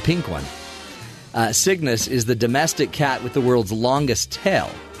pink one. Cygnus is the domestic cat with the world's longest tail.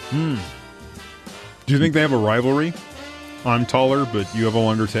 Do you think they have a rivalry? I'm taller, but you have a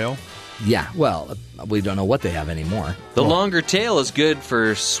longer tail? Yeah, well, we don't know what they have anymore. The longer tail is good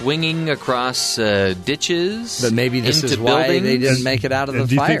for swinging across ditches. But maybe this is why buildings. they didn't make it out of the fire.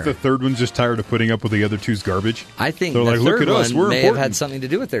 Do you think the third one's just tired of putting up with the other two's garbage? I think they're the like, third look at one us, we're may important. have had something to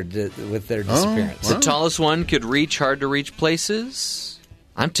do with their disappearance. The tallest one could reach hard-to-reach places.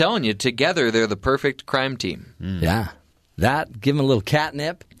 I'm telling you, together they're the perfect crime team. Yeah. Give them a little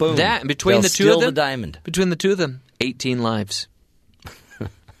catnip. Boom. That, between They'll the two of them, the diamond. Between the two of them, 18 lives.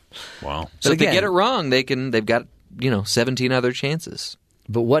 Wow. So if they get it wrong, they've got 17 other chances.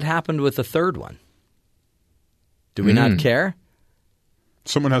 But what happened with the third one? Do we not care?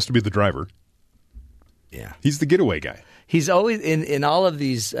 Someone has to be the driver. Yeah. He's the getaway guy. He's always in all of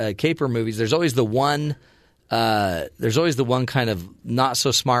these caper movies, there's always the one kind of not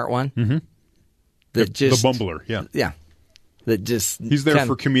so smart one. Mm-hmm. That just the bumbler, yeah. Yeah. That just he's there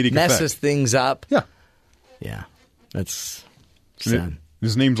for comedic messes effect. Things up. Yeah. Yeah. That's sad.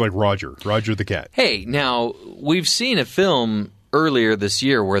 His name's like Roger the cat. Hey, now, we've seen a film earlier this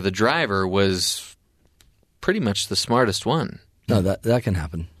year where the driver was pretty much the smartest one. No, that can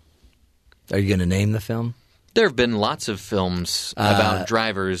happen. Are you going to name the film? There have been lots of films about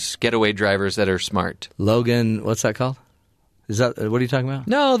drivers, getaway drivers that are smart. Logan, what's that called? Is that what are you talking about?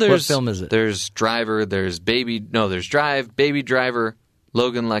 No, what film is it? There's Driver, there's Drive, Baby Driver,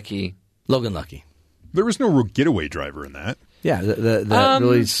 Logan Lucky. Logan Lucky. There was no real getaway driver in that. Yeah, the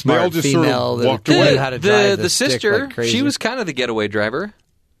really smart they all just female sort of walked that away. knew how to drive the sister, like crazy. she was kind of the getaway driver.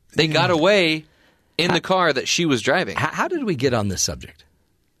 They got away in the car that she was driving. How did we get on this subject?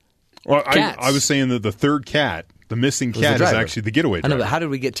 Well, I was saying that the third cat, the missing cat, is actually the getaway driver. I know, but how did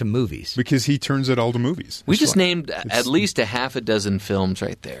we get to movies? Because he turns it all to movies. We just named at least a half a dozen films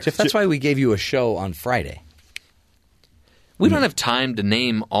right there. Jeff, that's why we gave you a show on Friday. We don't have time to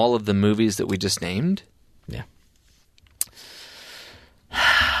name all of the movies that we just named. Yeah.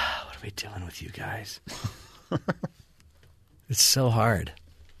 What are we doing with you guys? It's so hard.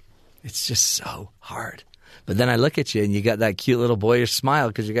 It's just so hard. But then I look at you and you got that cute little boyish smile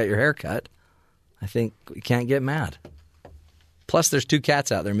because you got your hair cut. I think we can't get mad. Plus, there's 2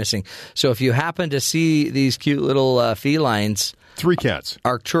 cats out there missing. So if you happen to see these cute little felines. 3 cats.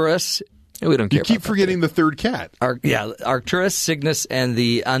 Arcturus. We don't care. You keep forgetting the 3rd cat. Arcturus, Cygnus, and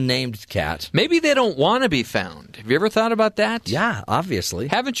the unnamed cat. Maybe they don't want to be found. Have you ever thought about that? Yeah, obviously.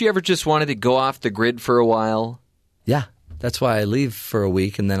 Haven't you ever just wanted to go off the grid for a while? Yeah. That's why I leave for a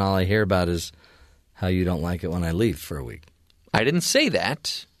week, and then all I hear about is how you don't like it when I leave for a week. I didn't say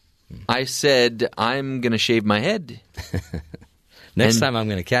that. I said I'm going to shave my head. Next time I'm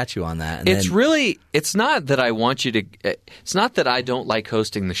going to catch you on that. And it's not that I want you to, it's not that I don't like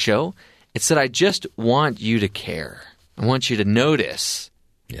hosting the show. It's that I just want you to care. I want you to notice.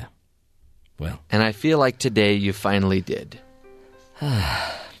 Yeah. Well. And I feel like today you finally did.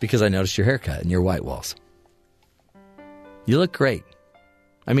 Because I noticed your haircut and your white walls. You look great.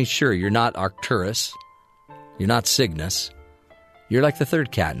 I mean, sure, you're not Arcturus. You're not Cygnus. You're like the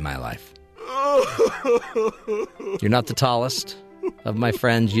 3rd cat in my life. You're not the tallest of my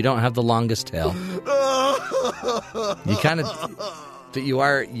friends. You don't have the longest tail. You kind of... But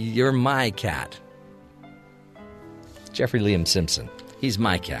you're my cat. Jeffrey Liam Simpson. He's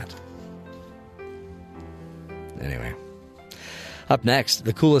my cat. Anyway. Up next,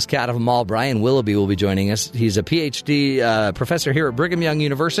 the coolest cat of them all, Brian Willoughby, will be joining us. He's a Ph.D. Professor here at Brigham Young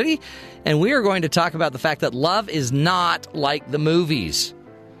University, and we are going to talk about the fact that love is not like the movies.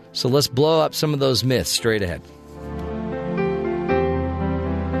 So let's blow up some of those myths straight ahead.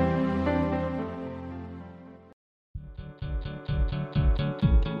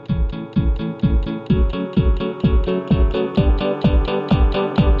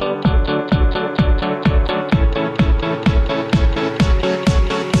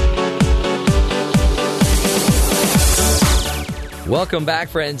 Welcome back,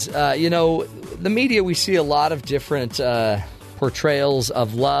 friends. The media, we see a lot of different portrayals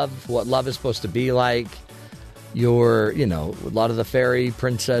of love, what love is supposed to be like. A lot of the fairy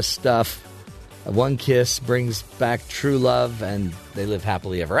princess stuff. One kiss brings back true love, and they live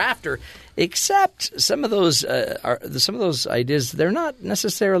happily ever after. Except some of those ideas, they're not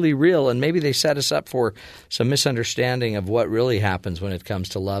necessarily real, and maybe they set us up for some misunderstanding of what really happens when it comes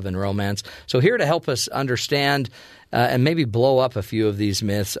to love and romance. So here to help us understand and maybe blow up a few of these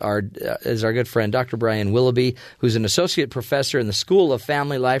myths is our good friend Dr. Brian Willoughby, who's an associate professor in the School of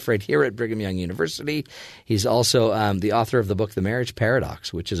Family Life right here at Brigham Young University. He's also the author of the book The Marriage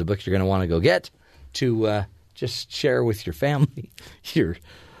Paradox, which is a book you're going to want to go get to just share with your family,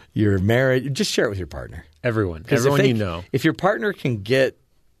 your marriage. Just share it with your partner. Everyone you know. If your partner can get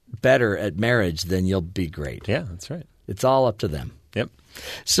better at marriage, then you'll be great. Yeah, that's right. It's all up to them. Yep.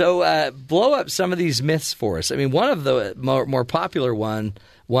 So blow up some of these myths for us. I mean, one of the more popular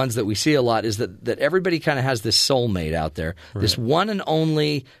ones that we see a lot is that everybody kind of has this soulmate out there, right. This one and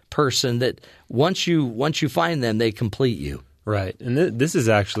only person that once you find them, they complete you. Right. And this is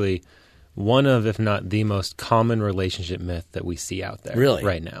actually one of, if not the most common relationship myth that we see out there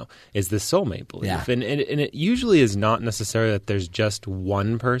right now is the soulmate belief. Yeah. And it usually is not necessarily that there's just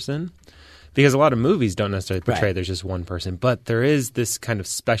one person. Because a lot of movies don't necessarily portray there's just one person, but there is this kind of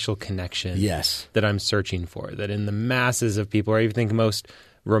special connection that I'm searching for, that in the masses of people, or even think most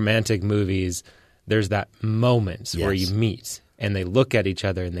romantic movies, there's that moment where you meet and they look at each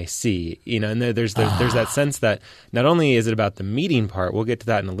other and they see, and there's that sense that not only is it about the meeting part, we'll get to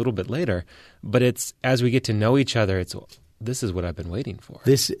that in a little bit later, but it's as we get to know each other, this is what I've been waiting for.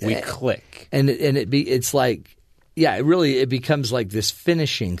 We click. And it's like... Yeah, it becomes like this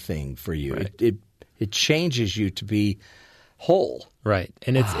finishing thing for you. Right. It changes you to be whole. Right.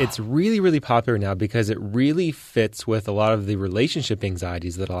 And it's really, really popular now because it really fits with a lot of the relationship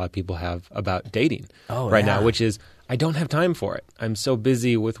anxieties that a lot of people have about dating now, which is I don't have time for it. I'm so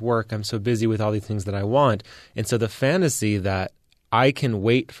busy with work. I'm so busy with all these things that I want. And so the fantasy that I can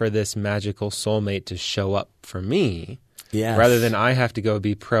wait for this magical soulmate to show up for me – rather than I have to go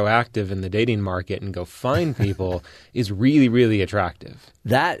be proactive in the dating market and go find people is really, really attractive.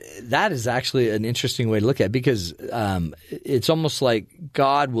 That is actually an interesting way to look at it because it's almost like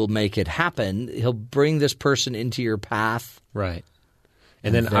God will make it happen. He'll bring this person into your path. Right.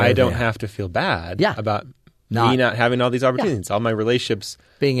 And then I don't have to feel bad about me not having all these opportunities. Yeah. All my relationships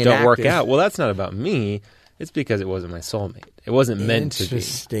don't work out. Well, that's not about me. It's because it wasn't my soulmate. It wasn't meant to be.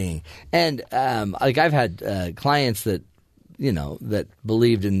 Interesting. And I've had clients that that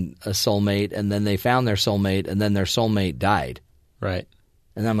believed in a soulmate, and then they found their soulmate, and then their soulmate died. Right.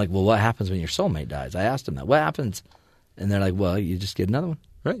 And I'm like, well, what happens when your soulmate dies? I asked them that. What happens? And they're like, well, you just get another one.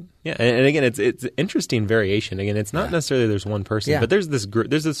 Right. Yeah. And again, it's interesting variation. Again, it's not necessarily there's one person, but there's this group.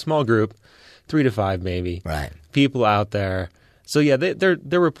 There's a small group, 3 to 5 maybe. Right. People out there. So yeah, they're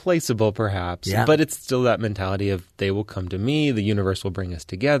replaceable perhaps, but it's still that mentality of they will come to me, the universe will bring us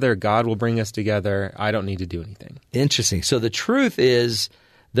together, God will bring us together. I don't need to do anything. Interesting. So the truth is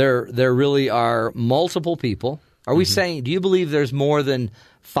there really are multiple people. Are we saying, do you believe there's more than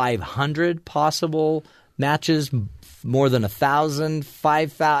 500 possible matches, more than 1,000,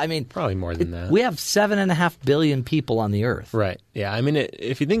 5,000? I mean, probably more than that. We have 7.5 billion people on the earth. Right. Yeah. I mean,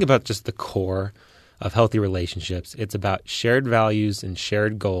 if you think about just the core of healthy relationships, it's about shared values and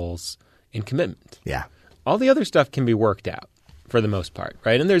shared goals and commitment. Yeah. All the other stuff can be worked out for the most part,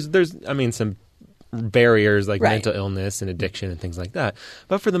 right? And there's some barriers like mental illness and addiction and things like that.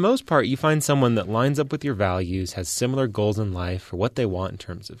 But for the most part, you find someone that lines up with your values, has similar goals in life for what they want in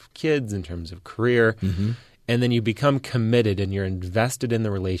terms of kids, in terms of career. Mm-hmm. And then you become committed and you're invested in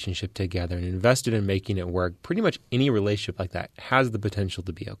the relationship together and invested in making it work. Pretty much any relationship like that has the potential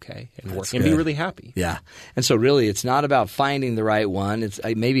to be okay and work and be really happy. Yeah. And so really it's not about finding the right one. It's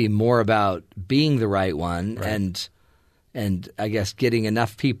maybe more about being the right one and I guess getting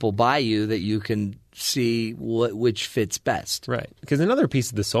enough people by you that you can see which fits best. Right. Because another piece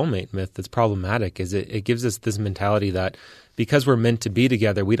of the soulmate myth that's problematic is it gives us this mentality that because we're meant to be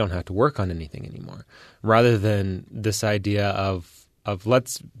together, we don't have to work on anything anymore, rather than this idea of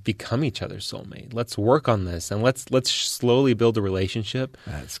let's become each other's soulmate. Let's work on this and let's slowly build a relationship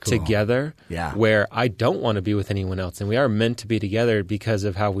together where I don't want to be with anyone else. And we are meant to be together because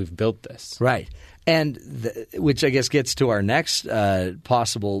of how we've built this. Right. And which I guess gets to our next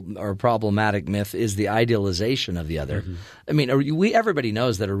possible or problematic myth is the idealization of the other. Mm-hmm. I mean, everybody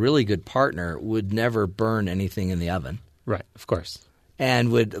knows that a really good partner would never burn anything in the oven. Right, of course.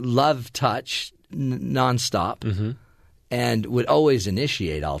 And would love touch nonstop and would always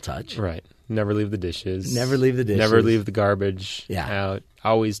initiate all touch. Right. Never leave the dishes. Never leave the dishes. Never leave the garbage out.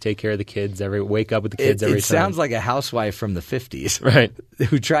 Always take care of the kids. Wake up with the kids every time. It sounds like a housewife from the 50s. Right.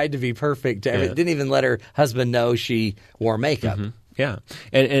 Who tried to be perfect. Didn't even let her husband know she wore makeup. Mm-hmm. Yeah.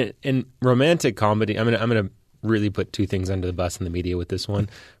 And romantic comedy, I'm gonna really put 2 things under the bus in the media with this one.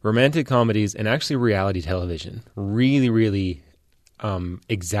 Romantic comedies and actually reality television really, really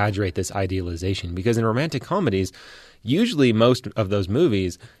exaggerate this idealization, because in romantic comedies, usually most of those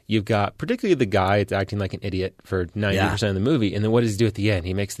movies, you've got particularly the guy that's acting like an idiot for 90% of the movie, and then what does he do at the end?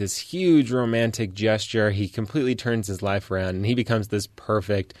 He makes this huge romantic gesture. He completely turns his life around, and he becomes this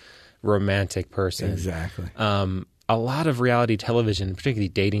perfect romantic person. Exactly. A lot of reality television, particularly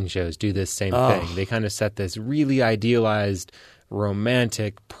dating shows, do this same thing. They kind of set this really idealized,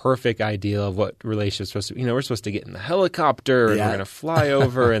 romantic, perfect ideal of what relationships are supposed to be. We're supposed to get in the helicopter and we're going to fly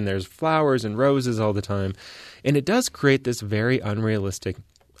over and there's flowers and roses all the time. And it does create this very unrealistic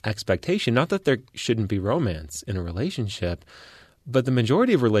expectation. Not that there shouldn't be romance in a relationship, but the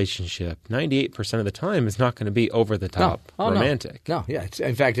majority of relationship, 98% of the time, is not going to be over the top romantic. No, yeah.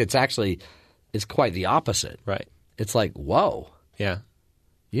 In fact, it's quite the opposite. Right. It's like, whoa. Yeah.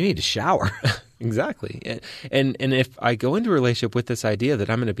 You need to shower. Exactly. And if I go into a relationship with this idea that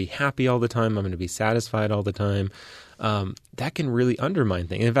I'm going to be happy all the time, I'm going to be satisfied all the time, that can really undermine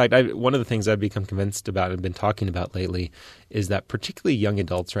things. In fact, one of the things I've become convinced about and been talking about lately is that particularly young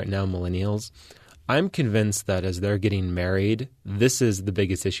adults right now, millennials, I'm convinced that as they're getting married, this is the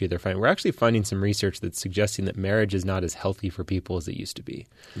biggest issue they're finding. We're actually finding some research that's suggesting that marriage is not as healthy for people as it used to be.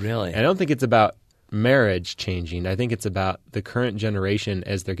 Really? And I don't think it's about marriage changing. I think it's about the current generation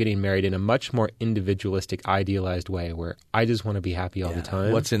as they're getting married in a much more individualistic, idealized way where I just want to be happy all the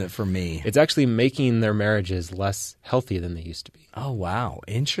time. What's in it for me? It's actually making their marriages less healthy than they used to be. Oh, wow.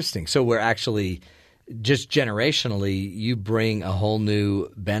 Interesting. So we're actually just generationally, you bring a whole new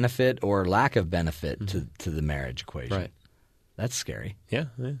benefit or lack of benefit to the marriage equation. Right. That's scary. Yeah,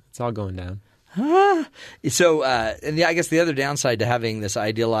 it's all going down. So, and I guess the other downside to having this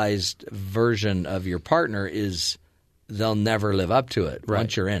idealized version of your partner is they'll never live up to it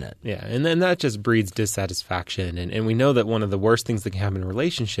once you're in it. Yeah, and then that just breeds dissatisfaction. And we know that one of the worst things that can happen in a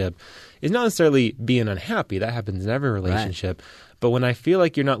relationship is not necessarily being unhappy. That happens in every relationship. Right. But when I feel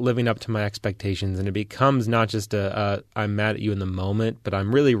like you're not living up to my expectations and it becomes not just I'm mad at you in the moment, but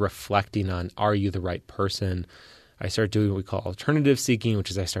I'm really reflecting on, are you the right person? I start doing what we call alternative seeking,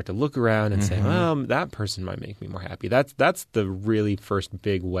 which is I start to look around and say, well, that person might make me more happy. That's the really first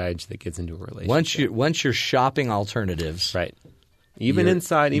big wedge that gets into a relationship. Once you're shopping alternatives, right, Even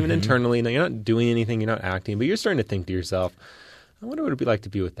inside, even internally. Now, you're not doing anything, you're not acting, but you're starting to think to yourself, I wonder what it would be like to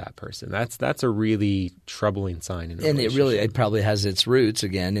be with that person. That's a really troubling sign in a relationship. It probably has its roots,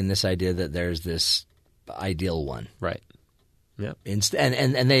 again, in this idea that there's this ideal one. Right. Yeah.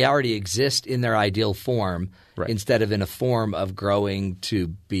 And they already exist in their ideal form instead of in a form of growing to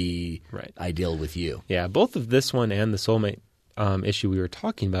be ideal with you. Yeah. Both of this one and the soulmate issue we were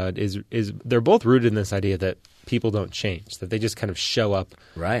talking about is they're both rooted in this idea that people don't change, that they just kind of show up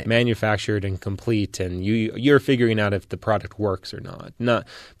manufactured and complete, and you're figuring out if the product works or not.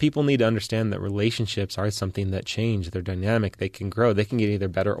 People need to understand that relationships are something that change. They're dynamic. They can grow. They can get either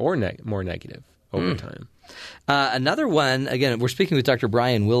better or more negative over time. Another one, again, we're speaking with Dr.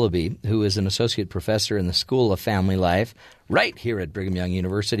 Brian Willoughby, who is an associate professor in the School of Family Life right here at Brigham Young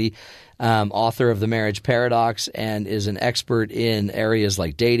University, author of The Marriage Paradox, and is an expert in areas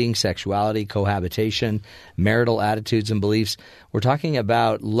like dating, sexuality, cohabitation, marital attitudes and beliefs. We're talking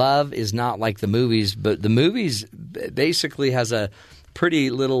about love is not like the movies, but the movies basically has a pretty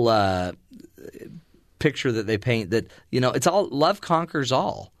little picture that they paint that, it's all love conquers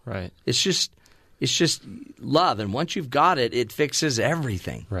all. Right. It's just love, and once you've got it, it fixes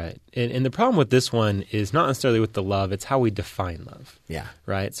everything. Right. And the problem with this one is not necessarily with the love, it's how we define love. Yeah.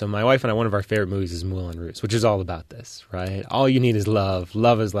 Right? So my wife and I, one of our favorite movies is Moulin Rouge, which is all about this, right? All you need is love.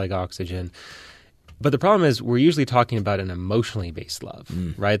 Love is like oxygen. But the problem is we're usually talking about an emotionally based love,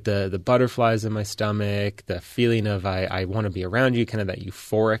 right? The butterflies in my stomach, the feeling of I want to be around you, kind of that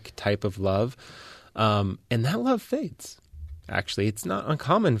euphoric type of love. And that love fades. Actually, it's not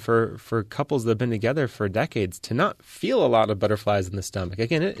uncommon for couples that have been together for decades to not feel a lot of butterflies in the stomach.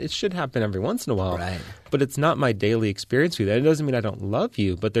 Again, it should happen every once in a while, but it's not my daily experience with you. It doesn't mean I don't love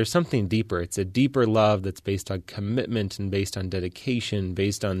you, but there's something deeper. It's a deeper love that's based on commitment and based on dedication,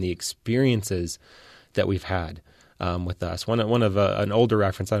 based on the experiences that we've had with us. One of an older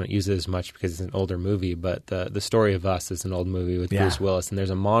reference, I don't use it as much because it's an older movie, but the Story of Us is an old movie with Bruce Willis, and there's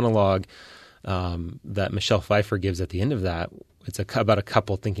a monologue that Michelle Pfeiffer gives at the end of that. It's about a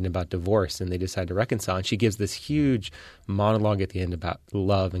couple thinking about divorce, and they decide to reconcile. And she gives this huge monologue at the end about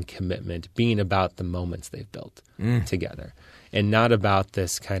love and commitment, being about the moments they've built together, and not about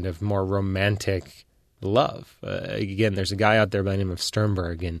this kind of more romantic love. Again, there's a guy out there by the name of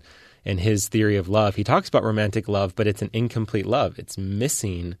Sternberg, and his theory of love, he talks about romantic love, but it's an incomplete love. It's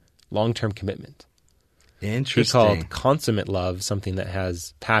missing long-term commitment. Interesting. He called consummate love something that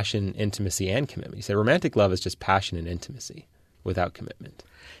has passion, intimacy, and commitment. He said romantic love is just passion and intimacy without commitment.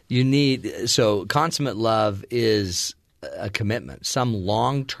 So consummate love is a commitment, some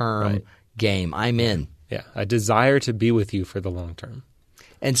long-term game. I'm in. Yeah, a desire to be with you for the long term.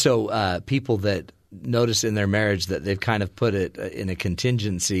 And so people that notice in their marriage that they've kind of put it in a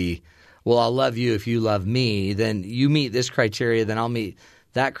contingency, well, I'll love you if you love me, then you meet this criteria, then I'll meet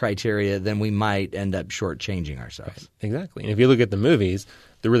that criteria, then we might end up shortchanging ourselves. Right. Exactly. And if you look at the movies,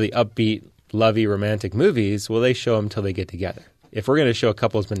 the really upbeat, lovey, romantic movies, well, they show them till they get together. If we're going to show a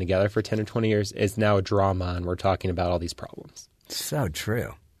couple who's been together for 10 or 20 years, it's now a drama, and we're talking about all these problems. So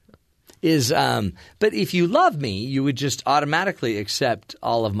true. But if you love me, you would just automatically accept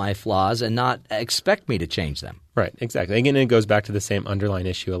all of my flaws and not expect me to change them. Right, exactly. Again, it goes back to the same underlying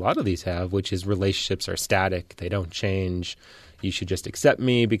issue a lot of these have, which is relationships are static. They don't change. You should just accept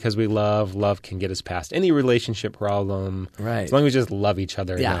me because we love. Love can get us past any relationship problem. Right. As long as we just love each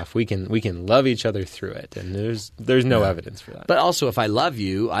other enough, we can love each other through it. And there's no evidence for that. But also, if I love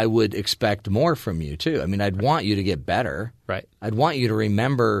you, I would expect more from you too. I mean, I'd want you to get better. Right. I'd want you to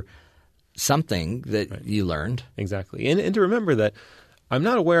remember something that you learned. Exactly. And to remember that I'm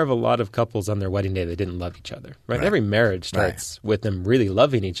not aware of a lot of couples on their wedding day that didn't love each other. Right. Every marriage starts with them really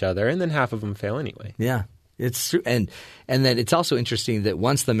loving each other, and then half of them fail anyway. Yeah. It's true. And then it's also interesting that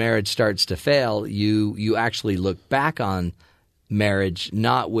once the marriage starts to fail, you actually look back on marriage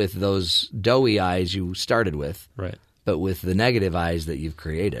not with those doughy eyes you started with, but with the negative eyes that you've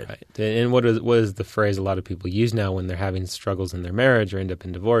created. Right. And what is the phrase a lot of people use now when they're having struggles in their marriage or end up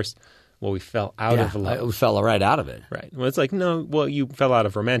in divorce? Well, we fell out of love. We fell right out of it. Right. Well, it's like, no, well, you fell out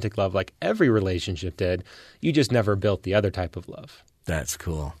of romantic love like every relationship did. You just never built the other type of love. That's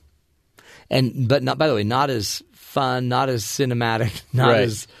cool. But not, by the way, not as fun, not as cinematic,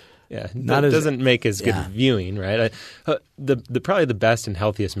 doesn't make as good viewing, right? Probably the best and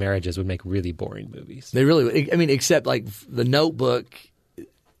healthiest marriages would make really boring movies. They really would. I mean, except like The Notebook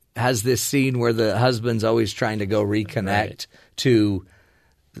has this scene where the husband's always trying to go reconnect to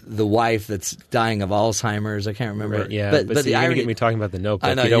the wife that's dying of Alzheimer's. I can't remember. Right, yeah, but the the irony, irony, get me talking about the Notebook.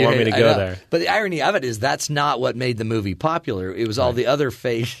 I know, you don't want me to go there. But the irony of it is that's not what made the movie popular. It was all the other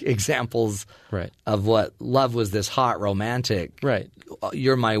fake examples of what love was, this hot romantic. Right.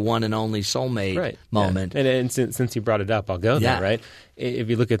 You're my one and only soulmate moment. Yeah. And since you brought it up, I'll go there, right? If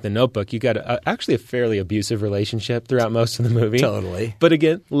you look at the Notebook, you got actually a fairly abusive relationship throughout most of the movie. Totally. But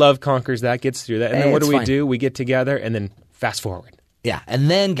again, love conquers that, gets through that. And then what it's do? fine. We get together and then fast forward. Yeah, and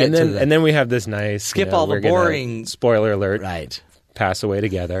then get to the... And then we have this nice... Skip all the boring... Spoiler alert. Right. Pass away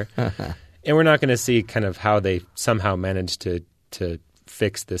together. And we're not going to see kind of how they somehow managed to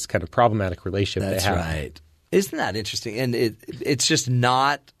fix this kind of problematic relationship they have. That's right. Isn't that interesting? And it's just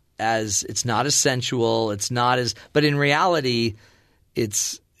not as sensual. It's not as, but in reality,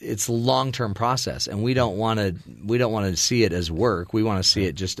 it's a long-term process, and we don't want to see it as work. We want to see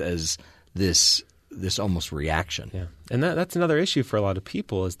it just as this almost reaction. Yeah, and that's another issue for a lot of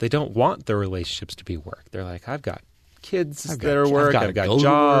people is they don't want their relationships to be work. They're like, I've got kids that are work. I've got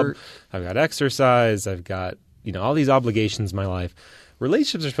job. I've got exercise. I've got all these obligations in my life.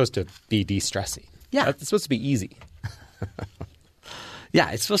 Relationships are supposed to be de-stressing. Yeah. It's supposed to be easy.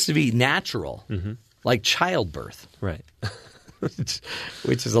 Yeah, it's supposed to be natural, like childbirth. Right.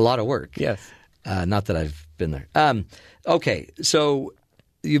 which is a lot of work. Yes. Not that I've been there. Okay, so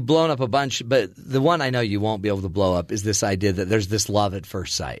you've blown up a bunch, but the one I know you won't be able to blow up is this idea that there's this love at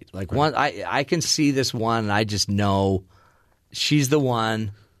first sight. Like one, I can see this one, and I just know she's the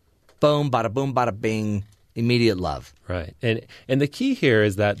one. Boom, bada boom, bada bing. Immediate love. Right. And the key here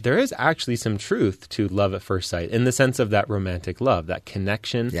is that there is actually some truth to love at first sight in the sense of that romantic love, that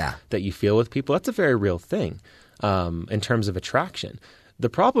connection that you feel with people. That's a very real thing in terms of attraction. The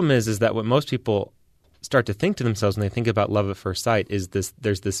problem is that what most people start to think to themselves when they think about love at first sight is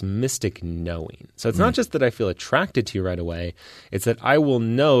there's this mystic knowing. So it's not just that I feel attracted to you right away. It's that I will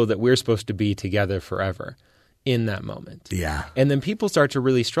know that we're supposed to be together forever. In that moment. Yeah. And then people start to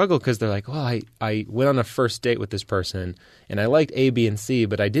really struggle because they're like, well, I went on a first date with this person and I liked A, B, and C,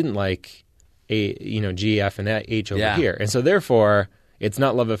 but I didn't like G, F, and H over here. And so therefore, it's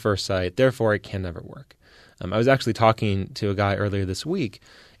not love at first sight. Therefore, it can never work. I was actually talking to a guy earlier this week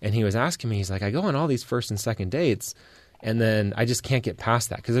and he was asking me, he's like, I go on all these first and second dates and then I just can't get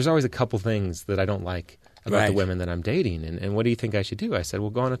past that because there's always a couple things that I don't like about the women that I'm dating. And what do you think I should do? I said, well,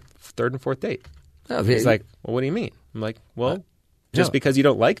 go on a third and fourth date. He's like, well, what do you mean? I'm like, well, just because you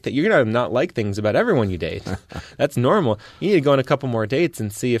don't like that, you're going to not like things about everyone you date. That's normal. You need to go on a couple more dates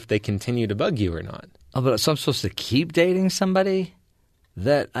and see if they continue to bug you or not. Oh, but so I'm supposed to keep dating somebody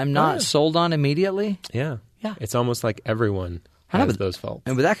that I'm not sold on immediately? Yeah. It's almost like everyone has those faults.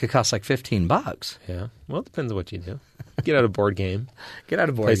 But that could cost like $15. Yeah. Well, it depends on what you do. Get out a board game.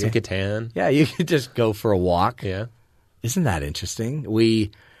 Play some Catan. Yeah, you could just go for a walk. Yeah. Isn't that interesting?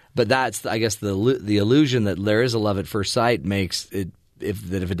 But that's, I guess, the illusion that there is a love at first sight makes it if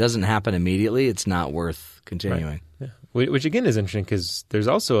it doesn't happen immediately, it's not worth continuing. Right. Yeah. Which again is interesting because there's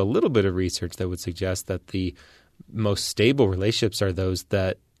also a little bit of research that would suggest that the most stable relationships are those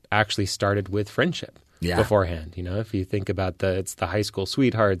that actually started with friendship beforehand. If you think about it's the high school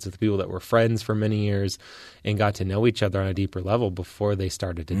sweethearts, the people that were friends for many years and got to know each other on a deeper level before they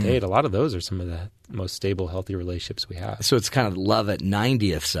started to date. A lot of those are some of the most stable, healthy relationships we have. So it's kind of love at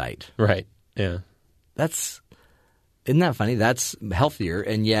 90th sight. Right. Yeah. Isn't that funny? That's healthier,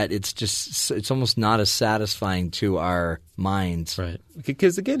 and yet it's almost not as satisfying to our minds. Right.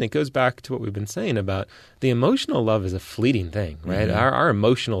 Because, again, it goes back to what we've been saying about the emotional love is a fleeting thing, right? Mm-hmm. Our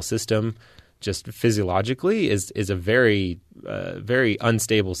emotional system just physiologically is a very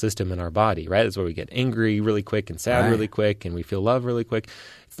unstable system in our body, right? That's where we get angry really quick and sad really quick, and we feel love really quick.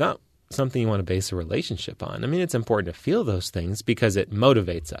 It's not something you want to base a relationship on. I mean, it's important to feel those things because it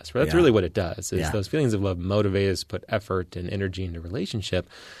motivates us. Right? That's really what it does. Is those feelings of love motivate us, put effort and energy into a relationship,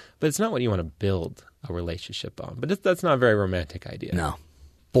 but it's not what you want to build a relationship on. But that's not a very romantic idea. No.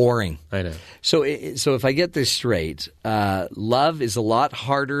 Boring. I know. So if I get this straight, love is a lot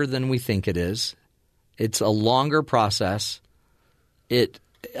harder than we think it is. It's a longer process. It's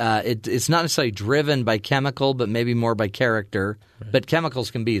not necessarily driven by chemical, but maybe more by character. Right. But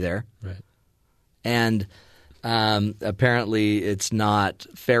chemicals can be there. Right. And apparently, it's not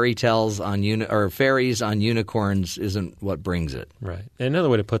fairy tales or fairies on unicorns isn't what brings it. Right. And another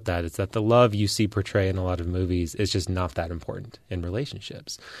way to put that is that the love you see portrayed in a lot of movies is just not that important in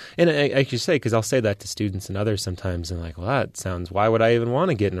relationships. And I should say, because I'll say that to students and others sometimes, and like, well, that sounds. Why would I even want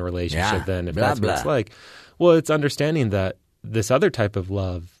to get in a relationship then if that's what it's like? Well, it's understanding that this other type of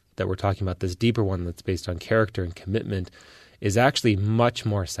love that we're talking about, this deeper one that's based on character and commitment, is actually much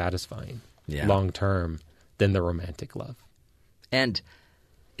more satisfying long term than the romantic love. And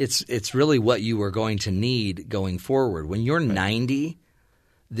it's really what you are going to need going forward. When you're 90,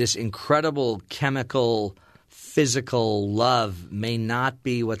 this incredible chemical, physical love may not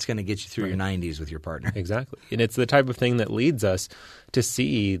be what's going to get you through your 90s with your partner. Exactly. And it's the type of thing that leads us to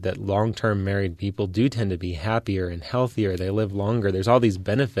see that long-term married people do tend to be happier and healthier. They live longer. There's all these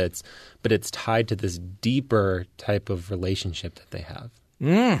benefits, but it's tied to this deeper type of relationship that they have.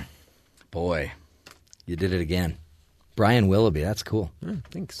 Boy, you did it again. Brian Willoughby, that's cool.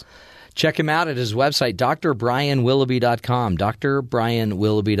 Thanks. Check him out at his website, drbrianwilloughby.com,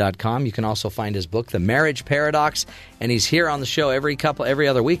 drbrianwilloughby.com. You can also find his book, The Marriage Paradox, and he's here on the show every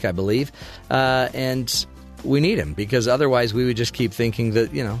other week, I believe. And we need him because otherwise we would just keep thinking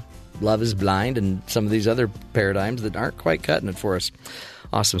that, love is blind and some of these other paradigms that aren't quite cutting it for us.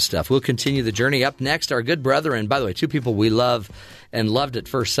 Awesome stuff. We'll continue the journey. Up next, our good brother, and by the way, two people we love and loved at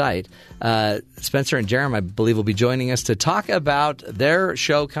first sight. Spencer and Jerem, I believe, will be joining us to talk about their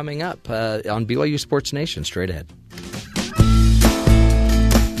show coming up on BYU Sports Nation. Straight ahead.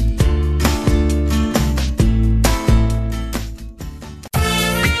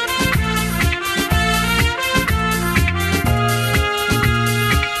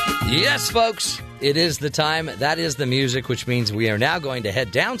 Yes, folks, it is the time. That is the music, which means we are now going to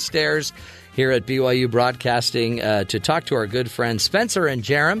head downstairs here at BYU Broadcasting to talk to our good friends Spencer and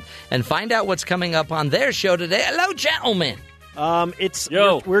Jerem and find out what's coming up on their show today. Hello, gentlemen.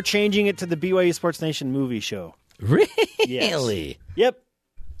 We're changing it to the BYU Sports Nation movie show. Really? Yes. Yep.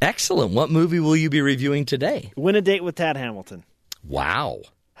 Excellent. What movie will you be reviewing today? Win a Date with Tad Hamilton. Wow.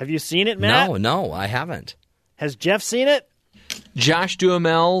 Have you seen it, Matt? No, I haven't. Has Jeff seen it? Josh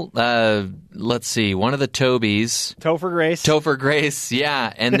Duhamel, let's see, one of the Tobys. Topher Grace,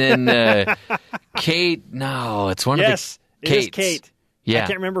 yeah. And then Kate, no, it's one of the Kates. It is Kate. Yeah. I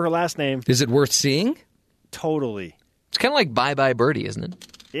can't remember her last name. Is it worth seeing? Totally. It's kind of like Bye Bye Birdie, isn't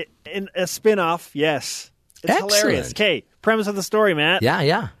it? In a spin-off, yes. It's Excellent. hilarious. Okay, premise of the story, Matt.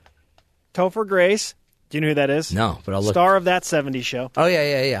 Yeah. Topher Grace. Do you know who that is? No, but I'll look. Star of That 70s Show. Oh,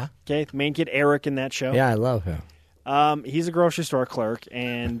 yeah. Okay, the main kid, Eric, in that show. Yeah, I love him. He's a grocery store clerk,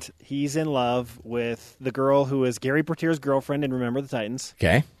 and he's in love with the girl who is Gary Portier's girlfriend in Remember the Titans.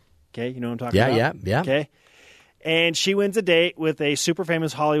 Okay, you know what I'm talking about? Yeah. Okay. And she wins a date with a super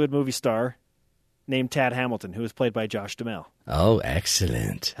famous Hollywood movie star named Tad Hamilton, who is played by Josh Duhamel. Oh,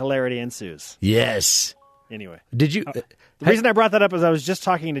 excellent. Hilarity ensues. Yes. Anyway. Did you... the reason I brought that up is I was just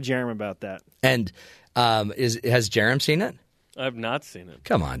talking to Jerem about that. And has Jerem seen it? I've not seen it.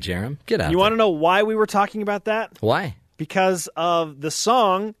 Come on, Jerem. Get out. You want to know why we were talking about that? Why? Because of the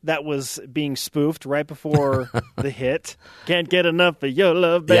song that was being spoofed right before the hit, Can't Get Enough of Your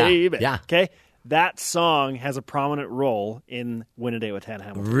Love, Baby. Yeah. Okay? That song has a prominent role in Win a Date with Tad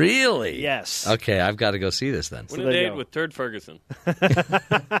Hamilton. Really? Yes. Okay, I've got to go see this then. Win a Date with Turd Ferguson.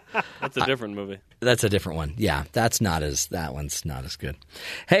 That's a different movie. That's a different one. Yeah, that one's not as good.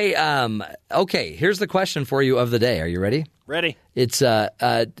 Hey, okay, here's the question for you of the day. Are you ready? Ready. It's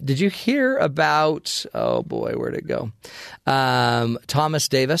did you hear about, oh boy, where'd it go? Thomas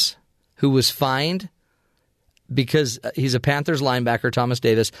Davis, who was fined because he's a Panthers linebacker, Thomas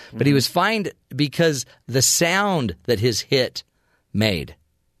Davis, but he was fined because the sound that his hit made.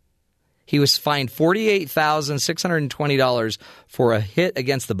 He was fined $48,620 for a hit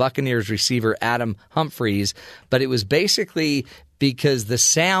against the Buccaneers receiver Adam Humphries, but it was basically because the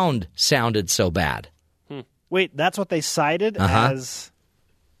sound sounded so bad. Wait, that's what they cited as?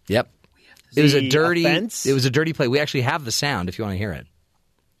 Yep. It was a dirty offense? It was a dirty play. We actually have the sound if you want to hear it.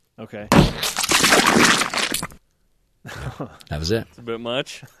 Okay. That was it. It's a bit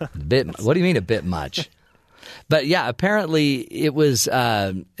much. What do you mean a bit much? But yeah, apparently it was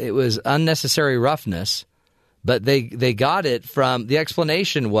unnecessary roughness, but they got it from, the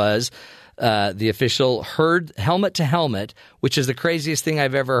explanation was the official heard helmet to helmet, which is the craziest thing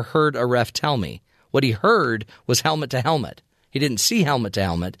I've ever heard a ref tell me. What he heard was helmet to helmet. He didn't see helmet to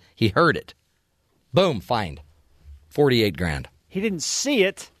helmet. He heard it. Boom, fined. $48,000. He didn't see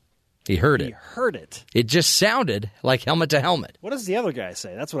it. He heard it. He heard it. It just sounded like helmet to helmet. What does the other guy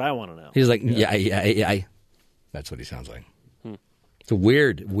say? That's what I want to know. He's like, yeah. That's what he sounds like. It's a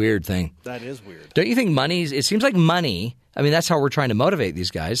weird thing. That is weird. Don't you think it seems like money, I mean, that's how we're trying to motivate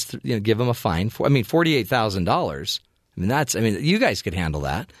these guys, give them a fine. $48,000. You guys could handle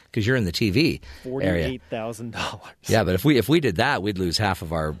that because you're in the TV area. $48,000. Yeah, but if we did that, we'd lose half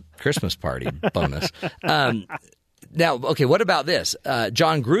of our Christmas party bonus. Now, okay, what about this?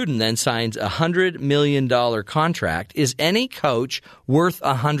 John Gruden then signs a $100 million contract. Is any coach worth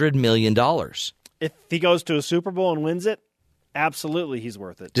 $100 million? If he goes to a Super Bowl and wins it, absolutely he's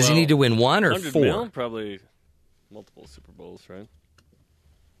worth it. Does he need to win one or 100 four? Mil, probably multiple Super Bowls, right?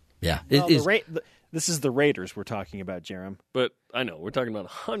 Yeah. Well, this is the Raiders we're talking about, Jerem. But I know we're talking about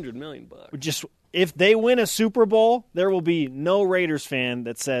 $100 million. Just if they win a Super Bowl, there will be no Raiders fan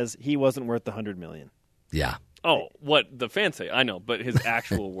that says he wasn't worth the $100 million. Yeah. Oh, what the fans say, I know, but his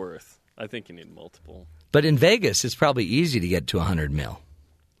actual worth, I think you need multiple. But in Vegas, it's probably easy to get to $100 million,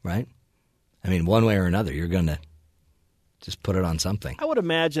 right? I mean, one way or another, you're going to just put it on something. I would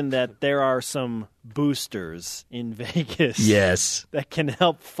imagine that there are some boosters in Vegas yes, that can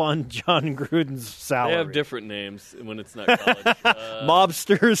help fund John Gruden's salary. They have different names when it's not college.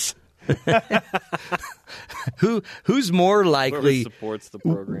 Mobsters. Who's more likely Whoever supports the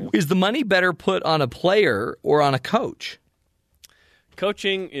program? Is the money better put on a player or on a coach?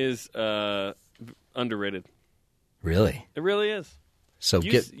 Coaching is underrated. Really? It really is. So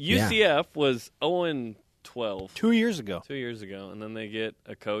UCF was 0-12 2 years ago. 2 years ago, and then they get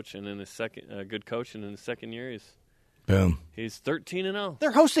a coach, and in a good coach, and in his second year, he's 13-0.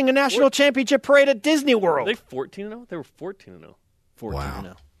 They're hosting a national championship parade at Disney World. Are they 14-0? They were 14-0.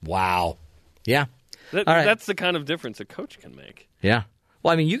 14-0. Wow. Yeah. All right. That's the kind of difference a coach can make. Yeah.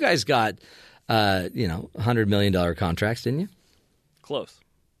 Well, I mean, you guys got $100 million contracts, didn't you? Close.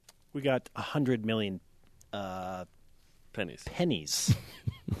 We got 100 million pennies.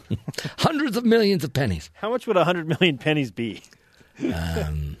 Hundreds of millions of pennies. How much would 100 million pennies be? I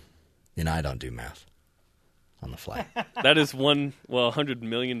don't do math on the fly. That is 100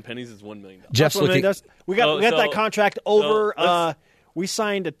 million pennies is $1 million. Jeff's looking. We got that contract over. We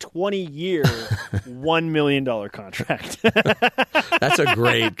signed a 20-year, $1 million contract. That's a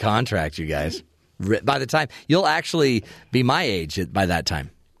great contract, you guys. By the time you'll actually be my age by that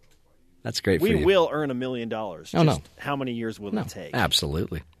time. That's great for you. We will earn $1 million. No. How many years will it take?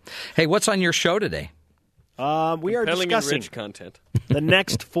 Absolutely. Hey, what's on your show today? We are discussing rich content. The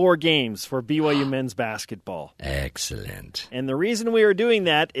next 4 games for BYU men's basketball. Excellent. And the reason we are doing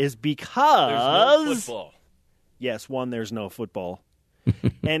that is because there's no football. Yes, 1, there's no football.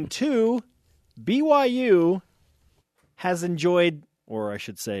 And 2, BYU has enjoyed, or I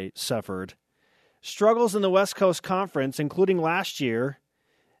should say suffered, struggles in the West Coast Conference, including last year,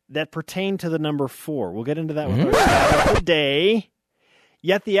 that pertain to the number 4. We'll get into that with our stat of the day.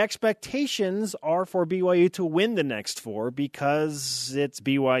 Yet the expectations are for BYU to win the next 4 because it's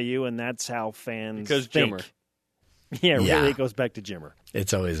BYU and that's how fans think. Jimmer. Yeah, really, it goes back to Jimmer.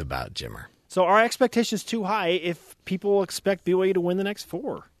 It's always about Jimmer. So our expectations too high if people expect BYU to win the next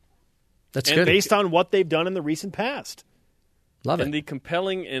 4. That's good. Based on what they've done in the recent past. Love it. And the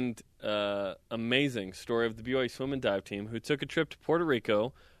compelling and amazing story of the BYU swim and dive team who took a trip to Puerto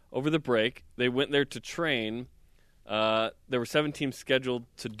Rico over the break. They went there to train. There were 7 teams scheduled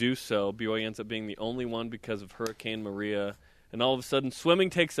to do so. BYU ends up being the only one because of Hurricane Maria. And all of a sudden, swimming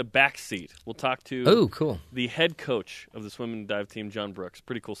takes a back seat. We'll talk to the head coach of the swim and dive team, John Brooks.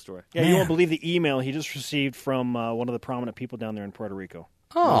 Pretty cool story. Yeah, you won't believe the email he just received from one of the prominent people down there in Puerto Rico.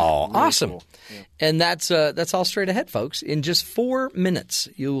 Oh, really awesome. Cool. Yeah. And that's all straight ahead, folks. In just 4 minutes,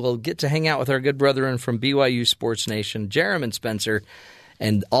 you will get to hang out with our good brethren from BYU Sports Nation, Jerem and Spencer,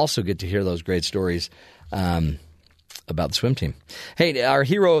 and also get to hear those great stories about the swim team. Hey, our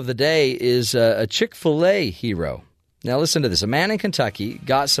hero of the day is a Chick-fil-A hero. Now listen to this. A man in Kentucky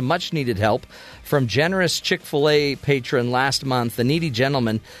got some much-needed help from generous Chick-fil-A patron last month. The needy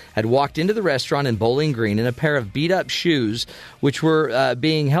gentleman had walked into the restaurant in Bowling Green in a pair of beat-up shoes, which were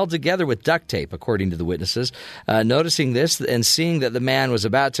being held together with duct tape, according to the witnesses. Noticing this and seeing that the man was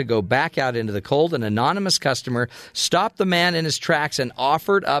about to go back out into the cold, an anonymous customer stopped the man in his tracks and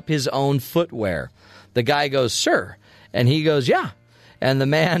offered up his own footwear. The guy goes, "Sir," and he goes, "Yeah." And the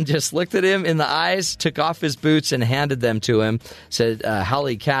man just looked at him in the eyes, took off his boots, and handed them to him, said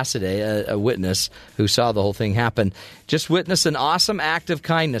Holly Cassidy, a witness who saw the whole thing happen. Just witnessed an awesome act of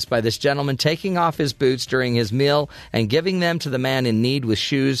kindness by this gentleman taking off his boots during his meal and giving them to the man in need with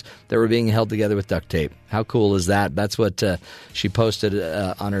shoes that were being held together with duct tape. How cool is that? That's what she posted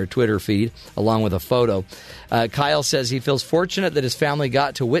on her Twitter feed, along with a photo. Kyle says he feels fortunate that his family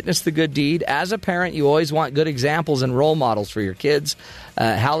got to witness the good deed. As a parent, you always want good examples and role models for your kids.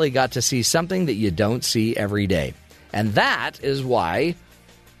 Hallie got to see something that you don't see every day. And that is why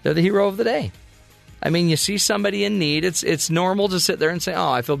they're the hero of the day. I mean, you see somebody in need, it's normal to sit there and say,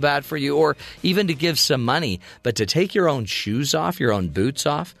 "Oh, I feel bad for you," or even to give some money. But to take your own shoes off, your own boots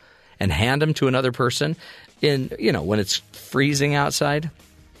off, and hand them to another person when it's freezing outside,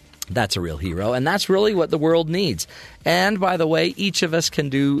 that's a real hero. And that's really what the world needs. And by the way, each of us can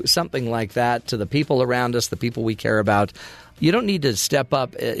do something like that to the people around us, the people we care about. You don't need to step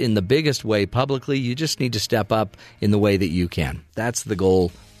up in the biggest way publicly. You just need to step up in the way that you can. That's the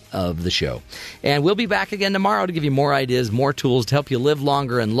goal of the show. And we'll be back again tomorrow to give you more ideas, more tools to help you live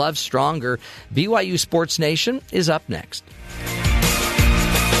longer and love stronger. BYU Sports Nation is up next.